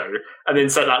in one go, and then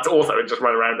set that to auto, and just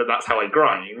run around, and that's how I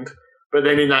grind. But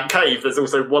then in that cave, there's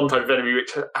also one type of enemy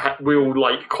which will,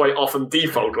 quite often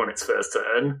default on its first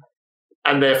turn,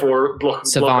 and therefore block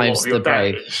a lot of your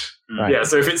damage. Right. Yeah,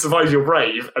 so if it survives your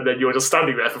brave, and then you're just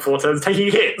standing there for 4 turns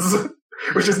taking hits,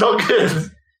 which is not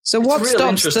good. So what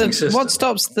stops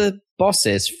the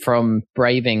bosses from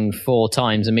braving 4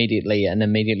 times immediately and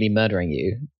immediately murdering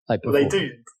you? Well, they do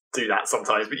that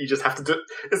sometimes, but you just have to do.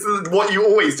 This is what you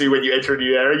always do when you enter a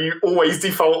new area. You always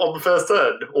default on the first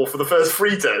turn, or for the first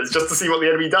 3 turns, just to see what the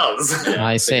enemy does. Yeah,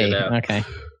 I see. Okay,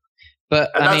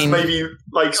 but maybe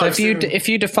So if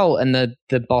you default and the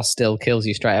boss still kills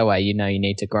you straight away, you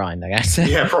need to grind, I guess.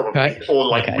 Yeah, probably, right?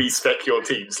 Or respec your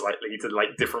team slightly to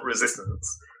different resistance.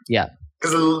 Yeah.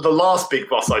 Because the last big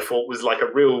boss I fought was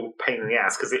a real pain in the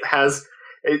ass, because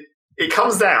it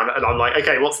comes down and I'm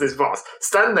okay, what's this boss?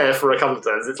 Stand there for a couple of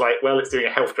turns. It's it's doing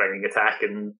a health draining attack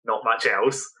and not much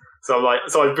else. So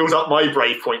I've built up my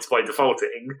brave points by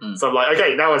defaulting. So I'm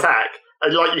okay, now attack.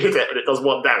 And you hit it and it does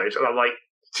 1 damage. And I'm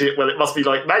shit, well, it must be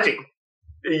magic.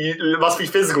 It must be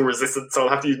physical resistance, so I'll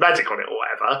have to use magic on it or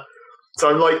whatever. So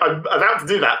I'm about to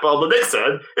do that, but on the next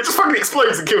turn, it just fucking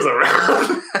explodes and kills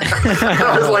everyone.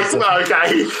 I was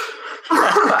okay.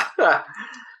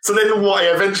 So then what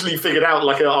I eventually figured out,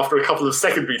 after a couple of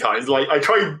secondary times, I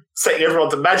tried setting everyone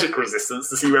to magic resistance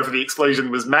to see whether the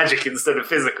explosion was magic instead of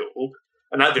physical,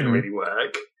 and that didn't really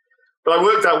work. But I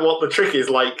worked out what the trick is,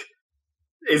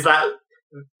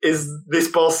 is this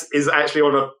boss is actually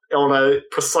on a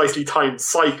precisely timed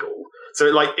cycle. So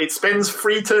it spends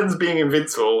 3 turns being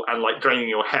invincible and draining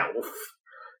your health.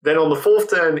 Then on the 4th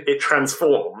turn, it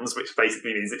transforms, which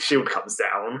basically means its shield comes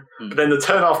down. But then the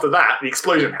turn after that, the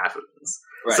explosion happens.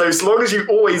 Right. So as long as you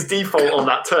always default on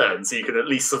that turn, so you can at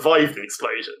least survive the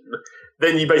explosion,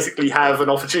 then you basically have an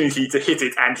opportunity to hit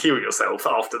it and heal yourself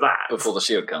after that. Before the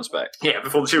shield comes back. Yeah,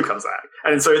 before the shield comes back.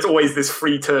 And so it's always this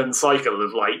 3-turn cycle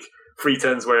of 3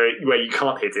 turns where you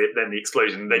can't hit it, then the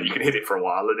explosion, then you can hit it for a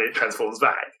while, and then it transforms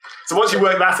back. So once you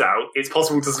work that out, it's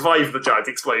possible to survive the giant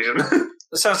explosion.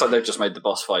 It sounds like they've just made the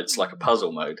boss fights like a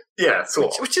puzzle mode. Yeah,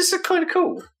 sort of. Which is kind of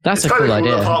cool. That's a cool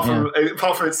idea. Apart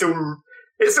from it still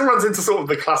runs into sort of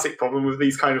the classic problem with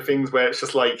these kind of things where it's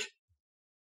just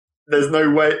there's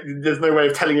no way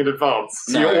of telling in advance.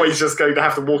 So you're always just going to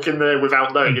have to walk in there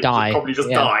without knowing it. Probably just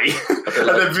die.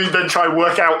 and then try and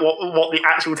work out what the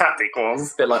actual tactic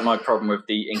was. A bit like my problem with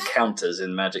the encounters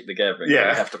in Magic the Gathering. Yeah.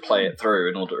 You have to play it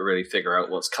through in order to really figure out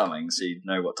what's coming so you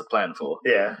know what to plan for.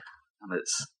 Yeah.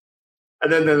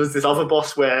 And then there was this other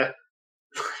boss where...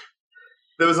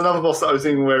 there was another boss that I was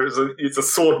doing where it's a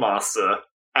Swordmaster,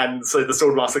 and so the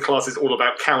Swordmaster class is all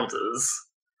about counters.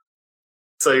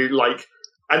 So, like...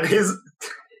 And he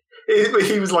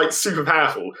was, like, super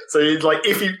powerful. So, like,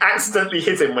 if you accidentally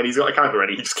hit him when he's got a counter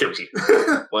ready, he just kills you.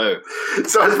 Whoa.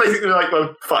 So I was basically like,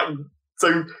 well, fine.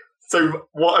 So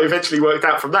what I eventually worked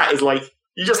out from that is, like,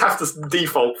 you just have to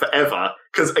default forever,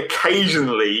 because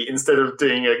occasionally, instead of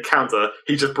doing a counter,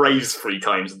 he just braves 3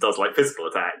 times and does, like, physical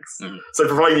attacks. Mm. So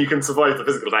providing you can survive the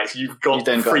physical attacks, you've got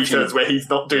 3 turns where he's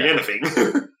not doing anything.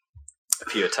 A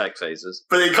few attack phases.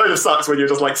 But it kind of sucks when you're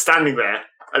just, like, standing there,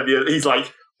 and he's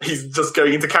like... He's just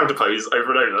going into counterpose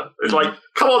over and over. It's like,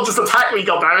 come on, just attack me,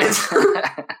 goddammit!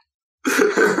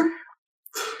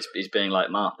 He's being like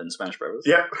Marth in Smash Bros.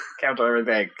 Yep. Counter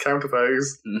everything.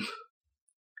 Counterpose.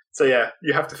 So yeah,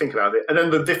 you have to think about it. And then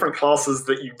the different classes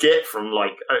that you get from,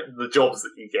 like, the jobs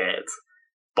that you get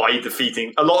by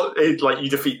defeating... you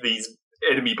defeat these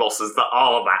enemy bosses that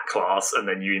are that class, and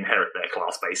then you inherit their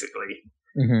class, basically.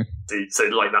 Mm-hmm. So,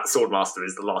 like, that Swordmaster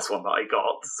is the last one that I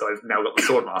got. So I've now got the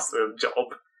Swordmaster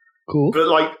job. Cool. But,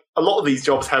 like, a lot of these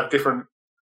jobs have different...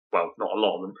 Well, not a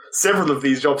lot of them. Several of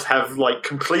these jobs have, like,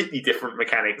 completely different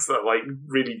mechanics that are, like,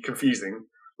 really confusing.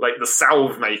 Like the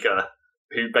Salve Maker,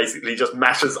 who basically just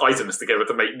mashes items together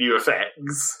to make new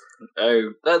effects.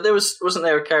 Oh, wasn't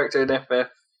there a character in FF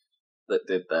that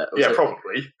did that?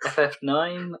 Probably.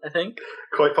 FF9, I think?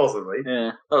 Quite possibly.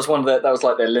 Yeah. That was that was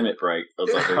like their limit break.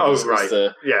 Right.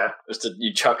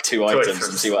 You chuck 2 items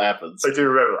and see what happens. I do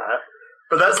remember that.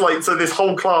 But that's like, so this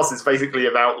whole class is basically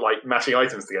about, like, mashing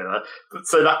items together.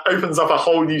 So that opens up a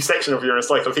whole new section of your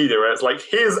encyclopedia where it's like,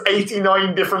 here's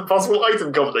 89 different possible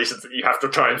item combinations that you have to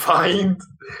try and find.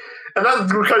 And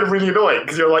that's kind of really annoying,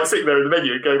 because you're, like, sitting there in the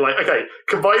menu and going, like, okay,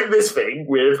 combine this thing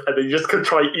with, and then you just can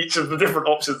try each of the different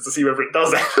options to see whether it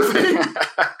does everything.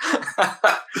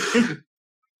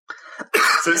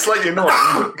 So it's slightly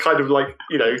annoying, but kind of like,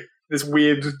 you know, this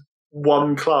weird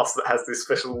one class that has this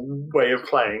special way of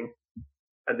playing.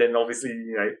 And then obviously,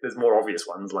 you know, there's more obvious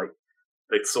ones, like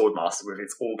the Swordmaster with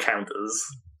its all counters.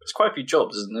 There's quite a few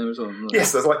jobs, isn't there, as well?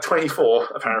 Yes, there's like 24,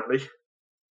 apparently,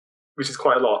 which is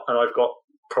quite a lot. And I've got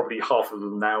probably half of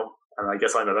them now, and I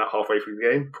guess I'm about halfway through the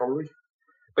game, probably.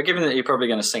 But given that you're probably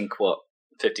going to sink,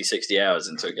 50, 60 hours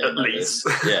into a game at least.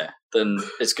 Yeah, then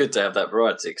it's good to have that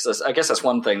variety. Because I guess that's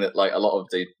one thing that, like, a lot of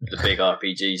the big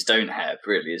RPGs don't have,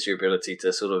 really, is your ability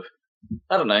to sort of,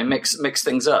 I don't know, mix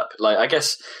things up. Like, I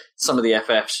guess some of the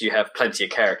FFs, you have plenty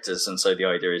of characters, and so the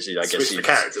idea is, you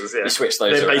switch those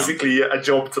They're around. Basically a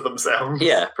job to themselves.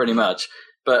 Yeah, pretty much.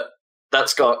 But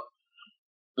that's got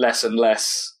less and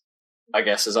less, I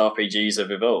guess, as RPGs have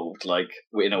evolved, like,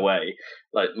 in a way.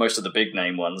 Like, most of the big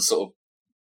name ones sort of,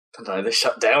 I don't know, they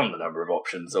shut down the number of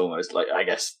options almost. Like, I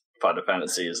guess Final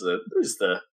Fantasy is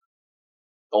the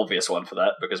obvious one for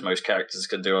that, because most characters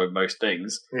can do most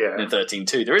things. Yeah. And in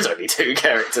 13.2, there is only 2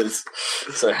 characters.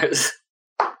 So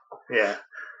yeah.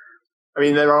 I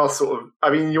mean, there are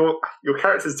your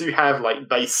characters do have, like,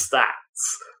 base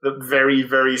stats that very,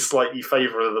 very slightly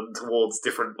favour them towards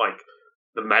different, like,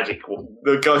 the magic one.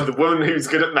 The woman who's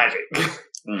good at magic.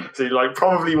 So you, like,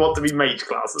 probably want to be mage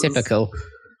classes. Typical.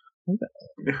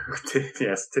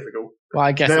 Yes, typical. Well,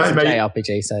 I guess it's a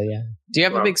JRPG, so yeah. Do you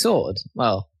have a big sword?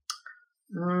 Well,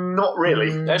 not really.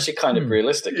 They're actually kind of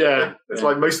realistic. Yeah, it's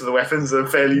like most of the weapons are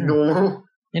fairly normal.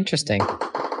 Interesting.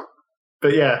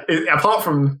 But yeah, aside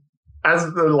from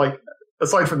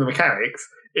the mechanics,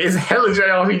 it is hella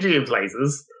JRPG in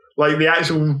places. Like, the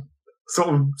actual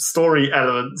sort of story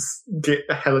elements get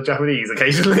hella Japanese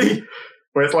occasionally,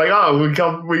 where it's like,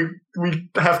 we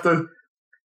have to.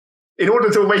 In order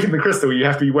to awaken the crystal, you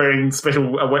have to be wearing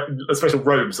special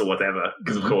robes or whatever,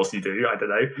 because of course you do. I don't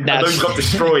know. And those got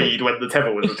destroyed when the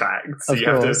temple was attacked. So you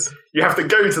have to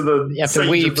go to the sage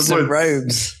weave of the some woods.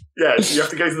 Robes. Yeah, you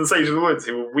have to go to the Sage of the Woods,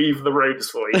 who will weave the robes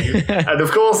for you. And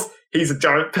of course, he's a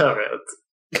giant pervert.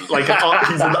 Like,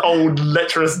 he's an old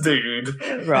lecherous dude,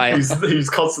 right? Who's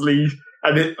constantly,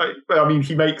 and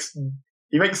he makes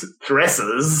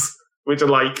dresses which are,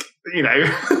 like, you know.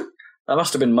 That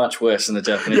must have been much worse in the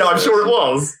Japanese. Yeah, I'm sure it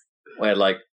was. Where,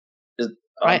 like,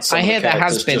 I hear there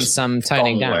has been some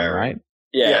toning down, right?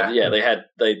 Yeah.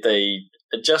 They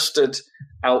adjusted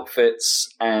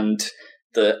outfits and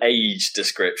the age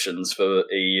descriptions for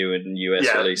EU and US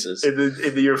releases. In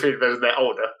the European version, they're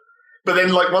older. But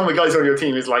then, like, one of the guys on your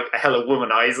team is, like, a hella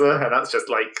womanizer, and that's just,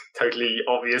 like, totally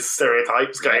obvious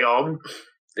stereotypes going on.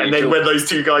 And then when those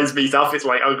two guys meet up, it's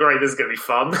like, oh, great, this is going to be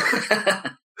fun.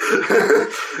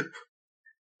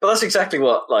 But that's exactly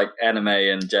what, like, anime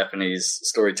and Japanese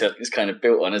storytelling is kind of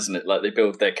built on, isn't it? Like, they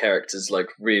build their characters, like,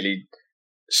 really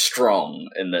strong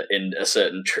in a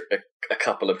certain a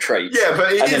couple of traits. Yeah,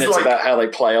 but and then it's like, about how they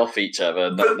play off each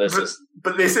other. But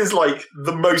this is, like,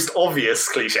 the most obvious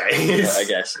cliches. Yeah, I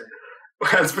guess.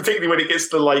 Whereas particularly when it gets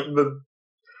to, like,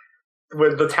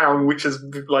 when the town, which is,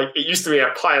 like, it used to be a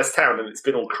pious town and it's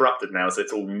been all corrupted now, so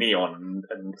it's all neon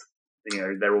and you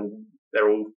know, they're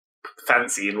all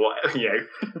fancy and what, you know,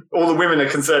 all the women are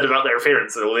concerned about their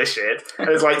appearance and all this shit. And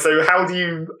it's like, so how do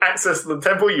you access the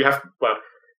temple? You have, well,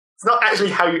 it's not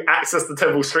actually how you access the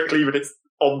temple strictly, but it's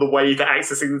on the way to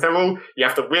accessing the temple. You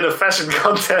have to win a fashion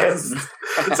contest.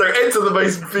 So enter the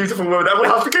most beautiful woman. And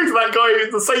we'll have to go to that guy,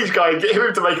 the sage guy, and get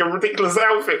him to make a ridiculous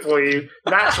outfit for you.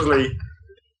 Naturally.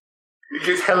 It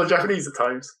gets hella Japanese at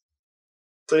times.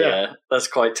 So yeah. That's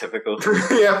quite typical.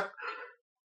 Yeah.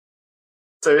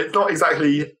 So it's not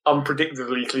exactly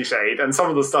unpredictably cliched, and some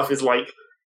of the stuff is like,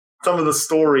 some of the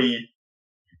story,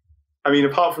 I mean,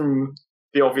 apart from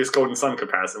the obvious Golden Sun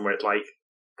comparison, where it's like,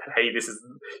 hey, this is,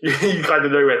 you kind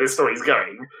of know where this story's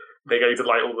going. They're going to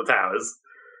light all the towers.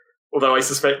 Although I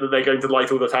suspect that they're going to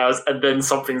light all the towers and then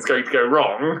something's going to go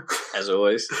wrong. As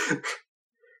always.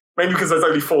 Mainly because there's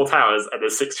only 4 towers and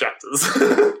there's 6 chapters.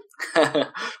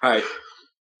 Right.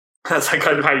 That's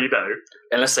kind of how you know.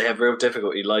 Unless they have real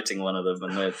difficulty lighting one of them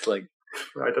and they're like,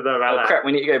 I don't know about that. Crap,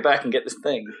 we need to go back and get this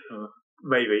thing.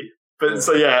 Maybe. But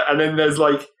so yeah, and then there's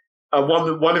like,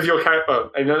 one of your characters,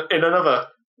 in another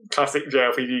classic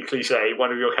JRPG cliche,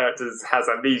 one of your characters has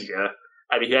amnesia,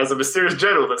 and he has a mysterious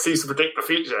journal that seems to predict the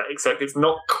future, except it's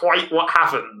not quite what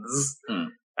happens.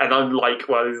 And I'm like,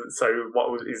 well, so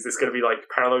what is this going to be, like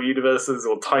parallel universes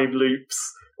or time loops?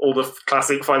 All the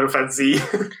classic Final Fantasy.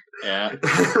 Yeah.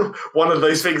 One of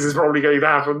those things is probably going to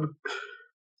happen.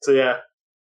 So yeah,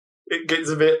 it gets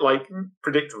a bit like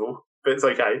predictable, but it's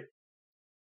okay.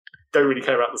 Don't really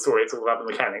care about the story, it's all about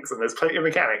the mechanics, and there's plenty of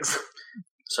mechanics.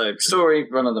 So, story,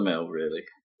 run of the mill, really.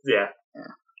 Yeah.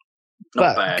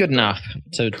 Not bad. Good enough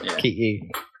to keep you.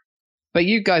 But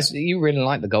you guys, you really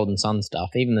like the Golden Sun stuff,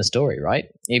 even the story, right?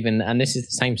 And this is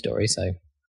the same story, so.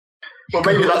 Well,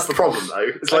 maybe that's the problem, though.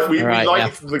 It's like we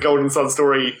liked the Golden Sun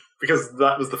story because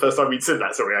that was the first time we'd seen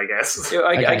that story, I guess. Yeah,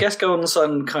 I guess Golden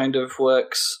Sun kind of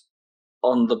works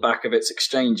on the back of its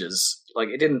exchanges. Like,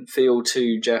 it didn't feel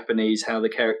too Japanese how the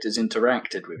characters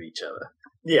interacted with each other.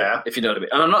 Yeah. If you know what I mean.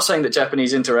 And I'm not saying that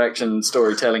Japanese interaction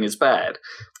story-telling is bad.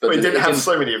 But it didn't have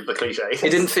so many of the cliches.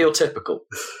 It didn't feel typical.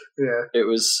 Yeah. It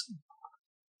was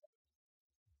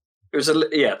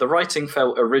the writing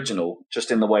felt original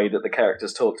just in the way that the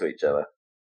characters talk to each other.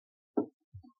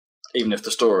 Even if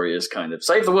the story is kind of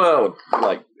save the world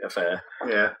like affair.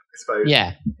 Yeah, I suppose.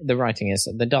 Yeah, the writing is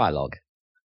the dialogue.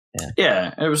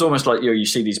 Yeah, it was almost like you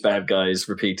see these bad guys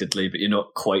repeatedly, but you're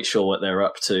not quite sure what they're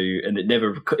up to, and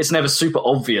it's never super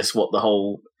obvious what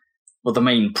the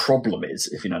main problem is,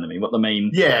 if you know what I mean. What the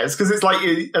main it's because it's like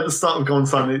at the start of Golden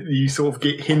Sun, you sort of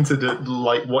get hinted at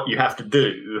like what you have to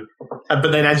do,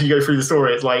 but then as you go through the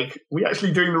story, it's like, we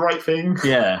actually doing the right thing?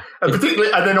 Yeah, and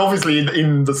particularly, and then obviously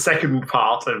in the second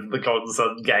part of the Golden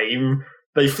Sun game,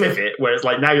 they flip it, where it's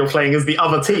like, now you're playing as the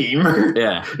other team.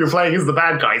 Yeah. You're playing as the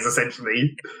bad guys,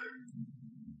 essentially.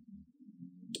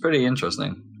 It's pretty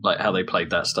interesting, like, how they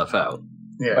played that stuff out.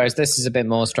 Yeah. Whereas this is a bit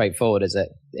more straightforward, is it?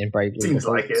 In Bravely Seems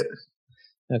like it.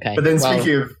 Okay. But then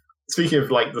speaking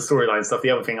of, like, the storyline stuff,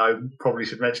 the other thing I probably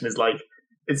should mention is, like,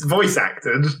 it's voice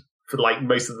acted for, like,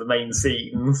 most of the main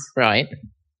scenes. Right.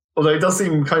 Although it does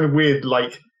seem kind of weird,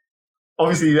 like,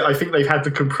 obviously, I think they've had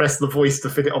to compress the voice to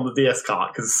fit it on the DS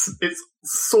cart, because it's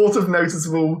sort of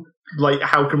noticeable, like,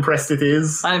 how compressed it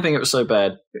is. I don't think it was so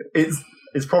bad.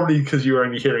 It's probably because you were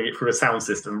only hearing it through a sound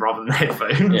system rather than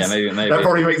headphones. Yeah, maybe. That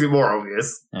probably makes it more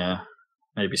obvious. Yeah.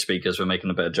 Maybe speakers were making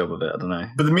a better job of it, I don't know.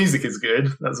 But the music is good.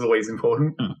 That's always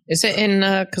important. Is it in,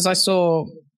 because I saw,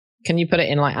 can you put it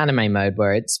in, like, anime mode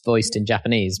where it's voiced in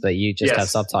Japanese, but you just have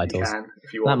subtitles? You can,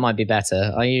 if you want. That might be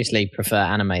better. I usually prefer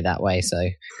anime that way, so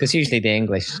because usually the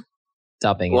English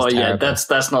dubbing is terrible. Yeah,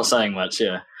 that's not saying much,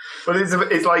 yeah. But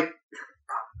it's like,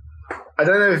 I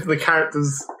don't know if the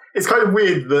characters, it's kind of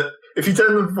weird that if you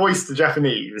turn the voice to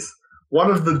Japanese,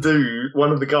 one of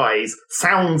the guys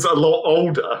sounds a lot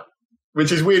older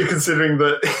Which is weird considering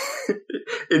that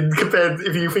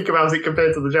if you think about it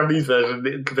compared to the Japanese version,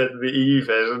 compared to the EU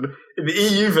version, in the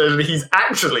EU version he's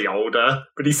actually older,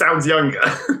 but he sounds younger.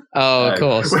 Oh, of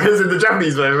course. Whereas in the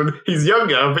Japanese version, he's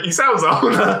younger, but he sounds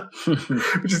older,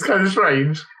 which is kind of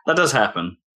strange. That does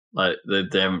happen. Like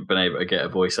they haven't been able to get a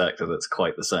voice actor that's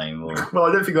quite the same. Or... Well,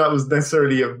 I don't think that was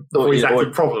necessarily a voice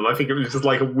acting problem. I think it was just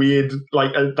like a weird,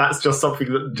 that's just something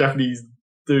that the Japanese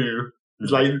do.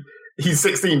 It's like he's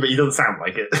 16, but he doesn't sound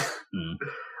like it. Mm.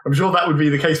 I'm sure that would be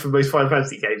the case for most Final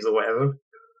Fantasy games or whatever.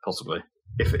 Possibly.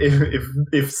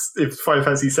 If Final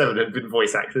Fantasy VII had been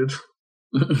voice acted.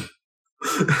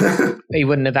 He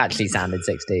wouldn't have actually sounded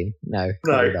 16. No.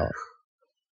 Not.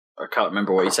 I can't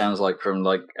remember what he sounds like from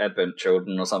like Advent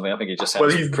Children or something. I think he just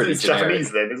sounds pretty he's generic.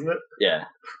 Japanese then, isn't it? Yeah.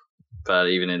 But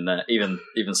even in that, even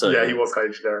so. Yeah, he was kind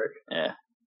of generic. Yeah.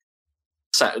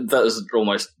 That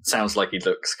almost sounds like he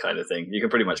looks kind of thing. You can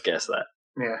pretty much guess that.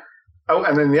 Yeah. Oh,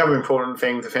 and then the other important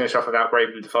thing to finish off about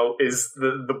Bravely Default is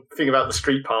the thing about the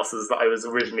street passes that I was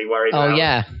originally worried about. Oh,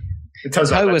 yeah.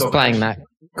 Toe was playing that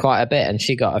quite a bit, and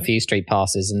she got a few street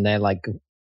passes, and they're like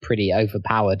pretty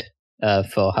overpowered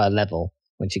for her level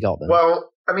when she got them.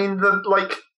 Well, I mean,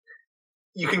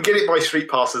 you can get it by street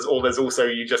passes, or there's also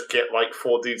you just get like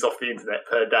 4 dudes off the internet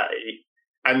per day,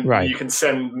 and you can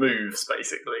send moves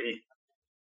basically.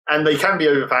 And they can be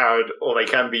overpowered, or they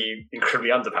can be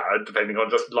incredibly underpowered, depending on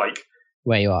just like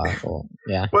where you are. Or,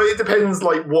 yeah. Well, it depends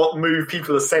like what move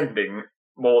people are sending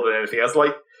more than anything else.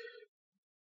 Like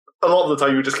a lot of the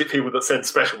time, you just get people that send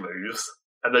special moves,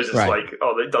 and they're just like,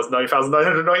 "Oh, it does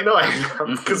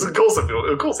 9,999," because of course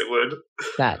it would.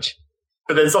 Thatch.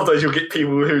 But then sometimes you'll get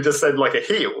people who just send like a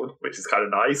heal, which is kind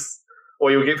of nice,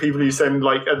 or you'll get people who send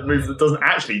like a move that doesn't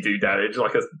actually do damage,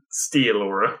 like a steal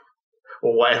or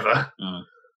whatever. Mm.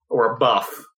 Or a buff.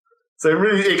 So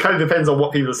really, it kind of depends on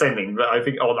what people are sending. But I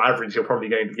think on average, you're probably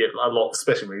going to get a lot of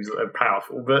special moves that are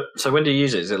powerful. But so when do you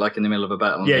use it? Is it like in the middle of a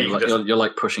battle? Yeah, you're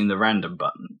like pushing the random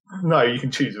button. No, you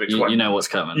can choose which one. You know what's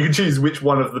coming. You can choose which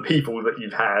one of the people that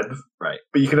you've had. Right.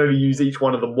 But you can only use each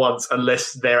one of them once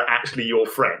unless they're actually your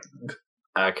friend.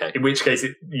 Okay. In which case,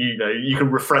 you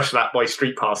can refresh that by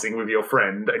street passing with your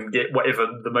friend and get whatever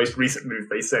the most recent move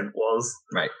they sent was.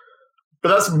 Right. But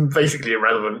that's basically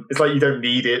irrelevant. It's like you don't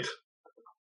need it.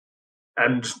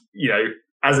 And,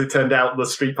 as it turned out, the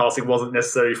street passing wasn't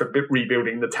necessary for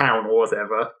rebuilding the town or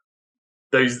whatever.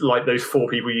 Those 4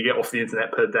 people you get off the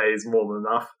internet per day is more than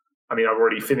enough. I mean, I've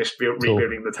already finished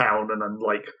rebuilding the town, and I'm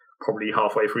like probably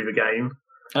halfway through the game.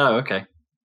 Oh, okay.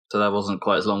 So that wasn't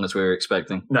quite as long as we were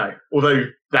expecting. No, although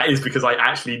that is because I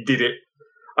actually did it.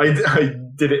 I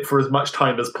did it for as much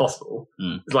time as possible.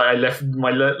 Mm. It's like I left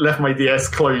my DS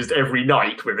closed every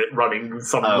night with it running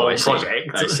some long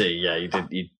project. I see. Yeah, you did.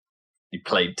 You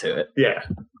played to it. Yeah,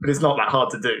 but it's not that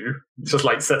hard to do. It's just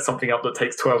like set something up that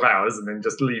takes 12 hours and then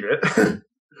just leave it.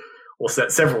 Or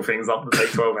set several things up that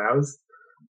take 12 hours.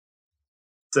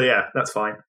 So yeah, that's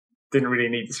fine. Didn't really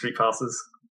need the street passes.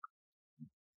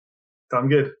 Done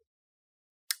good.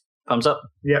 Thumbs up.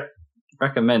 Yep.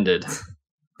 Recommended.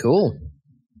 Cool.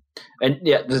 And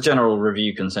yeah, the general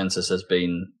review consensus has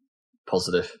been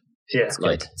positive. Yeah.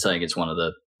 Like saying it's one of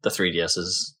the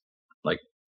 3DS's like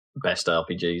best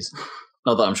RPGs.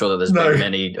 Not that I'm sure that there's been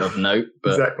many of note,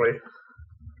 but exactly.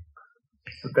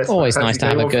 Always nice to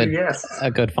have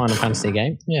a good Final Fantasy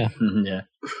game. Yeah. Yeah.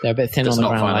 They're a bit thin on the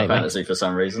ground Final lately. Fantasy for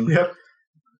some reason. Yep.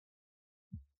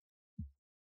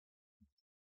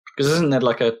 Because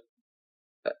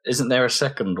isn't there a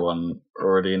second one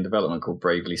already in development called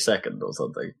Bravely Second or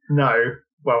something? No.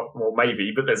 Well,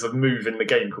 maybe, but there's a move in the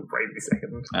game called Bravely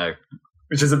Second. Oh.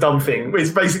 Which is a dumb thing. It's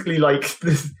basically like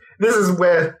this is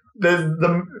where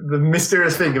the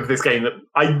mysterious thing of this game that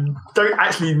I don't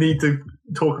actually need to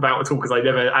talk about at all because I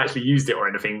never actually used it or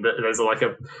anything, but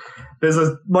there's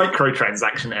a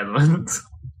microtransaction element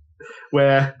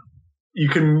where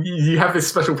you have this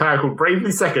special power called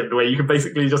Bravely Second where you can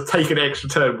basically just take an extra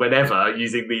turn whenever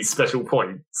using these special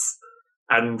points.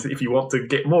 And if you want to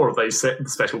get more of those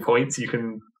special points, you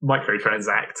can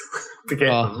microtransact to get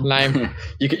them. Lame.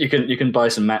 You can buy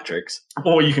some Matrix,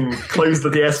 or you can close the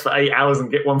DS for 8 hours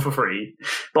and get one for free.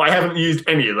 But I haven't used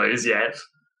any of those yet.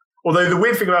 Although the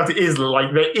weird thing about it is,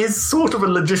 like, there is sort of a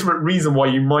legitimate reason why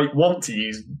you might want to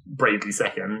use Bravely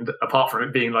Second, apart from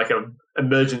it being like an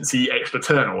emergency extra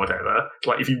turn or whatever.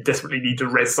 Like if you desperately need to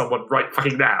res someone right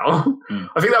fucking now.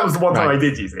 I think that was the one time I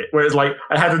did use it, where it's like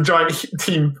I had a giant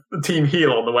team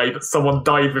heal on the way, but someone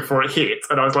died before it hit,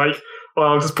 and I was like, well,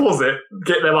 I'll just pause it,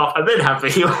 get them up, and then have the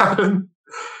heal happen.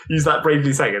 Use that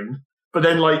Bravely Second. But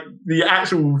then, like, the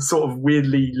actual sort of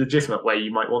weirdly legitimate way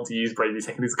you might want to use Bravely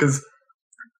Second is because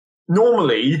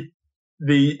normally,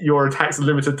 your attacks are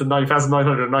limited to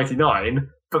 9,999,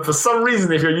 but for some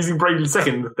reason, if you're using Bravely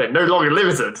Second, they're no longer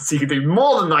limited, so you can do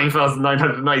more than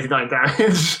 9,999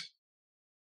 damage.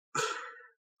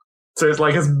 So it's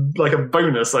like a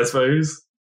bonus, I suppose.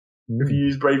 If you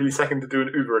use Bravely Second to do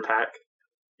an uber attack,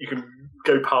 you can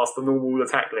go past the normal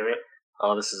attack limit.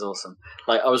 Oh, this is awesome!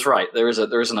 Like I was right. There is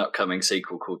an upcoming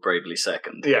sequel called Bravely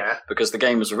Second. Yeah, because the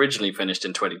game was originally finished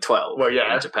in 2012. Well,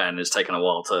 yeah, in Japan it's taken a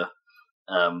while to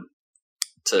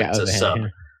sub.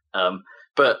 Yeah.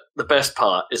 But the best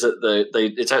part is that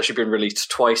it's actually been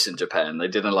released twice in Japan. They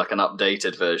did an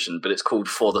updated version, but it's called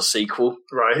For the Sequel.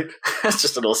 Right. That's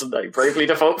just an awesome name. Bravely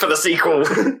Default for the Sequel.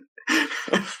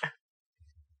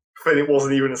 But it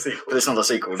wasn't even a sequel. But it's not a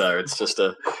sequel, no. It's just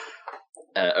a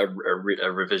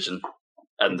revision.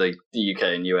 And the UK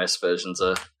and US versions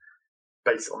are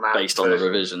based on that. Based on the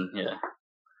revision, yeah.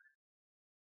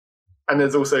 And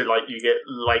there's also, you get,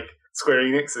 Square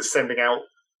Enix is sending out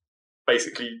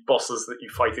basically bosses that you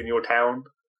fight in your town.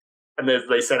 And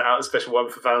they sent out a special one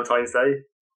for Valentine's Day.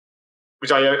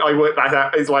 Which I worked that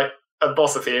out. It's like a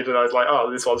boss appeared and I was like,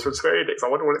 oh, this one's from Square Enix. I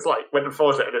wonder what it's like. Went and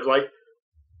fought it and it was like...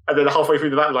 And then halfway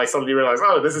through the battle, I suddenly realised,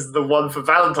 oh, this is the one for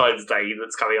Valentine's Day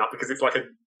that's coming up because it's like a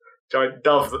giant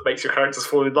dove that makes your characters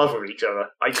fall in love with each other.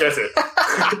 I get it.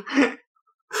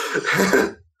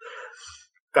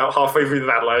 About halfway through the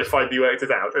battle, I finally worked it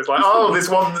out. It's like, oh, this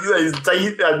one is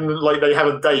date, and they have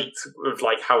a date of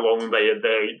how long they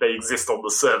exist on the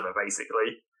server,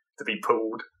 basically, to be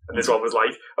pulled. And this one was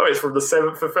like, oh, it's from the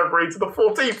 7th of February to the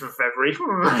 14th of February.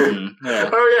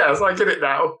 Yeah. Oh yeah, so I get it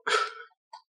now.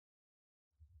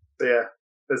 So yeah,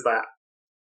 there's that.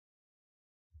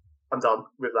 I'm done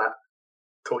with that.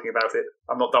 Talking about it.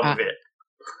 I'm not done with it.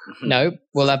 No,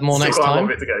 we'll have more next time. Still quite a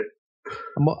lot of it to go.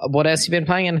 And what else have you been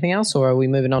playing? Anything else, or are we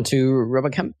moving on to Rubber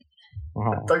Camp?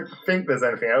 I don't think there's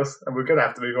anything else, and we're going to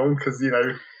have to move on because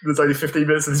there's only 15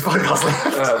 minutes of this podcast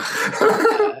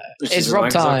left. It's Rob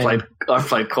time. I've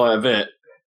played quite a bit.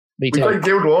 We played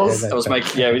Guild Wars.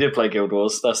 We did play Guild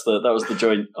Wars. That was the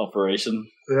joint operation.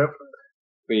 Yep.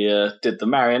 We did the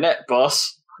marionette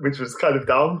boss, which was kind of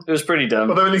dumb. It was pretty dumb,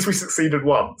 although at least we succeeded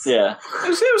once. Yeah,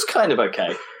 it was kind of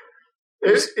okay.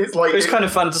 It was kind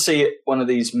of fun to see one of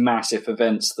these massive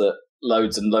events that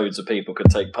loads and loads of people could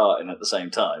take part in at the same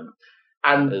time.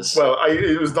 And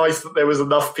it was nice that there was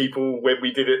enough people when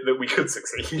we did it that we could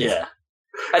succeed. Yeah,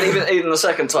 and even the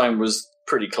second time was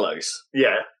pretty close.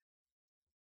 Yeah,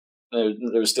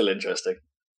 it was still interesting.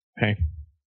 Okay,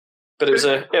 but it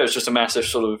was just a massive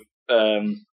sort of.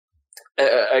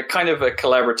 A kind of a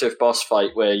collaborative boss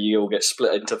fight where you all get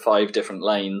split into 5 different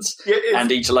lanes,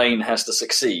 and each lane has to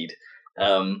succeed.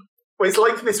 It's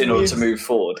like this in order to move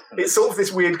forward. It's sort of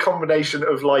this weird combination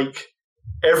of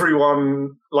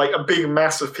everyone, a big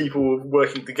mass of people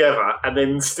working together, and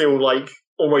then still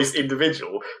almost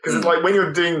individual. Because it's when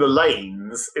you're doing the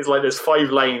lanes, it's there's 5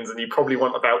 lanes, and you probably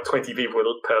want about 20 people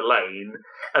per lane.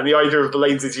 And the idea of the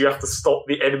lanes is you have to stop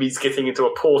the enemies getting into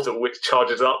a portal, which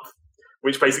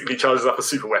basically charges up a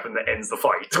super weapon that ends the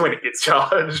fight when it gets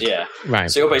charged. Yeah, right.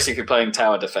 So you're basically playing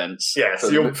tower defense. Yeah,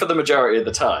 for the majority of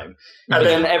the time. And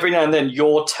then every now and then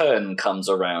your turn comes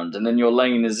around, and then your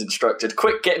lane is instructed,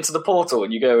 "Quick, get into the portal,"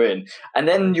 and you go in, and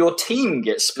then your team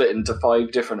gets split into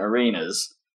 5 different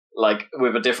arenas.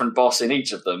 With a different boss in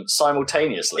each of them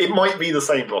simultaneously. It might be the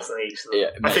same boss in each of them. Yeah,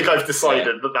 I think I've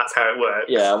decided that that's how it works.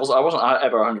 Yeah, I wasn't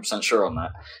ever 100% sure on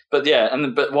that. But yeah,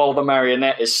 but while the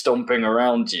marionette is stomping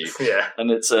around you, and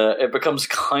it becomes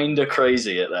kind of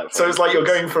crazy at that point. So it's you're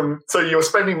going you're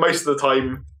spending most of the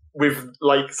time with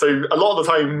so a lot of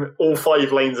the time all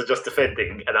 5 lanes are just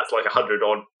defending, and that's 100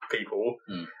 odd people.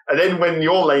 And then when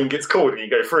your lane gets called and you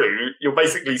go through, you're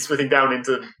basically splitting down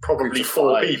into probably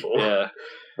 4 people. Yeah.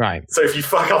 Right. So if you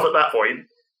fuck up at that point,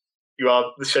 you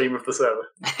are the shame of the server.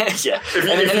 Yeah.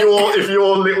 If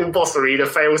your little boss arena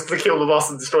fails to kill the boss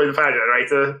and destroy the power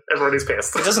generator, everyone is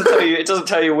pissed. It doesn't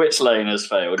tell you which lane has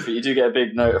failed, but you do get a big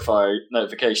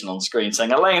notification on screen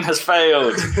saying a lane has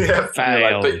failed. Yeah,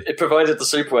 failed. But provided the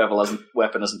super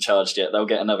weapon hasn't charged yet, they'll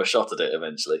get another shot at it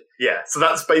eventually. Yeah. So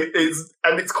that's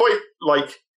it's quite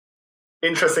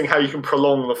interesting how you can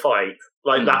prolong the fight,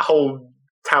 that whole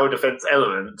tower defense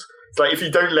element. It's if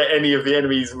you don't let any of the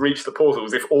enemies reach the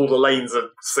portals, if all the lanes are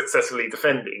successfully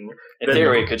defending... In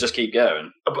theory, it could just keep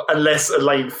going. Unless a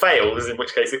lane fails, in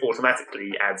which case it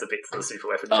automatically adds a bit to the super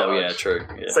weapon charge. Oh, yeah, true.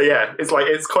 Yeah. So yeah,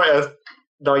 it's quite a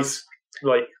nice,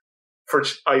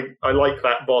 I like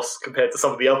that boss compared to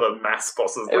some of the other mass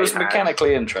bosses. It was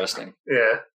mechanically interesting.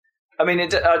 Yeah. I mean,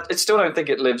 I still don't think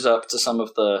it lives up to some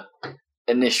of the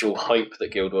initial hype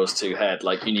that Guild Wars 2 had.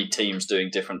 Like, you need teams doing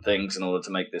different things in order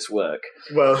to make this work.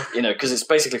 Well, because it's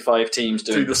basically 5 teams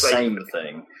doing the same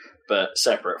thing, but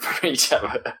separate from each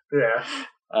other. Yeah.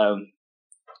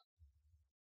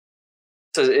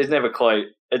 So it's never quite.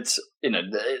 It's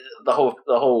the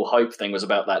whole hype thing was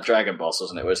about that dragon boss,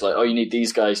 wasn't it? Where it's like, oh, you need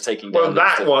these guys taking down. Well,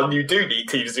 that one you do need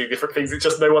teams doing different things. It's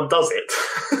just no one does it.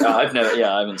 I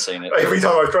haven't seen it. Every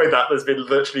time I've tried that, there's been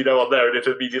virtually no one there, and it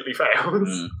immediately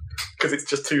fails because it's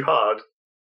just too hard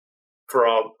for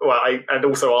our. And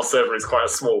also our server is quite a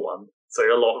small one, so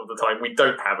a lot of the time we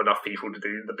don't have enough people to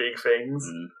do the big things.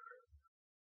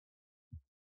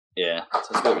 Yeah, so it's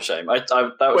a bit of a shame.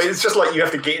 It's just like you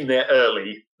have to get in there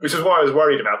early, which is why I was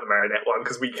worried about the Marionette one,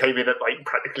 because we came in at like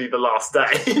practically the last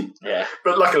day. Yeah.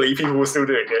 But luckily people were still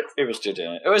doing it. It was still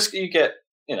doing it. You get,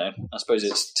 I suppose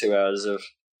it's 2 hours of,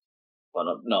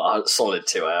 well, not a solid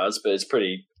 2 hours, but it's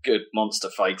pretty good monster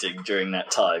fighting during that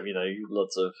time,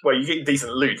 lots of... Well, you get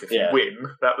decent loot if you win.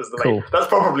 That was the cool. main... That's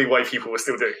probably why people were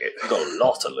still doing it. You got a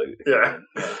lot of loot. Yeah.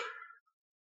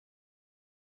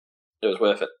 It was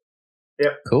worth it.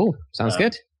 Yep. Cool. Sounds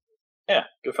good. Yeah,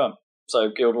 good fun.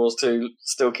 So Guild Wars 2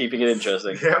 still keeping it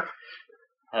interesting. Yeah.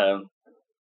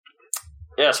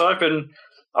 So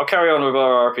I'll carry on with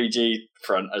our RPG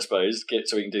front, I suppose,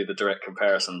 so we can do the direct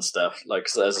comparison stuff. Like,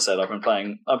 as I said, I've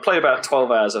played about 12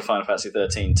 hours of Final Fantasy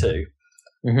XIII-2.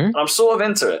 Mm-hmm. I'm sort of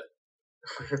into it.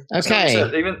 Okay.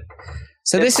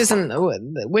 So this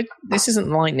isn't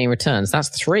Lightning Returns. That's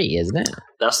 3, isn't it?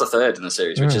 That's the 3rd in the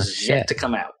series, which is yet to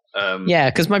come out.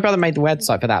 Because my brother made the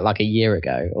website for that like a year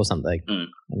ago or something, and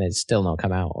it's still not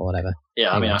come out or whatever.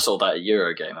 Yeah, anyway. I saw that at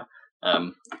Eurogamer,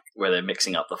 where they're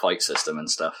mixing up the fight system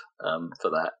and stuff for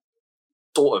that.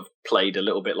 Sort of played a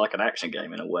little bit like an action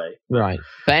game in a way. Right.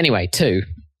 But anyway, 2.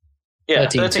 Yeah,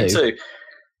 13-2.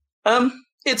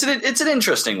 It's an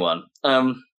interesting one.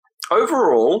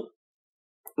 Overall,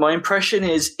 my impression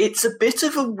is it's a bit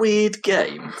of a weird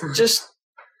game. Just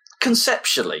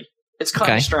conceptually, it's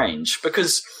kind of strange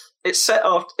because it's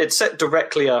set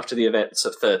directly after the events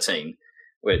of 13,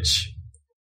 which,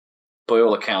 by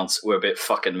all accounts, were a bit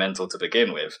fucking mental to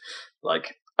begin with.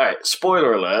 Like, all right,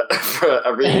 spoiler alert for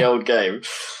a really old game.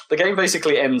 The game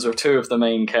basically ends with 2 of the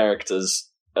main characters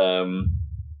who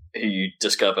you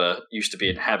discover used to be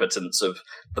inhabitants of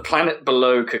the planet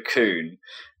below Cocoon,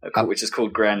 which is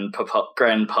called Grand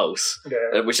Pulse,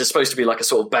 which is supposed to be like a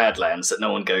sort of Badlands that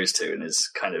no one goes to and is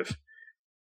kind of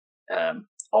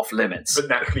off limits. But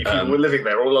naturally people were living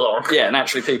there all along. Yeah,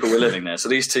 naturally people were living there. So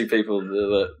these 2 people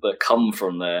that come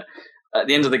from there, at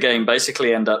the end of the game,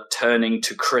 basically end up turning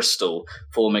to crystal,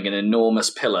 forming an enormous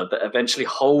pillar that eventually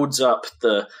holds up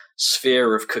the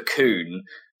sphere of Cocoon,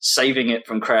 saving it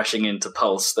from crashing into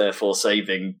Pulse, therefore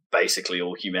saving basically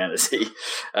all humanity.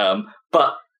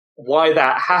 But why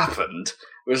that happened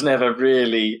was never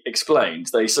really explained.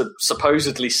 They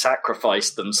supposedly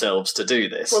sacrificed themselves to do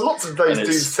this. Well, lots of those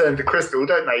dudes turn to crystal,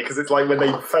 don't they? Because it's like when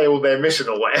they fail their mission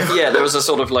or whatever. Yeah, there was a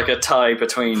sort of like a tie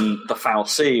between the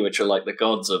Fal'Cie, which are like the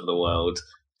gods of the world,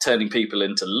 turning people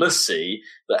into Lussi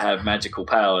that have magical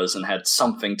powers and had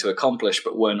something to accomplish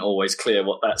but weren't always clear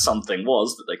what that something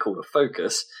was that they called a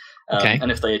focus.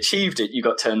 And if they achieved it, you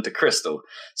got turned to crystal.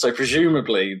 So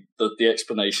presumably the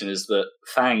explanation is that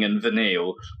Fang and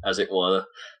Vanille, as it were,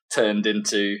 turned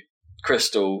into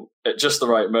crystal at just the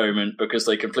right moment because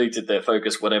they completed their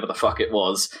focus, whatever the fuck it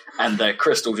was, and their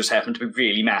crystal just happened to be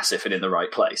really massive and in the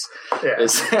right place. Yeah.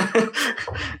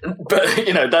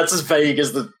 But, that's as vague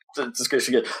as the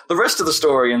description gets. The rest of the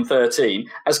story in 13,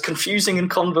 as confusing and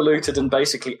convoluted and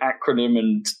basically acronym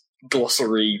and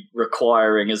glossary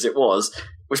requiring as it was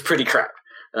pretty crap.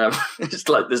 It's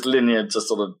like this linear, just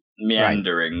sort of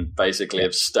meandering, basically,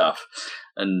 of stuff,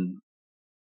 and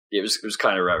it was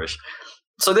kind of rubbish.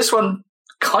 So this one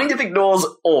kind of ignores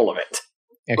all of it.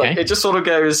 Okay. Like, it just sort of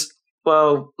goes,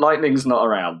 well, Lightning's not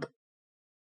around,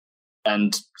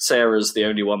 and Sarah's the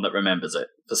only one that remembers it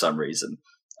for some reason.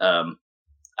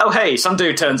 Oh, hey, some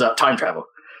dude turns up, time travel.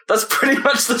 That's pretty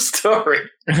much the story.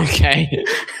 Okay.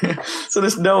 So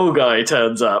this Noel guy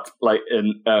turns up, like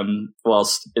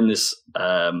whilst in this,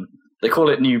 they call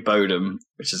it New Bodom,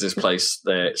 which is this place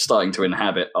they're starting to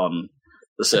inhabit on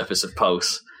the surface of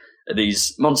Pulse.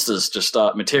 These monsters just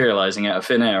start materializing out of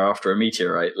thin air after a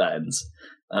meteorite lands,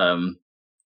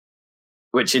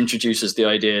 which introduces the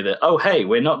idea that, oh, hey,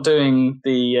 we're not doing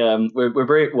the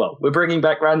we're bringing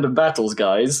back random battles,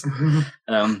 guys,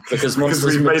 because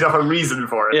monsters we've made up a reason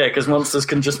for it. Yeah, because monsters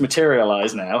can just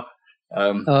materialize now.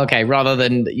 Okay, rather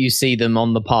than you see them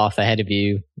on the path ahead of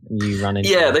you, you run into.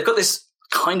 Yeah, they've got this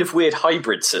kind of weird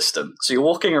hybrid system. So you're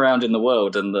walking around in the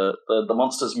world, and the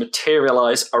monsters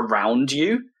materialize around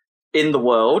you, in the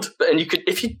world, and you could,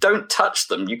 if you don't touch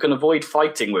them, you can avoid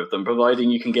fighting with them,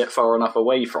 providing you can get far enough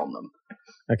away from them.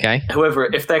 Okay. However,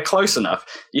 if they're close enough,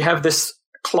 you have this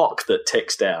clock that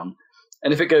ticks down,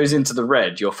 and if it goes into the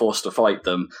red, you're forced to fight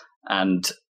them,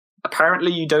 and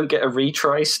apparently you don't get a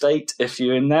retry state if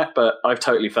you're in that, but I've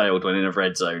totally failed when in a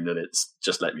red zone, and it's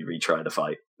just let me retry the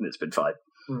fight, and it's been fine.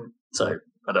 So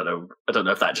I don't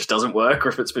know if that just doesn't work or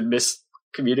if it's been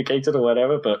miscommunicated or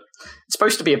whatever, but it's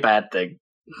supposed to be a bad thing.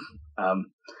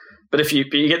 But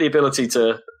you get the ability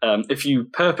to, if you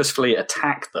purposefully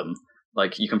attack them,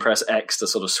 like you can press X to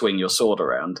sort of swing your sword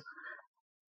around,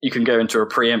 you can go into a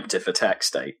preemptive attack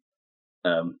state.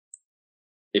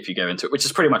 If you go into it, which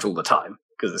is pretty much all the time,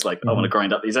 because it's like, I want to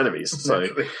grind up these enemies. So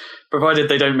provided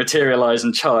they don't materialize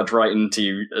and charge right into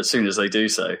you as soon as they do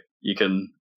so, you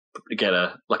can get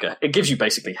it gives you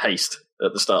basically haste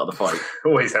at the start of the fight.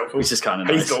 Always helpful. Which is kind of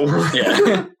nice.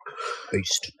 Yeah.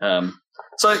 Haste.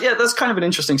 So yeah, that's kind of an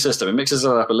interesting system. It mixes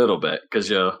it up a little bit because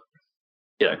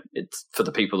it's for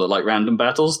the people that like random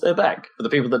battles, they're back. For the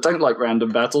people that don't like random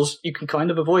battles, you can kind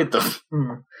of avoid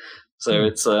them. So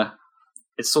it's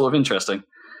sort of interesting.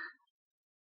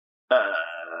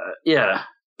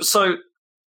 So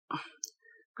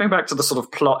going back to the sort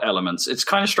of plot elements, it's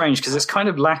kind of strange because it's kind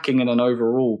of lacking in an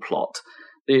overall plot.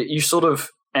 You sort of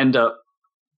end up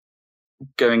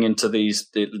going into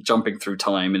jumping through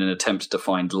time in an attempt to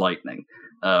find lightning.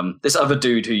 This other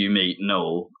dude who you meet,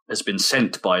 Noel, has been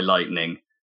sent by lightning,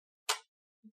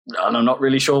 and I'm not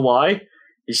really sure why.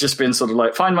 He's just been sort of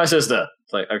like, find my sister.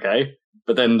 It's like, okay.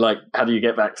 But then, like, how do you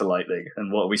get back to lightning?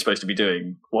 And what are we supposed to be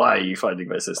doing? Why are you finding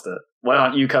my sister? Why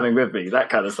aren't you coming with me? That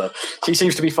kind of stuff. She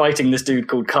seems to be fighting this dude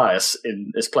called Caius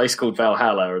in this place called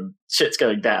Valhalla, and shit's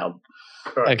going down.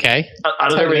 Okay. I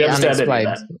don't really understand any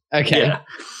of that. Okay.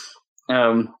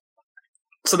 Yeah.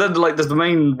 So then, like, the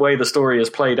main way the story has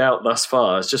played out thus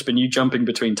far has just been you jumping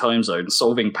between time zones,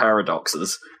 solving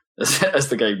paradoxes, as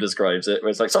the game describes it,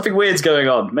 where it's like, something weird's going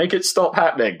on, make it stop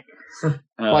happening.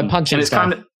 Like punching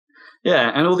stuff.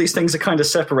 And all these things are kind of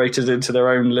separated into their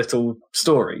own little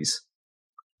stories,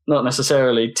 not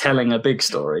necessarily telling a big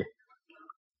story.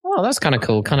 Oh, that's kind of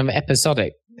cool, kind of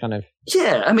episodic, kind of.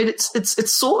 Yeah, I mean,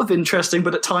 it's sort of interesting,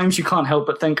 but at times you can't help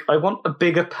but think, I want a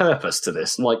bigger purpose to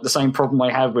this. And like the same problem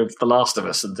I have with The Last of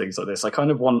Us and things like this, I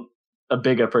kind of want a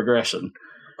bigger progression.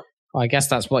 Well, I guess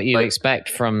that's what you expect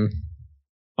from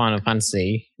Final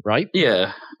Fantasy, right?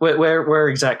 Yeah. Where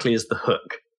exactly is the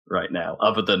hook right now,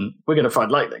 other than we're going to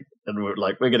find lightning and we're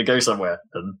going to go somewhere?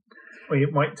 And well,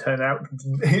 it might turn out,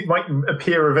 it might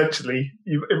appear eventually.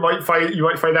 You might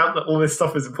find out that all this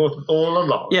stuff is important all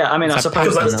along. Yeah, I mean, I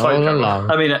suppose that's all along.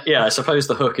 I mean, yeah, I suppose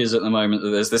the hook is at the moment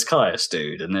that there's this Caius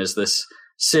dude and there's this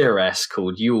Seeress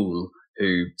called Yule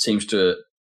who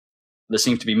there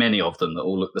seems to be many of them that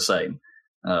all look the same.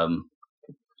 Time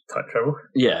travel.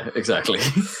 Yeah, exactly.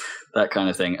 That kind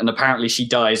of thing. And apparently she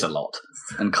dies a lot,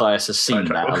 and Caius has seen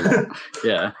that a lot.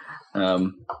 Yeah,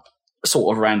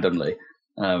 sort of randomly.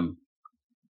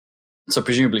 So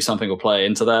presumably something will play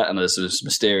into that, and there's this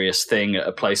mysterious thing at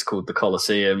a place called the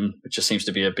Colosseum, which just seems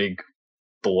to be a big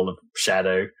ball of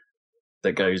shadow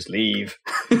that goes, leave.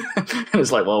 And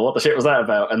it's like, well, what the shit was that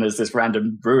about? And there's this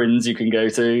random ruins you can go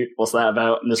to. What's that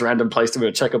about? And this random place to be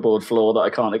a checkerboard floor that I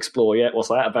can't explore yet. What's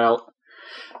that about?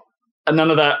 And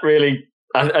none of that really...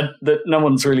 no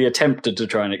one's really attempted to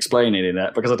try and explain any of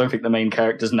that, because I don't think the main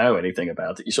characters know anything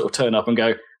about it. You sort of turn up and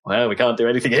go, well, we can't do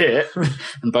anything here,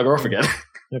 and bugger off again.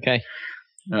 Okay.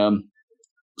 So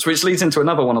which leads into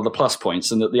another one of the plus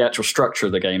points, and that the actual structure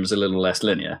of the game is a little less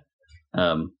linear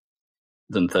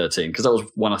than 13, because that was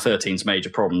one of 13's major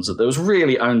problems, that there was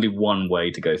really only one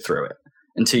way to go through it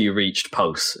until you reached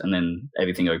Pulse, and then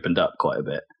everything opened up quite a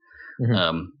bit.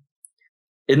 Mm-hmm.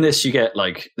 In this, you get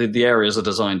like the areas are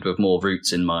designed with more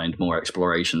routes in mind, more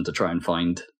exploration to try and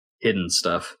find hidden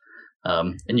stuff.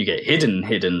 And you get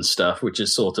hidden stuff, which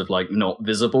is sort of like not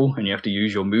visible, and you have to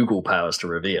use your Moogle powers to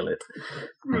reveal it.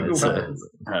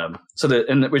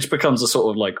 Which becomes a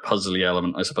sort of like puzzly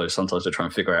element, I suppose, sometimes to try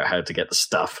and figure out how to get the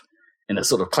stuff in a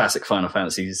sort of classic Final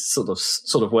Fantasy sort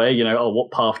of way. You know,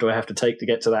 what path do I have to take to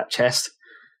get to that chest,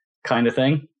 kind of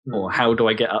thing, or how do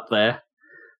I get up there?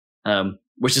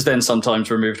 Which is then sometimes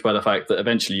removed by the fact that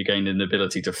eventually you gain an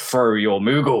ability to throw your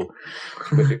Moogle,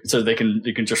 so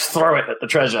you can just throw it at the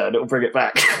treasure and it'll bring it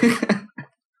back.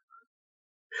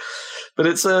 But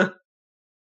it's as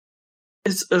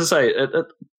I say,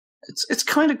 it's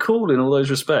kind of cool in all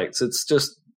those respects. It's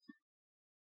just,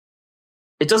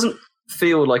 it doesn't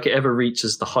feel like it ever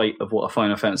reaches the height of what a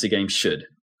Final Fantasy game should.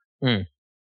 You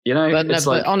know,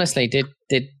 but honestly, did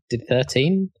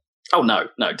 13 Oh, no,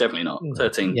 definitely not.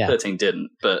 13 didn't,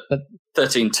 but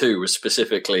 13-2 was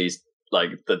specifically like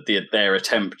their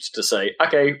attempt to say,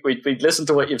 okay, we listened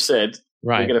to what you've said,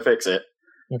 we're going to fix it.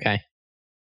 Okay.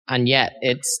 And yet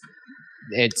it's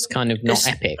kind of not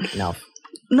epic enough.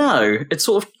 No, it's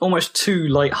sort of almost too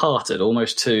light-hearted,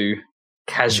 almost too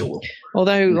casual.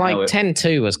 Although, like,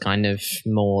 10-2 was kind of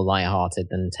more light-hearted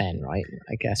than 10, right?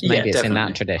 I guess maybe it's definitely in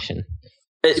that tradition.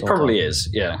 It probably is,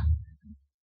 yeah.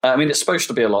 I mean, it's supposed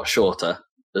to be a lot shorter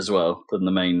as well than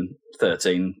the main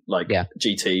 13. Like,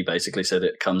 GT basically said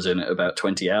it comes in at about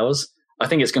 20 hours. I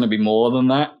think it's going to be more than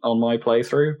that on my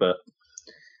playthrough, but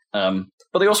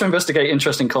they also investigate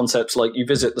interesting concepts like you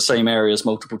visit the same areas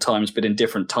multiple times but in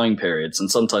different time periods, and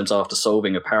sometimes after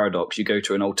solving a paradox you go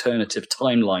to an alternative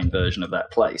timeline version of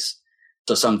that place.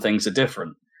 So some things are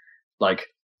different. Like,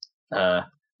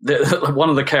 one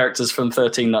of the characters from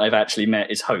 13 that I've actually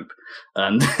met is Hope,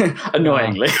 and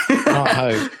annoyingly. Not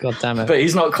Hope, god damn it. But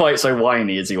he's not quite so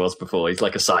whiny as he was before. He's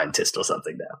like a scientist or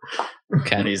something now.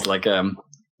 Okay. And he's like,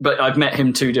 but I've met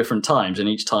him 2 different times, and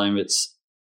each time it's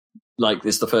like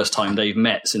this is the first time they've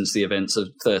met since the events of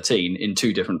 13 in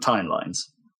 2 different timelines.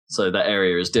 So that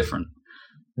area is different.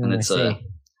 And it's so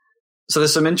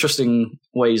there's some interesting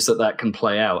ways that can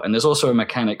play out. And there's also a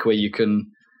mechanic where you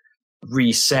can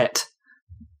reset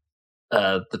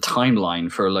the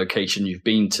timeline for a location you've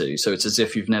been to. So it's as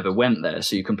if you've never went there.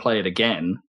 So you can play it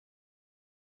again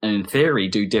and in theory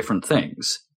do different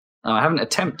things. Now, I haven't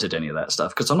attempted any of that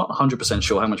stuff because I'm not 100%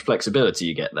 sure how much flexibility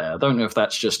you get there. I don't know if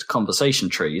that's just conversation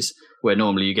trees where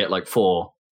normally you get like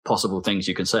 4 possible things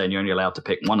you can say and you're only allowed to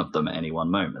pick one of them at any one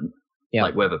moment. Yeah.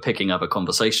 Like whether picking other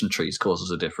conversation trees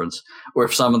causes a difference, or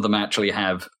if some of them actually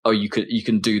have, you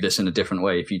can do this in a different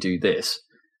way if you do this.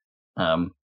 I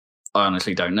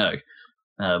honestly don't know.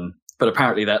 But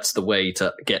apparently that's the way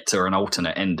to get to an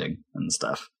alternate ending and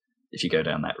stuff if you go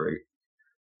down that route.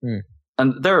 Mm.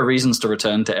 And there are reasons to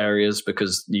return to areas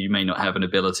because you may not have an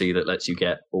ability that lets you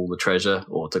get all the treasure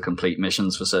or to complete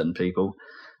missions for certain people.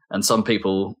 And some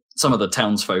of the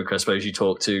townsfolk, I suppose you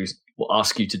talk to, will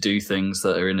ask you to do things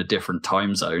that are in a different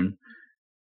time zone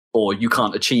or you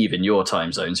can't achieve in your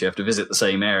time zone. So you have to visit the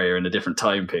same area in a different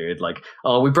time period. Like,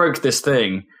 we broke this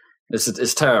thing.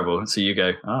 It's terrible. So you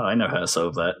go, I know how to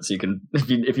solve that. So you can,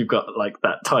 if you've got like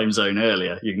that time zone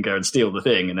earlier, you can go and steal the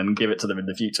thing and then give it to them in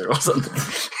the future or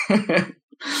something.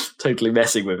 Totally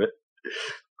messing with it.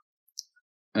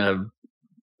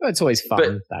 It's always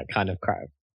fun, that kind of crap.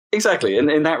 Exactly.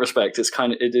 And in that respect, it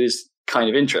is kind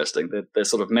of interesting that they're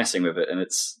sort of messing with it and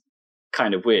it's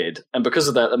kind of weird. And because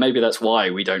of that, maybe that's why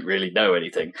we don't really know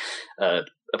anything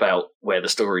about where the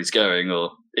story's going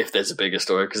or if there's a bigger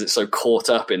story, because it's so caught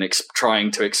up in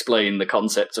trying to explain the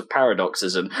concepts of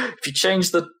paradoxes. And if you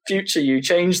change the future, you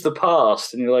change the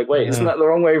past. And you're like, wait, isn't that the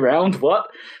wrong way around? What?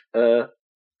 All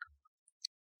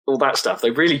that stuff.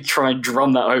 They really try and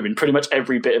drum that home in pretty much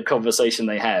every bit of conversation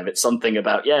they have. It's something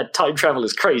about, time travel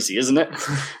is crazy, isn't it?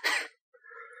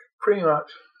 Pretty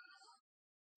much.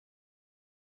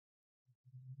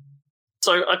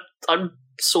 So I'm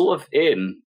sort of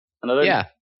in. And I don't... Yeah.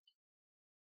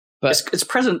 But its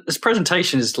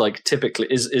presentation is like typically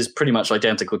is pretty much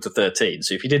identical to 13.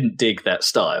 So if you didn't dig that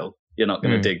style, you're not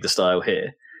going to dig the style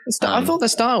here. I thought the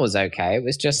style was okay. It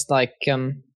was just like,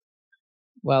 the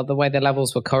way the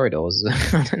levels were corridors.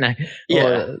 I don't know.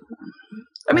 Yeah.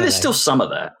 I mean, there's still some of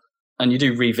that. And you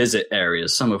do revisit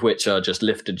areas, some of which are just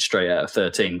lifted straight out of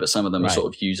 13, but some of them are sort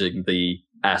of using the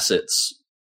assets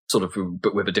sort of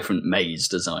but with a different maze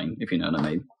design, if you know what I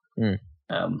mean.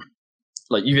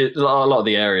 Like a lot of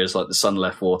the areas, like the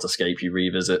Sun-Left Waterscape, you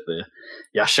revisit the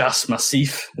Yashas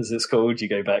Massif, as it's called. You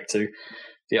go back to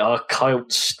the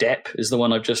Archaeot Steppe is the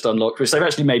one I've just unlocked, which they've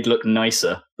actually made look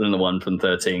nicer than the one from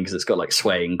 13 because it's got like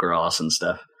swaying grass and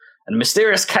stuff. And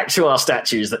mysterious cactuar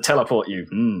statues that teleport you.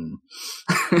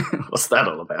 What's that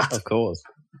all about? Of course.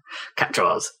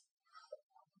 Cactuars.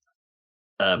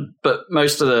 But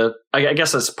most of the... I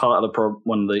guess that's part of the problem.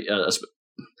 One of the...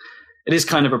 it is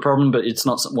kind of a problem, but it's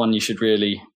not one you should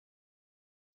really...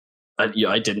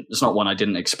 It's not one I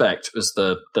didn't expect. It was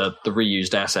the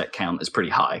reused asset count is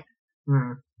pretty high.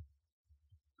 Mm.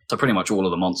 So pretty much all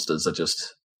of the monsters are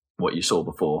just what you saw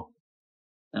before.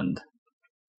 And...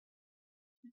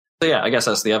 So yeah, I guess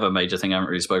that's the other major thing I haven't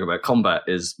really spoken about. Combat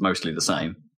is mostly the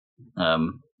same.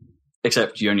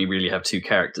 Except you only really have 2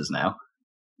 characters now.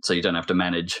 So you don't have to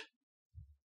manage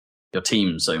your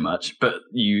team so much. But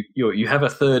you have a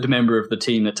third member of the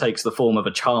team that takes the form of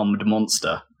a charmed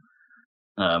monster.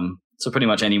 So pretty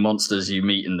much any monsters you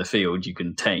meet in the field you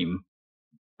can tame.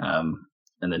 And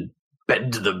then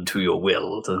bend them to your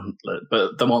will.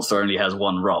 But the monster only has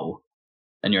one role.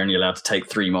 and you're only allowed to take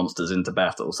 3 monsters into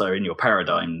battle. So in your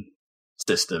paradigm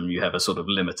system, you have a sort of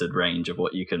limited range of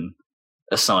what you can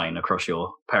assign across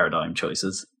your paradigm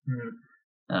choices.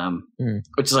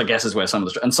 Which is, I guess, is where some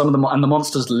of the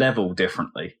monsters level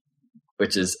differently.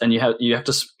 Which is, and you have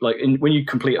to like when you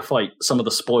complete a fight, some of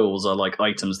the spoils are like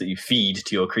items that you feed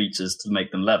to your creatures to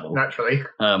make them level. Naturally,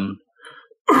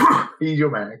 feed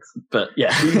your mags. But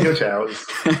yeah, feed your chows.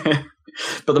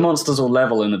 But the monsters will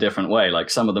level in a different way. Like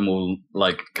some of them will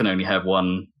can only have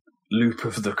one loop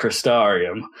of the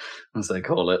crystarium, as they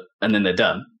call it, and then they're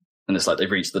done. And it's like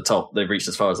they've reached the top. They've reached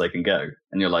as far as they can go,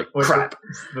 and you're like, crap.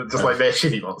 Just like they're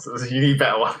shitty monsters. You need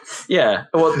better ones. Yeah.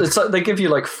 Well, it's like they give you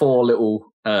like 4 little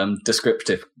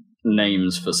descriptive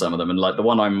names for some of them, and like the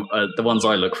ones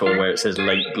I look for where it says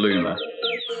late bloomer.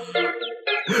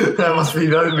 That must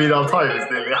be our time,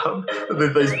 isn't it?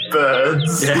 With those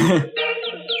birds. Yeah.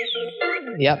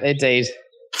 Yep, indeed.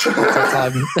 What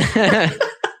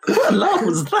alarm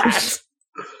was that?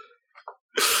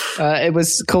 It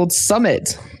was called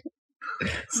Summit.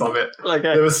 Summit. Okay.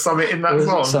 There was Summit in that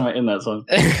song. Summit in that song.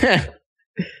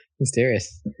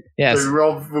 Mysterious. Yes. So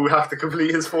Rob will have to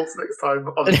complete his thoughts next time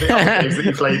on the other games that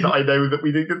you played that I know that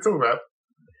we didn't talk about.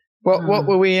 What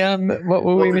were we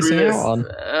missing out on?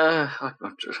 I've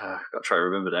got to try to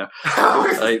remember now.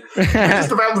 We're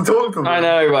just about to talk to them. I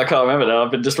know, but I can't remember now. I've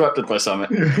been disrupted by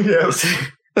Summit. Literally.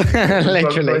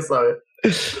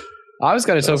 I was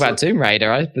going to talk about Tomb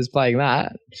Raider. I was playing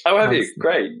that. Oh, have you?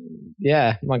 Great.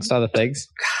 Yeah, amongst other things.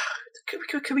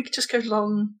 Can we just go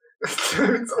long?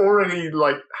 It's already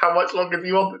like, how much longer do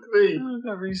you want it to be?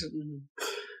 No reason.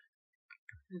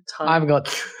 I've got.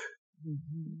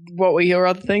 What were your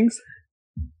other things?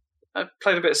 I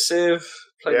played a bit of Civ.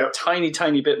 Played a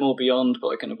tiny bit more Beyond, but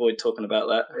I can avoid talking about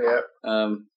that.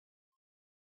 Yeah.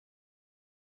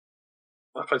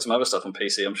 I played some other stuff on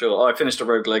PC, I'm sure. I finished a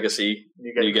Rogue Legacy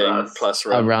New Game Plus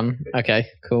run. A run. Okay,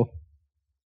 cool.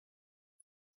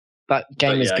 That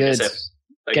game is good.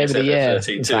 Game of the year.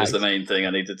 Fantasy XIII-2 is the main thing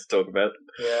I needed to talk about.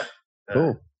 Yeah.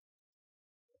 Cool.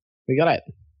 We got it.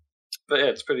 But yeah,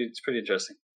 it's pretty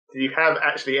interesting. Do you have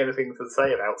actually anything to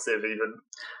say about Civ even?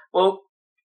 Well,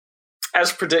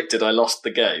 as predicted, I lost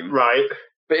the game. Right.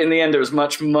 But in the end, it was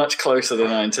much, much closer than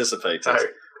I anticipated. Oh.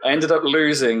 I ended up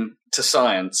losing to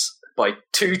science by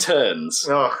 2 turns.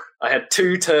 Oh. I had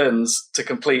 2 turns to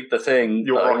complete the thing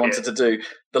that I wanted to do,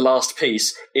 the last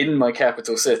piece, in my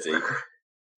capital city.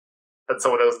 And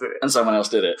someone else did it. And someone else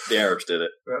did it. The Arabs did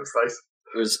it. That was nice.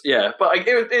 It was, yeah, but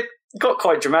it got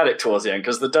quite dramatic towards the end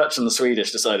because the Dutch and the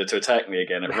Swedish decided to attack me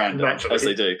again at random, as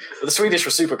they do. But the Swedish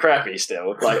were super crappy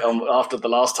still, like after the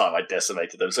last time I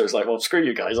decimated them. So it's like, well, screw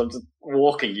you guys, I'm just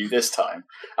walking you this time.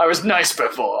 I was nice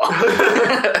before.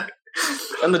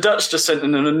 And the Dutch just sent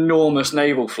in an enormous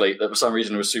naval fleet that for some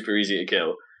reason was super easy to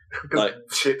kill. Like,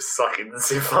 ships suck in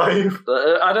Civ 5.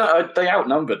 They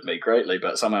outnumbered me greatly,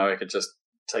 but somehow I could just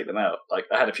take them out. Like,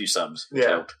 I had a few subs.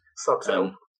 Yeah, subs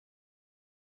help.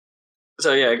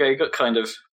 So yeah, it got kind of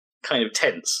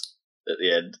tense at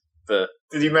the end. But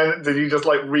did you just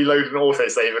like reload an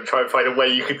autosave and try and find a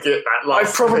way you could get that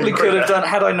last? I probably could have done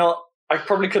had I not. I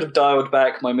probably could have dialed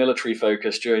back my military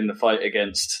focus during the fight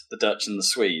against the Dutch and the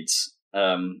Swedes,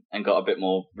 and got a bit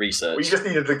more research. We just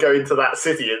needed to go into that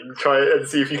city and try and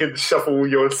see if you could shuffle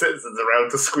your citizens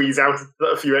around to squeeze out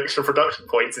a few extra production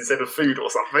points instead of food or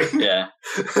something. Yeah.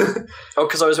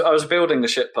 Because I was building the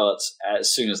ship parts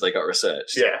as soon as they got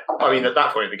researched. Yeah. I mean, at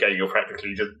that point in the game, you're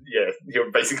practically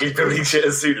you're basically building shit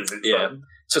as soon as it's done.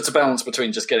 So it's a balance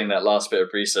between just getting that last bit of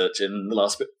research and the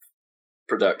last bit of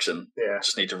production. Yeah.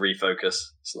 Just need to refocus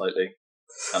slightly,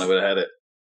 and I would have had it.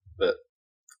 But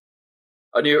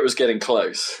I knew it was getting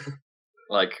close,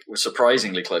 like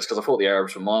surprisingly close, because I thought the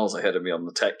Arabs were miles ahead of me on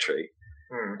the tech tree.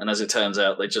 And as it turns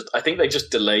out, I think they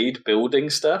just delayed building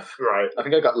stuff. Right. I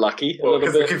think I got lucky a little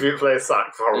bit. Because the computer players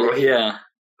suck, probably. Yeah.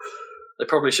 They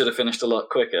probably should have finished a lot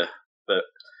quicker, but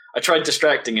I tried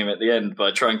distracting him at the end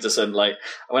by trying to send, like,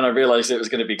 when I realised it was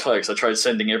going to be close, I tried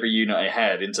sending every unit I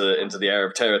had into the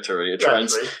Arab territory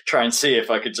to try and see if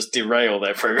I could just derail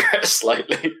their progress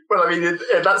slightly. Well, I mean,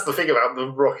 that's the thing about the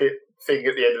rocket thing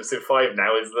at the end of Civ 5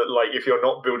 now, is that, like, if you're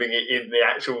not building it in the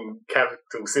actual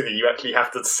capital city, you actually have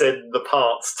to send the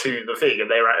parts to the thing, and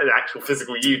they're an actual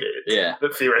physical unit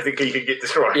that theoretically can get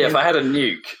destroyed. Yeah, if I had a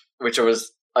nuke, which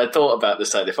I thought about this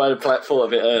time, if I had thought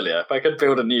of it earlier, if I could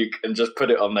build a nuke and just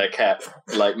put it on their cap,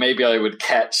 like, maybe I would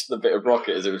catch the bit of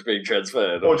rocket as it was being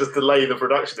transferred. Or just delay the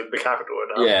production in the capital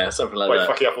enough. Yeah, something like that.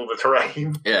 By fucking up all the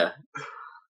terrain. Yeah.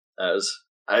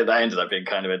 That ended up being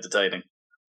kind of entertaining.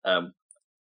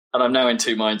 And I'm now in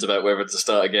 2 minds about whether to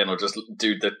start again or just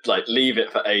leave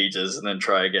it for ages and then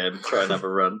try again, try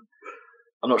another run.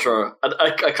 I'm not sure.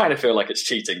 I kind of feel like it's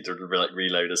cheating to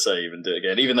reload a save and do it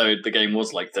again, even though the game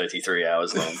was like 33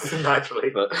 hours long. Naturally.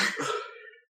 But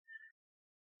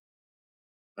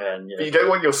and, but you don't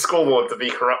want your scoreboard to be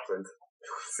corrupted.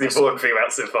 It's the important thing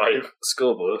about Civ 5.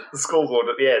 Scoreboard. The scoreboard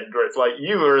at the end, where it's like,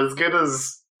 you were as good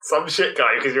as some shit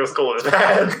guy because your score was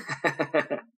bad.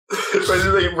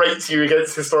 Where they rate you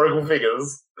against historical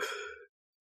figures.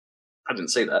 I didn't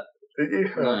see that. Did you?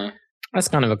 No. That's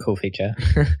kind of a cool feature.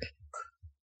 I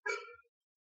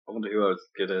wonder who I was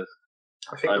good at.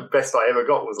 I think the best I ever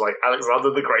got was like Alexander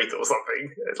the Great or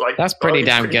something. It's like that's pretty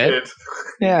damn good.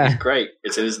 Yeah, it's great.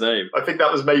 It's in his name. I think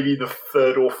that was maybe the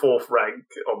 3rd or 4th rank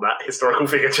on that historical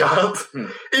figure chart.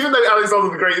 Even though Alexander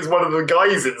the Great is one of the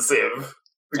guys in Civ,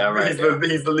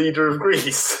 he's the leader of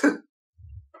Greece.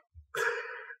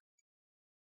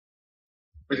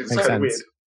 Which is so weird.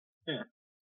 Yeah.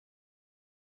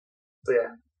 So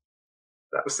yeah,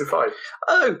 that was Civ 5.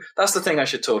 Oh, that's the thing I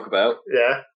should talk about.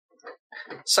 Yeah.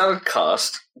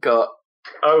 Saladcast got.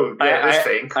 Oh, yeah, this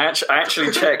thing. I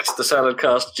actually checked the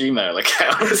Saladcast Gmail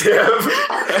account.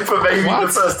 Yeah, for maybe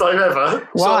the first time ever.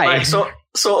 Why? Sort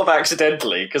of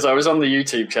accidentally, because I was on the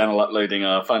YouTube channel uploading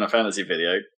our Final Fantasy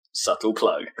video. Subtle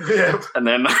plug. Yeah. And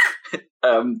then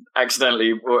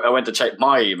accidentally, I went to check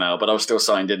my email, but I was still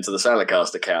signed into the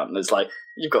Saladcast account. And it's like,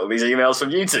 you've got all these emails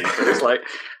from YouTube. And it's like,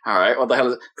 all right, what the hell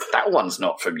is it? That one's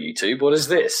not from YouTube. What is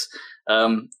this?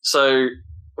 So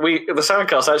the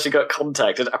Saladcast actually got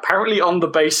contacted, apparently on the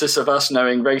basis of us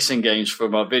knowing racing games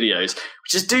from our videos,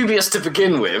 which is dubious to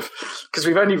begin with, because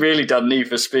we've only really done Need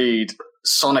for Speed,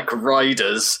 Sonic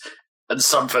Riders, and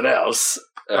something else.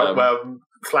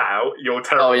 Flat Out, your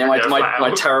terrible. Oh yeah,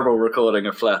 my terrible recording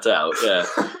of Flat Out. Yeah,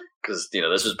 because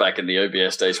this was back in the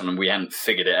OBS days when we hadn't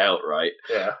figured it out right.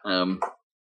 Yeah.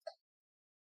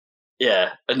 Yeah,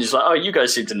 and he's like, "Oh, you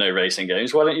guys seem to know racing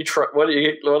games. Why don't you try? Why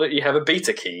don't you have a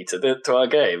beta key to our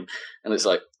game?" And it's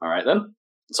like, "All right then."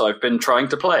 So I've been trying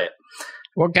to play it.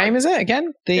 What game is it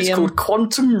again? It's called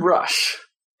Quantum Rush.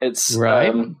 It's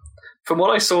right. From what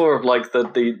I saw of like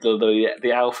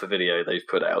the alpha video they've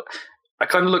put out, I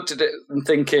kind of looked at it and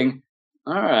thinking,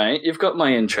 all right, you've got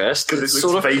my interest. Because it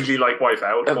looks vaguely like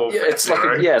Wipeout.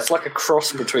 It's like a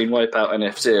cross between Wipeout and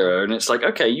F-Zero, and it's like,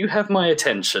 okay, you have my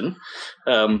attention,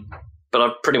 but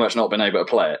I've pretty much not been able to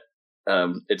play it.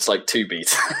 It's like 2-beat.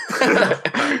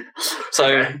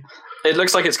 So it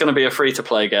looks like it's going to be a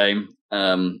free-to-play game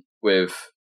with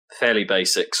fairly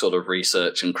basic sort of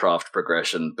research and craft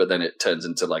progression, but then it turns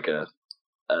into like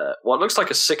what looks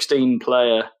like a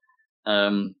 16-player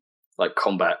like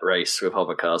combat race with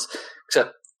hovercars.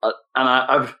 Except,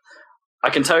 I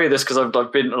can tell you this because I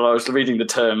was reading the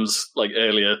terms like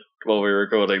earlier while we were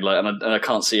recording, like, and I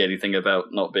can't see anything about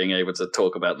not being able to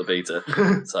talk about the beta.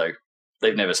 So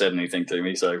they've never said anything to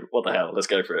me. So what the hell? Let's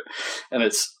go for it. And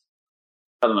it's,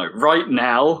 I don't know. Right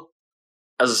now,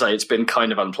 as I say, it's been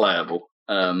kind of unplayable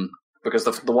because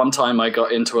the one time I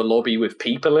got into a lobby with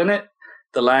people in it,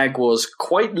 the lag was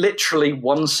quite literally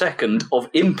 1 second of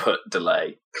input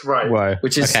delay. Right. Whoa.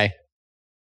 Which is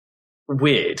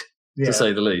weird, to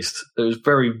say the least. It was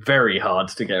very, very hard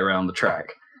to get around the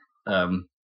track.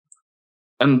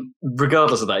 And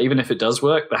regardless of that, even if it does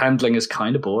work, the handling is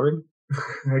kind of boring.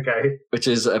 Okay. Which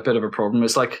is a bit of a problem.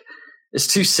 It's like, it's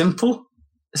too simple.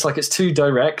 It's like it's too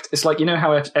direct. It's like,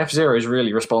 how F-Zero is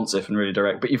really responsive and really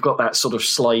direct, but you've got that sort of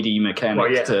slidey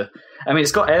mechanic to... I mean,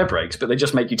 it's got air brakes, but they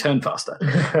just make you turn faster.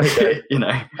 Okay.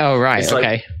 Oh, right, it's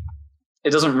okay. Like,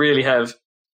 it doesn't really have...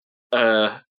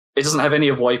 it doesn't have any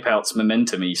of Wipeout's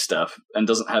momentum-y stuff and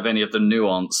doesn't have any of the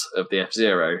nuance of the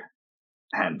F-Zero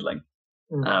handling.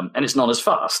 And it's not as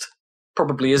fast.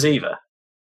 Probably is either.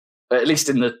 At least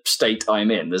in the state I'm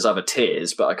in. There's other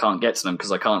tiers, but I can't get to them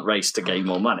because I can't race to gain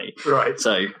more money. Right.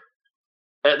 So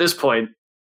at this point,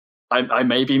 I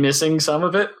may be missing some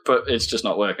of it, but it's just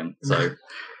not working. So,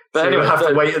 but anyway, we'll have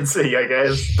to wait and see, I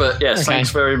guess. But yes, thanks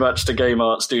very much to Game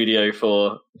Art Studio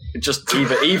for just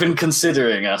even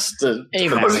considering us. I'm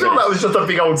sure that was just a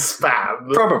big old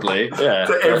spam. Probably, yeah.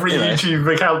 To every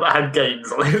YouTube account that had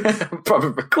games on it.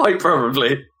 Probably, quite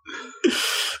probably.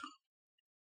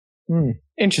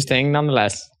 Interesting,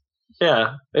 nonetheless.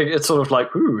 Yeah, it's sort of like,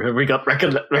 have we got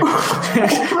recognition for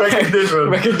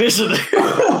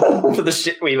the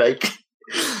shit we make?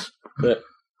 But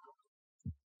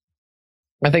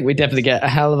I think we definitely get a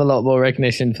hell of a lot more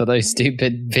recognition for those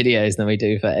stupid videos than we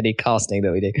do for any casting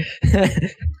that we do.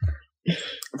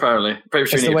 Apparently. Probably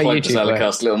should need to plug the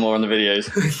Saladcast a little more on the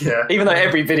videos. Yeah. Even though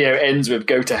every video ends with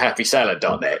go to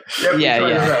happysalad.net.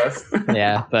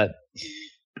 Yeah, but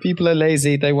people are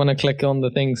lazy. They want to click on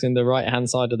the things in the right-hand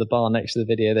side of the bar next to the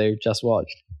video they've just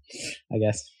watched, I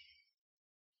guess.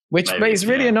 But it's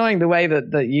really annoying the way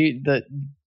that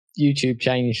YouTube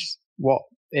changed what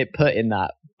it put in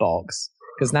that box,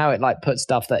 because now it like puts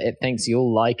stuff that it thinks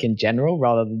you'll like in general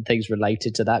rather than things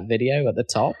related to that video at the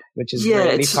top, which is really fucking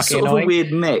annoying. It's sort of a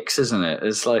weird mix, isn't it?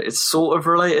 It's like it's sort of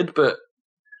related, but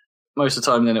most of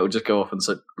the time then it will just go off and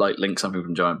like link something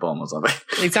from Giant Bomb or something.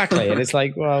 Exactly, and it's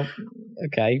like, well,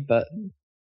 okay, but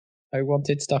I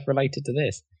wanted stuff related to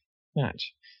this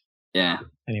match. Yeah.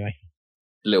 Anyway,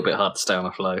 a little bit hard to stay on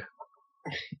the flow.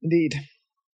 Indeed.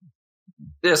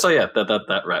 Yeah, so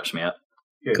that wraps me up.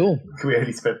 Good. Cool. We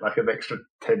only spent like an extra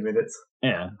 10 minutes.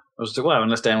 Yeah.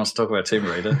 Unless Dan wants to talk about Tomb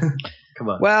Raider. Come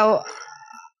on. Well,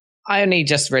 I only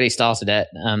just really started it,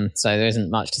 so there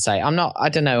isn't much to say. I'm not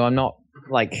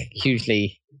like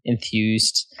hugely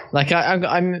enthused. Like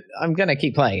I'm gonna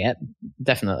keep playing it,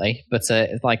 definitely. But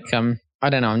it's like I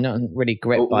don't know. I'm not really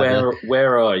gripped by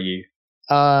where are you?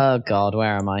 Oh God,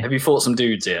 where am I? Have you fought some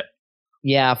dudes yet?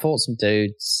 Yeah, I fought some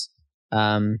dudes.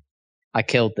 I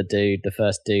killed the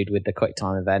first dude with the quick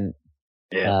time event.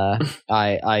 Yeah.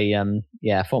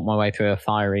 I fought my way through a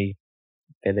fiery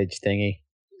village thingy.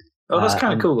 Oh, that's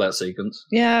kind of cool, that sequence.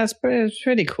 Yeah, it's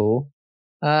pretty cool.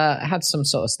 It had some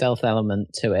sort of stealth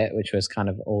element to it, which was kind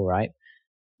of all right.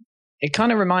 It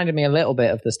kind of reminded me a little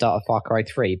bit of the start of Far Cry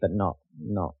 3, but not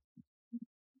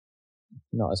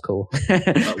as cool.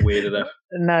 Not weird enough.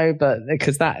 No, but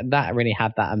because that really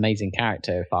had that amazing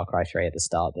character of Far Cry 3 at the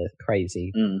start, the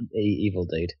crazy evil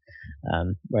dude.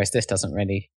 Whereas this doesn't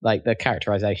really, like, the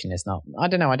characterization is not. I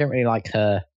don't know. I don't really like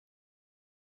her.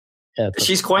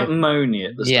 She's quite moany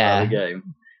at the start of the game.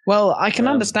 Well, I can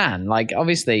understand. Like,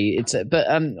 obviously, but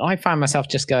I found myself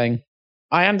just going.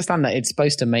 I understand that it's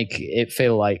supposed to make it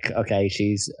feel like, okay,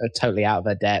 she's totally out of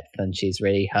her depth and she's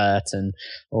really hurt and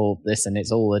all this and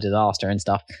it's all a disaster and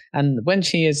stuff. And when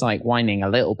she is like whining a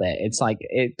little bit, it's like,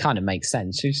 it kind of makes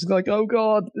sense. She's just like, oh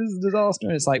God, this is a disaster.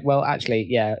 And it's like, well, actually,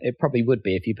 yeah, it probably would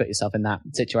be if you put yourself in that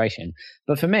situation.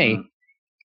 But for me,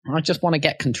 I just want to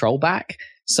get control back.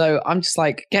 So I'm just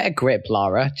like, get a grip,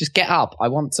 Lara. Just get up. I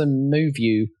want to move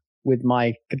you with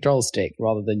my control stick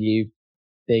rather than you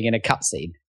being in a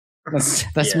cutscene.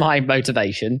 That's my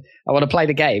motivation. I want to play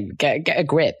the game. Get a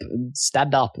grip and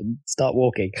stand up and start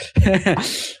walking.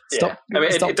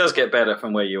 It does get better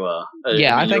from where you are.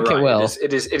 I think it will.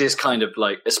 It is kind of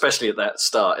like, especially at that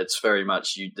start, it's very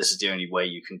much this is the only way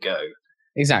you can go.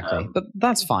 Exactly, but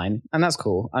that's fine and that's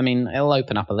cool. I mean, it'll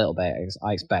open up a little bit.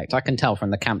 I expect. I can tell from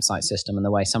the campsite system and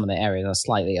the way some of the areas are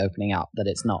slightly opening up that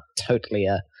it's not totally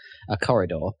a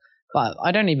corridor. But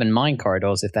I don't even mind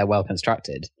corridors if they're well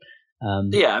constructed.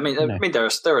 There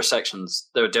are sections.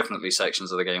 There are definitely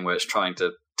sections of the game where it's trying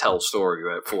to tell story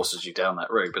where it forces you down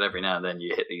that road. But every now and then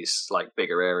you hit these like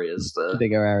bigger areas.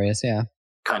 Yeah.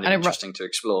 Kind of interesting to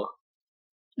explore.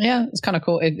 Yeah, it's kind of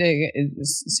cool. It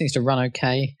seems to run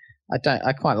okay.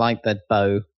 I quite like the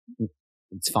bow.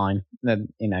 It's fine.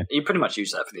 You pretty much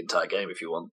use that for the entire game if you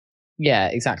want. Yeah,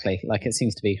 exactly. Like it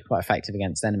seems to be quite effective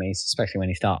against enemies, especially when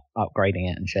you start upgrading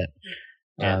it and shit.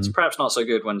 Yeah, it's perhaps not so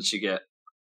good once you get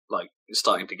like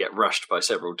starting to get rushed by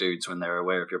several dudes when they're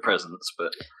aware of your presence,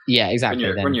 but yeah,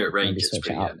 exactly. When you're at range, it's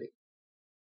pretty handy.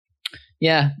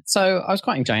 Yeah, so I was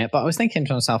quite enjoying it, but I was thinking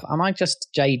to myself, am I just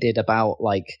jaded about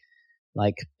like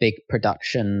big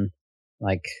production,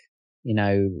 like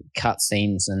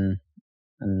cutscenes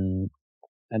and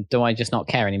do I just not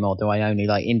care anymore? Do I only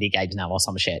like indie games now or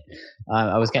some shit?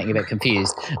 I was getting a bit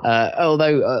confused.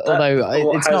 Although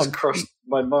it's has crossed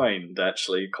my mind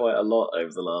actually quite a lot over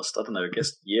the last, I don't know, I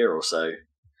guess year or so.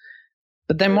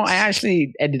 But then what I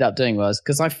actually ended up doing was,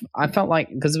 because I felt like,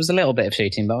 because there was a little bit of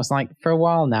shooting, but I was like, for a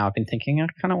while now I've been thinking I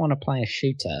kind of want to play a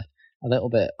shooter a little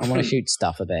bit. I want to shoot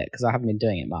stuff a bit because I haven't been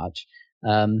doing it much.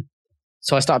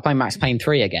 So I started playing Max Payne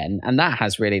 3 again, and that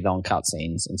has really long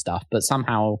cutscenes and stuff, but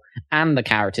somehow, and the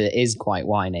character is quite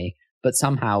whiny, but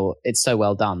somehow it's so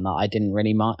well done that I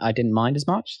didn't mind as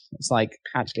much. It's like,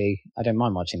 actually, I don't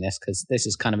mind watching this because this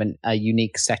is kind of a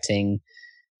unique setting,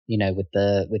 with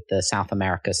the South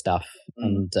America stuff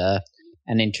and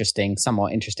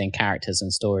somewhat interesting characters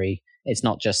and story. It's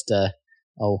not just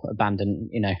abandoned,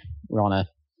 we're on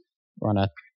a.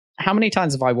 How many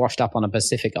times have I washed up on a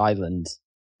Pacific island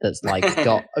that's like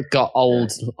got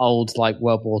old like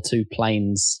World War II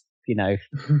planes,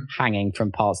 hanging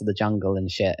from parts of the jungle and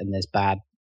shit, and there's bad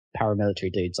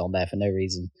paramilitary dudes on there for no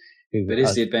reason. It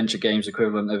is the adventure games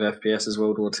equivalent of FPS as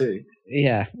World War II.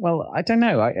 Yeah, well, I don't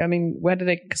know. I mean, where did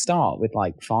it start? With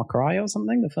like Far Cry or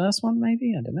something? The first one,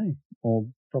 maybe? I don't know. Or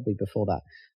probably before that.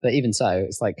 But even so,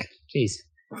 it's like, geez.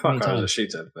 Far Cry was a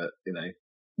shooter, but,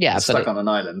 yeah, the stuck on an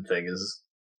island thing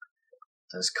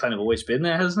has kind of always been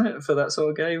there, hasn't it, for that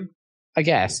sort of game? I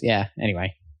guess, yeah.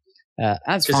 Anyway. That's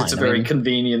fine. Because it's a very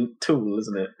convenient tool,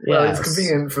 isn't it? Well, it's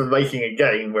convenient for making a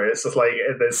game where it's just like,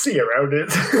 there's sea around it.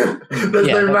 There's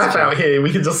no map out here,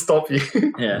 we can just stop you.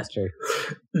 Yeah, that's true.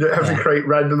 You don't have to create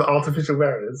random artificial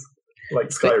barriers. Like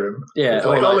Skyrim. Yeah. It's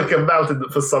like a mountain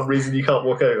that for some reason you can't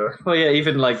walk over. Well, yeah,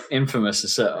 even like Infamous,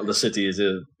 the city is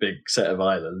a big set of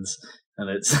islands, and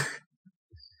it's...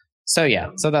 So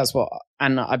that's what...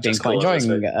 And I've been quite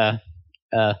enjoying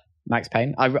Max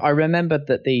Payne. I remembered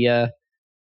that the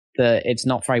it's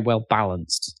not very well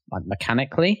balanced, like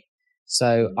mechanically.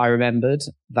 So I remembered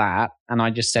that, and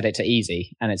I just set it to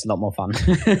easy, and it's a lot more fun.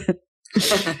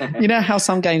 You know how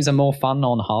some games are more fun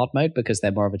on hard mode because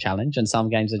they're more of a challenge, and some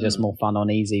games are just more fun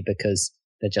on easy because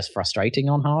they're just frustrating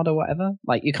on hard or whatever?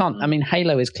 Like, you can't... I mean,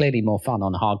 Halo is clearly more fun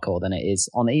on hardcore than it is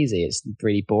on easy. It's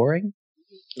really boring.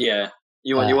 Yeah.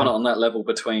 You want it on that level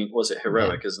between... Was it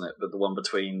Heroic, isn't it? But the one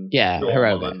between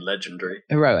Heroic and Legendary.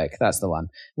 Heroic, that's the one.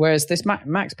 Whereas this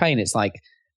Max Payne, it's like...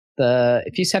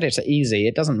 If you set it to easy,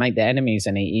 it doesn't make the enemies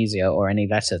any easier or any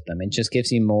less of them. It just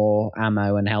gives you more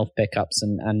ammo and health pickups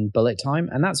and bullet time,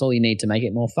 and that's all you need to make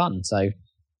it more fun. So,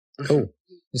 cool.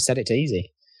 Just set it to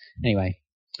easy. Anyway,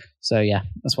 so yeah,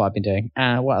 that's what I've been doing.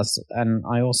 What else? And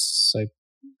I also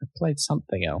played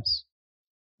something else.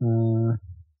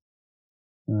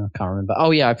 I can't remember.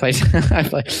 Oh yeah, I played.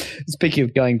 Speaking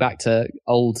of going back to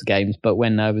old games, but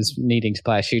when I was needing to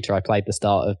play a shooter, I played the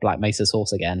start of Black Mesa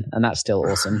Source again, and that's still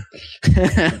awesome.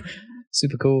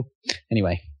 Super cool.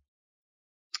 Anyway,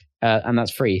 and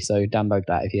that's free, so download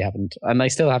that if you haven't. And they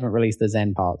still haven't released the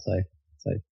Zen part,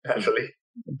 so actually.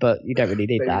 But you don't really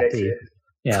need that, do you?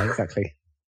 Yeah, exactly.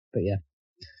 But yeah,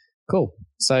 cool.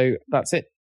 So that's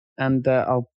it, and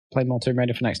I'll play more Tomb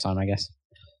Raider for next time, I guess.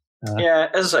 Yeah,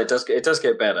 as I say, it does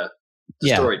get better.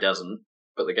 The story doesn't,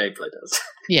 but the gameplay does.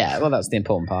 Yeah, well, that's the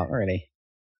important part, really.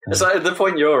 It's like the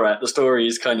point you're at. The story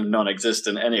is kind of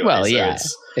non-existent anyway. Well, so yeah,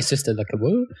 it's just a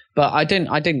woo. But I don't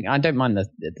mind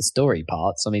the story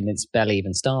parts. I mean, it's barely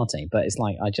even starting. But it's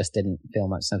like I just didn't feel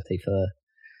much sympathy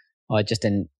for. I just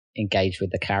didn't engage with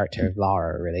the character of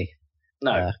Lara really.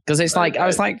 No, because it's like I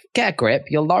was like, get a grip.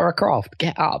 You're Lara Croft.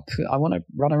 Get up. I want to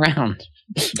run around.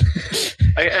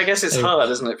 I guess it's hard,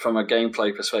 isn't it, from a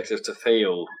gameplay perspective, to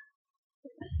feel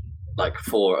like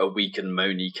for a weak and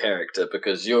moany character,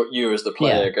 because you as the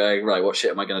player going, right, what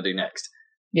shit am I going to do next?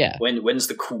 Yeah. When's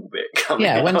the cool bit coming?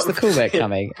 Yeah, when's the cool bit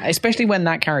coming? Especially when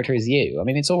that character is you. I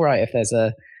mean, it's all right if there's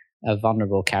a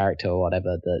vulnerable character or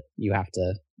whatever that you have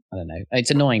to. I don't know.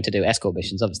 It's annoying to do escort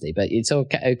missions, obviously, but it's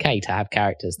okay to have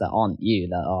characters that aren't you,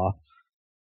 that are,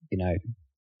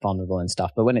 vulnerable and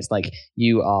stuff. But when it's like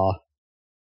you are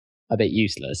a bit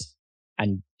useless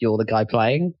and you're the guy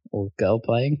playing or girl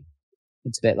playing,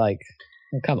 it's a bit like,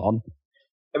 well, come on.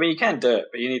 I mean, you can do it,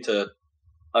 but you need to,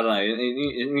 I don't know,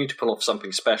 you need to pull off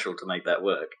something special to make that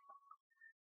work.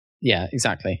 Yeah,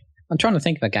 exactly. I'm trying to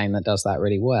think of a game that does that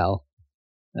really well.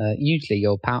 Usually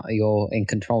you're in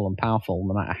control and powerful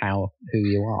no matter who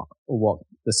you are or what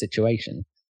the situation.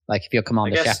 Like if you're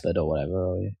Commander Shepard or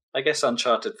whatever. I guess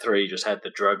Uncharted 3 just had the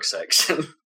drug section.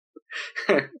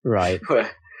 Right.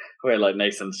 Where like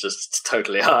Nathan's just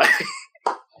totally high.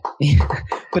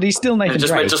 But he's still Nathan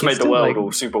Drake. Just made the world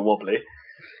all super wobbly.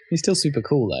 He's still super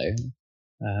cool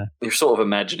though. You're sort of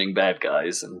imagining bad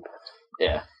guys, and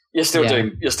you're still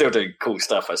doing cool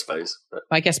stuff, I suppose. But.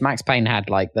 I guess Max Payne had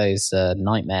like those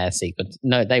nightmare sequences.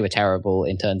 No, they were terrible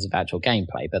in terms of actual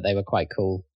gameplay, but they were quite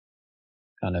cool.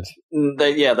 Kind of.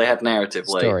 They had narrative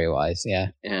story-wise, yeah.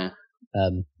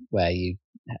 Where you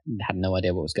had no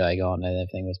idea what was going on and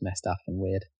everything was messed up and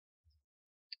weird.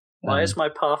 Why is my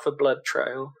path a blood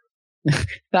trail?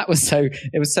 It was so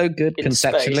good in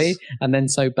conceptually, space. And then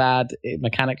so bad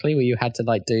mechanically, where you had to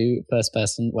like do first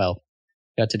person. Well,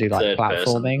 you had to do like third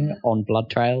platforming person. On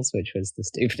blood trails, which was the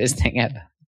stupidest thing ever.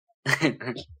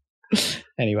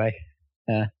 Anyway,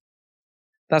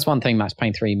 that's one thing Max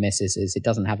Payne 3 misses is it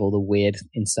doesn't have all the weird,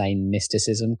 insane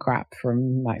mysticism crap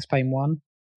from Max Payne 1.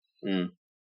 Mm.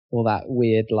 All that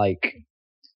weird like.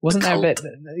 Wasn't there a bit?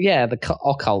 Yeah, the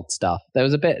occult stuff. There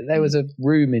was a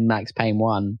room in Max Payne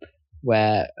 1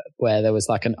 where there was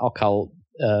like an occult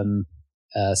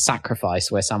sacrifice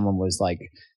where someone was like,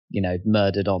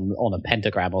 murdered on a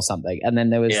pentagram or something, and then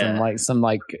there was some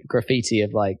graffiti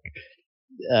of like,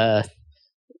 there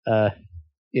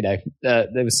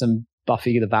was some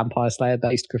Buffy the Vampire Slayer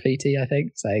based graffiti, I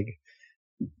think, saying,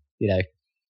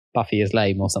 Buffy is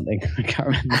lame or something. I can't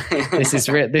remember.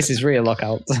 This is real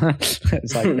occult.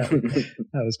 It's like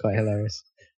that was quite hilarious.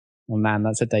 Oh man,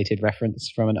 that's a dated reference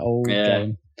from an old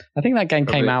game. I think that game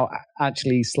came out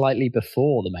actually slightly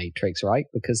before The Matrix, right?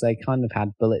 Because they kind of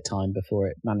had bullet time before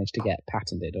it managed to get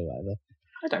patented or whatever.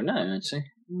 I don't know, actually.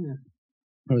 Yeah.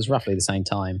 It was roughly the same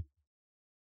time.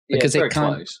 Because it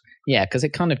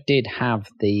kind of did have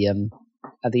the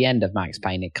at the end of Max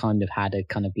Payne, it kind of had a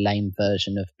kind of lame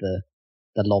version of the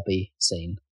lobby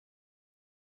scene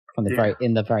from the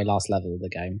in the very last level of the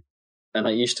game. And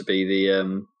that used to be it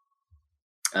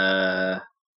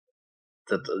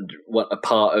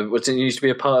used to be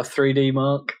a part of 3D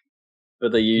Mark, where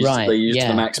they used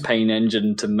the Max Payne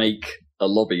engine to make a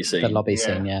lobby scene. The lobby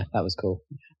scene, yeah, that was cool.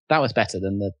 That was better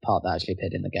than the part that actually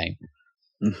appeared in the game.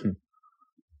 Mm-hmm.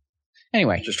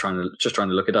 Anyway, just trying to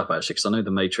look it up actually, because I know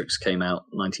The Matrix came out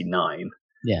 99.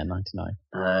 Yeah, 99.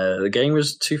 The game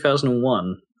was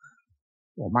 2001.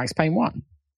 Well, Max Payne 1?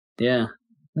 Yeah.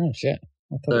 Oh shit!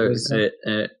 I thought it was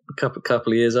a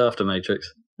couple of years after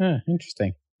Matrix. Oh,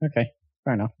 interesting. Okay,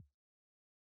 fair enough.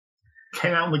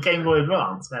 Came out on the Game Boy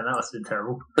Advance. Man, that must have been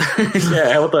terrible.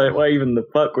 Yeah, what even the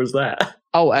fuck was that?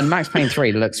 Oh, and Max Payne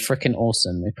 3 looks freaking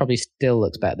awesome. It probably still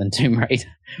looks better than Tomb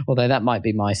Raider, although that might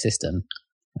be my system.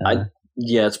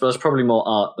 It's probably more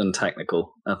art than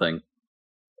technical, I think.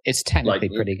 It's technically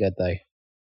pretty good, though.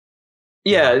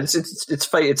 Yeah,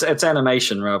 it's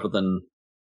animation rather than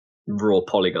raw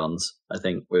polygons, I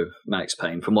think, with Max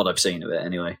Payne, from what I've seen of it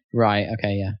anyway. Right,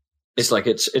 okay, yeah. It's like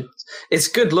it's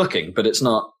good looking, but it's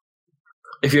not.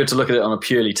 If you were to look at it on a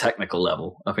purely technical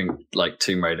level, I think like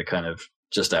Tomb Raider kind of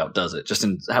just outdoes it, just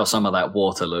in how some of that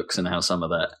water looks and how some of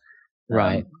that.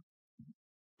 Right.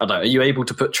 I don't know. Are you able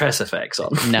to put Tress effects on?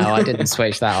 No, I didn't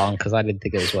switch that on because I didn't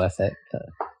think it was worth it. But...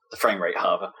 The frame rate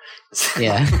halver.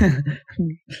 Yeah,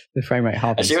 the frame rate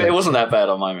halver. Actually, it wasn't that bad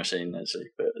on my machine,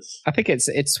 actually. But I think it's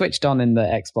switched on in the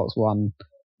Xbox One.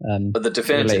 But the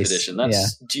definitive edition,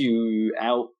 that's due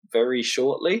out very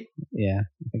shortly. Yeah,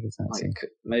 I think it's out soon.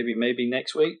 Maybe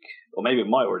next week, or maybe it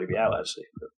might already be out actually.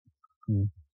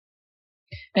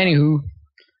 Anywho,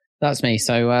 that's me.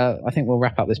 So I think we'll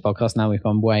wrap up this podcast now. We've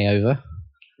gone way over.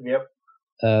 Yep.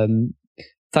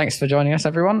 Thanks for joining us,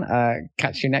 everyone.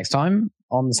 Catch you next time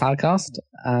on the Salcast,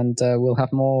 and we'll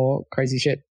have more crazy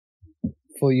shit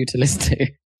for you to listen to.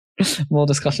 More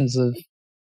discussions of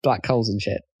black holes and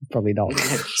shit. Probably not.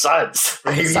 Science.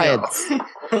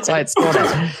 Science.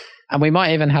 And we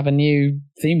might even have a new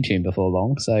theme tune before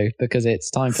long. So because it's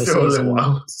time for season.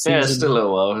 Yeah, it's still a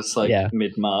little while. It's like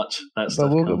mid-March. But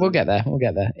we'll get there. We'll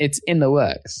get there. It's in the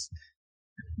works,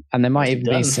 and there might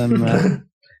even be some.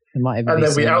 There might even be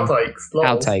some outtakes.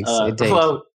 Outtakes, indeed.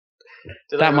 Well,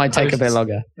 that might take a bit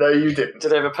longer. No, you didn't.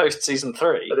 Did they ever post season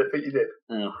 3? I don't think you did.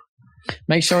 Oh.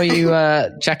 Make sure you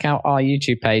check out our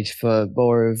YouTube page for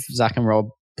more of Zach and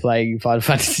Rob playing Final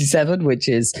Fantasy VII, which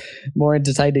is more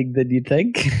entertaining than you'd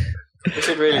think. We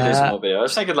should really do some more video. I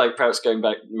was thinking, like, perhaps going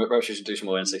back, perhaps we should do some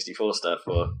more N64 stuff,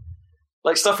 or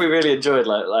like stuff we really enjoyed.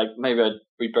 Like maybe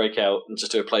we'd break out and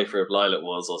just do a playthrough of Lilac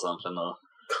Wars or something. Or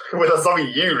well, that's something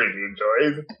you really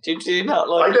enjoyed. Do you not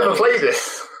like? I never played it.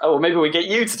 Oh, well, maybe we get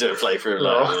you to do a playthrough of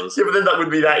Lilac Wars. Yeah, but then that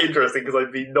wouldn't be that interesting because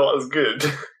I'd be not as good.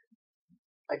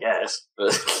 I guess,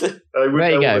 but I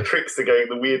wouldn't know all the tricks to going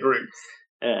the weird routes.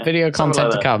 Yeah, video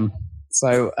content to come.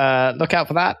 So look out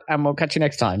for that, and we'll catch you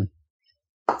next time.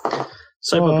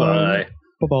 So bye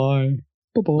bye.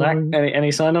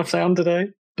 Any sign off sound today?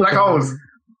 Black holes.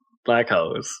 Black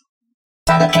holes.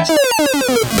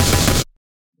 The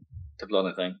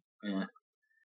blonde thing. Yeah.